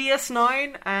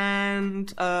 DS9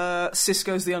 and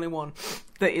Cisco's the only one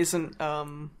that isn't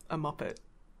a Muppet.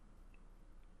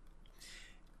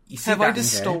 You see, Have I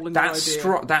just stolen your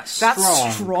idea? That's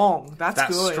strong. That's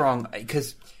good. strong,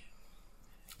 because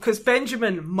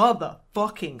Benjamin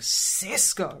motherfucking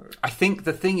Cisco. I think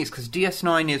the thing is, because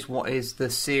DS9 is what is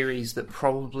the series that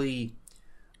probably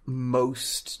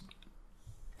most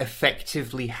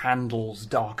effectively handles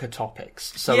darker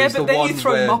topics. So yeah, it's but the then one you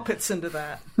throw where, Muppets into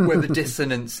that. where the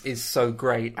dissonance is so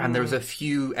great, and there's a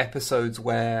few episodes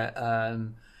where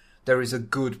there is a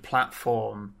good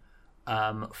platform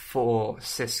for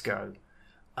Cisco.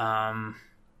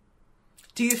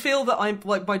 Do you feel that I'm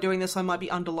like by doing this I might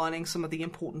be underlining some of the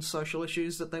important social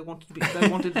issues that they wanted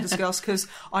to discuss? Because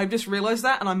I've just realised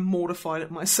that and I'm mortified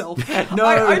at myself. No.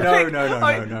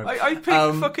 I pick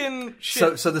fucking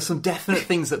shit. So there's some definite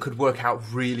things that could work out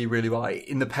really, really well.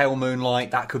 In the pale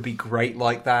moonlight, that could be great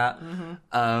like that.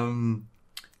 But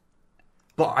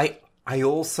I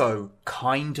also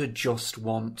kind of just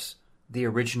want the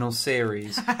original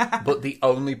series, but the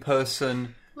only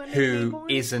person who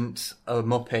isn't a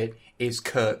Muppet is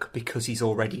Kirk, because he's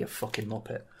already a fucking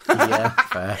Muppet. Yeah,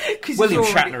 fair. William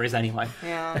Shatner is anyway.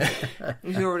 Yeah,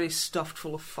 he's already stuffed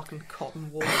full of fucking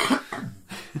cotton wool.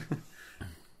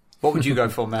 What would you go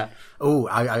for, Matt? Oh,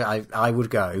 I would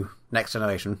go Next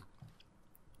Generation.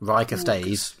 Riker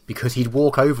stays because he'd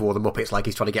walk over all the Muppets like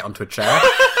he's trying to get onto a chair.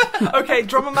 Okay,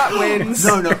 Drummer Matt wins.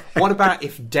 No. What about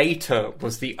if Data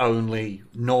was the only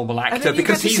normal actor? And then you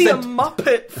because get to he's see the a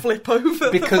Muppet flip over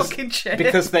the fucking chair.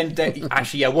 Because then,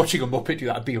 actually, yeah, watching a Muppet do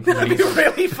that'd be amazing.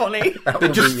 really funny. They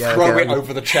just throw it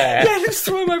over the chair. Yeah, just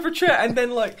throw him over a chair, and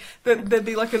then like there'd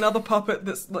be like another puppet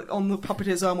that's like on the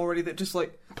puppeteer's arm already that just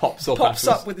like pops afterwards.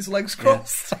 Up with his legs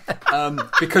crossed.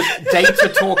 Because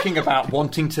Data talking about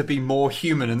wanting to be more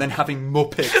human and then having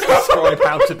Muppets describe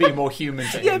how to be more human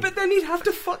to him. Yeah, but then he'd have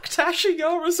to fuck Tasha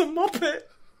Yar as a Muppet.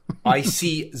 I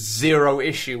see zero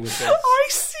issue with this. I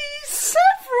see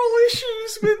several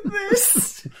issues with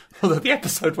this. Although the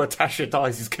episode where Tasha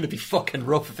dies is going to be fucking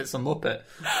rough if it's a Muppet.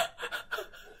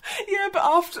 Yeah, but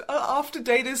after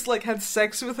Data's like had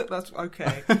sex with it, that's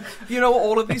okay. You know,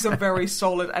 all of these are very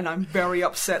solid, and I'm very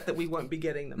upset that we won't be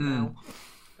getting them now.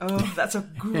 Oh, that's a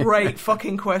great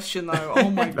fucking question, though.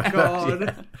 Oh my god,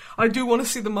 yeah. I do want to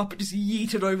see the Muppet just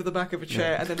yeeted over the back of a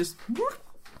chair and then just.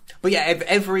 But yeah,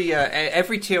 every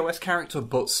TOS character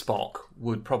but Spock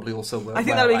would probably also work. I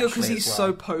think that'd be good because he's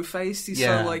so po-faced. He's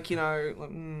so like, you know, like,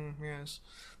 yes.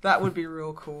 That would be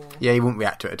real cool. Yeah, he wouldn't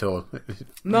react to it at all.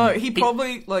 No, he'd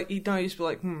probably he'd just be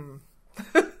like,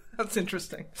 that's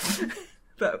interesting.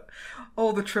 That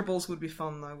all the tribbles would be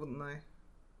fun though, wouldn't they?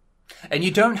 And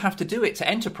you don't have to do it to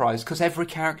Enterprise because every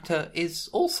character is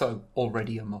also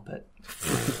already a Muppet.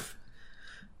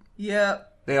 Yeah.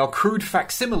 They are crude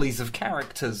facsimiles of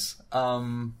characters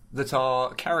that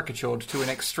are caricatured to an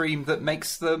extreme that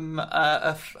makes them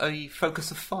a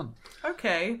focus of fun.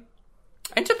 Okay.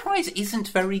 Enterprise isn't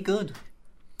very good.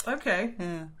 Okay.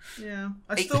 Yeah.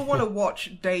 I still want to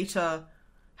watch Data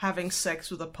having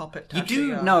sex with a puppet. You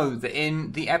do know that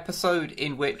in the episode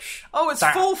in which... Oh, it's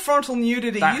full frontal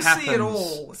nudity. You happens. See it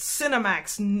all.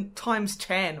 Cinemax times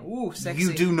 10. Ooh, sexy.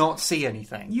 You do not see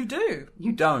anything. You do.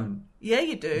 You don't. Yeah,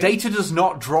 you do. Data does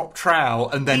not drop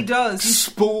trowel and then He does.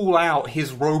 spool out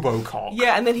his Robocock.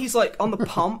 Yeah, and then he's like on the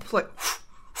pump, like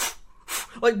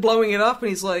blowing it up, and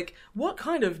he's like, "What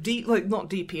kind of not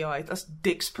DPI? That's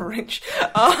dicks per inch."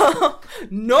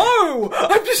 No,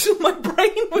 my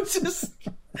brain was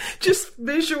just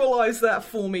visualize that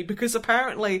for me, because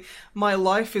apparently my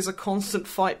life is a constant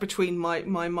fight between my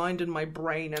mind and my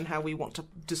brain and how we want to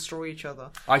destroy each other.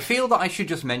 I feel that I should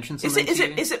just mention something.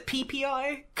 Is it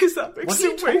PPI? Because that makes What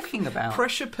are you talking about?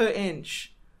 Pressure per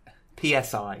inch.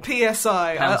 PSI.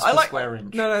 PSI. Pounds I per like square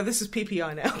inch. No, this is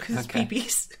PPI now because it's Okay.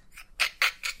 PPs.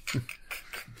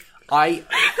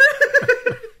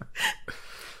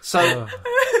 So,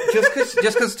 just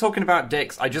because talking about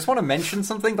dicks, I just want to mention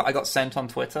something that I got sent on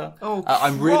Twitter. Oh,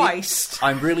 Christ.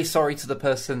 I'm really sorry to the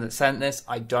person that sent this.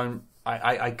 I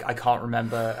can't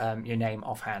remember your name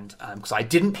offhand because I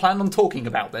didn't plan on talking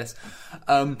about this.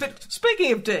 But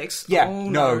speaking of dicks, Yeah, oh,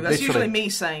 no, that's literally. usually me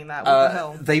saying that. What the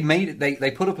hell?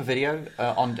 They put up a video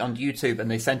on YouTube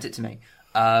and they sent it to me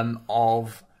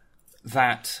of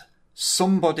that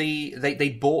somebody they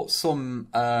bought some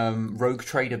Rogue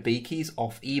Trader beakies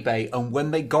off eBay, and when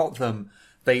they got them,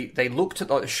 they looked at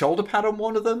like the shoulder pad on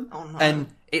one of them, and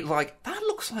it like that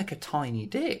looks like a tiny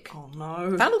dick. Oh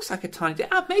no, that looks like a tiny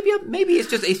dick. Maybe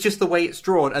it's just the way it's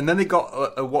drawn. And then they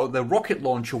got the rocket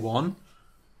launcher one.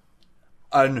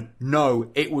 And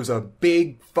no, it was a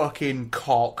big fucking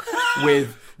cock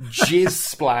with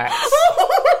jizz splats.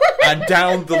 And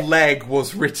down the leg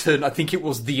was written, I think it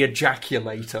was the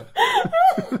ejaculator.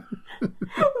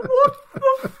 what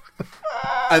the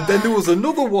And then there was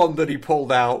another one that he pulled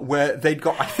out where they'd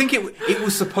got, I think it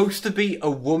was supposed to be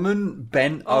a woman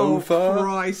bent over. Oh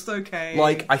Christ, okay.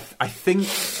 Like, I think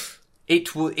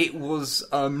it was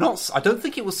not, I don't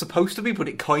think it was supposed to be, but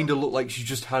it kind of looked like she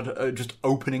just had, just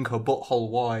opening her butthole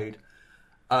wide.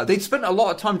 They'd spent a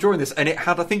lot of time drawing this, and it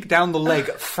had, I think, down the leg,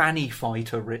 Fanny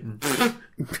Fighter written.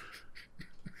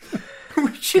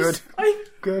 Which is...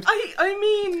 Good. I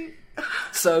mean...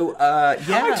 So,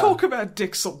 yeah. I talk about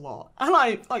dicks a lot.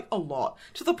 And a lot.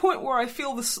 To the point where I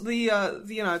feel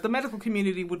the medical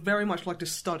community would very much like to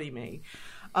study me.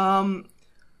 And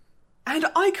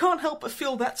I can't help but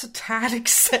feel that's a tad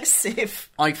excessive.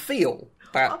 I feel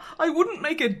that... I wouldn't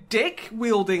make a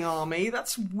dick-wielding army.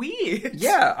 That's weird.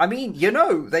 Yeah, I mean,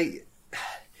 they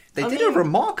did a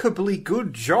remarkably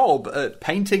good job at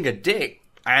painting a dick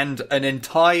and an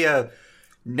entire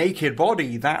naked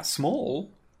body that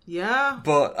small. Yeah.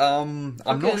 But I'm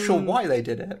not sure why they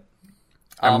did it.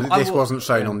 This wasn't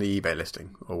shown on the eBay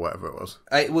listing or whatever it was.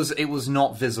 It was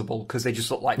not visible because they just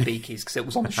looked like beakies because it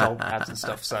was on the shoulder pads and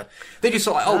stuff. So they just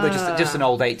thought, they're just an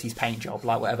old 80s paint job,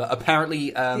 like whatever.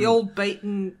 Apparently, the old bait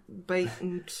and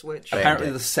switch.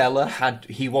 Apparently, the seller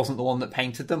he wasn't the one that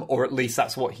painted them, or at least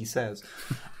that's what he says.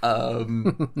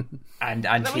 And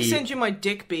Let me send you my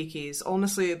dick beakies.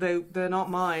 Honestly, they're not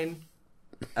mine.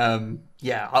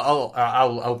 Yeah,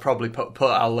 I'll probably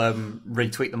I'll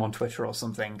retweet them on Twitter or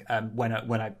something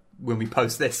when we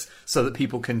post this so that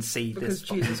people can see because this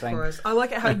Jesus thing. Christ, I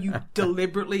like it how you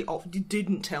deliberately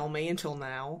didn't tell me until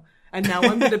now, and now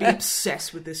I'm going to be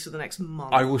obsessed with this for the next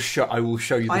month. I will show you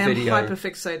the video. I am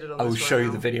hyperfixated on this. I will show you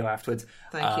now. the video afterwards.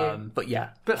 Thank you. But yeah.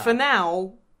 But for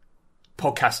now,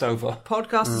 podcast over.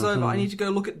 Podcast is over. I need to go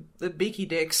look at the beaky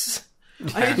dicks.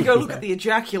 I need to go look at the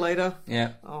ejaculator.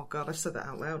 Yeah. Oh god, I said that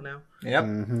out loud now. Yep.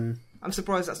 Mm-hmm. I'm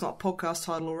surprised that's not a podcast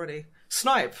title already.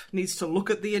 Snipe needs to look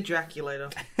at the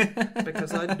ejaculator.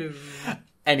 Because I do.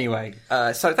 Anyway,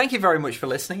 so thank you very much for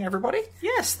listening, everybody.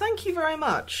 Yes, thank you very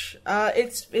much.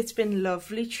 It's been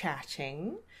lovely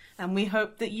chatting, and we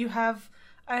hope that you have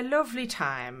a lovely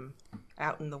time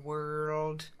out in the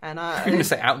world. And I'm going to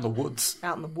say out in the woods.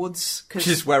 Out in the woods, which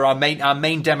is where our main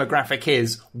demographic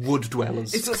is wood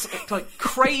dwellers. It's just like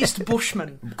crazed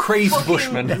bushmen. Crazed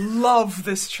bushmen love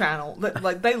this channel.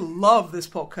 Like they love this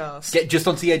podcast. Get just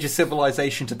onto the edge of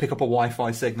civilization to pick up a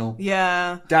Wi-Fi signal.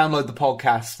 Yeah. Download the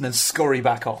podcast and then scurry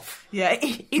back off. Yeah,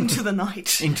 into the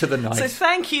night. Into the night. So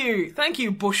thank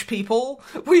you, bush people.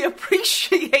 We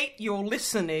appreciate your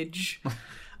listenage.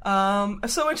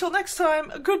 So until next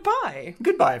time, goodbye.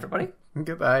 Goodbye, everybody.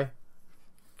 Goodbye.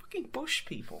 Fucking bush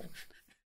people.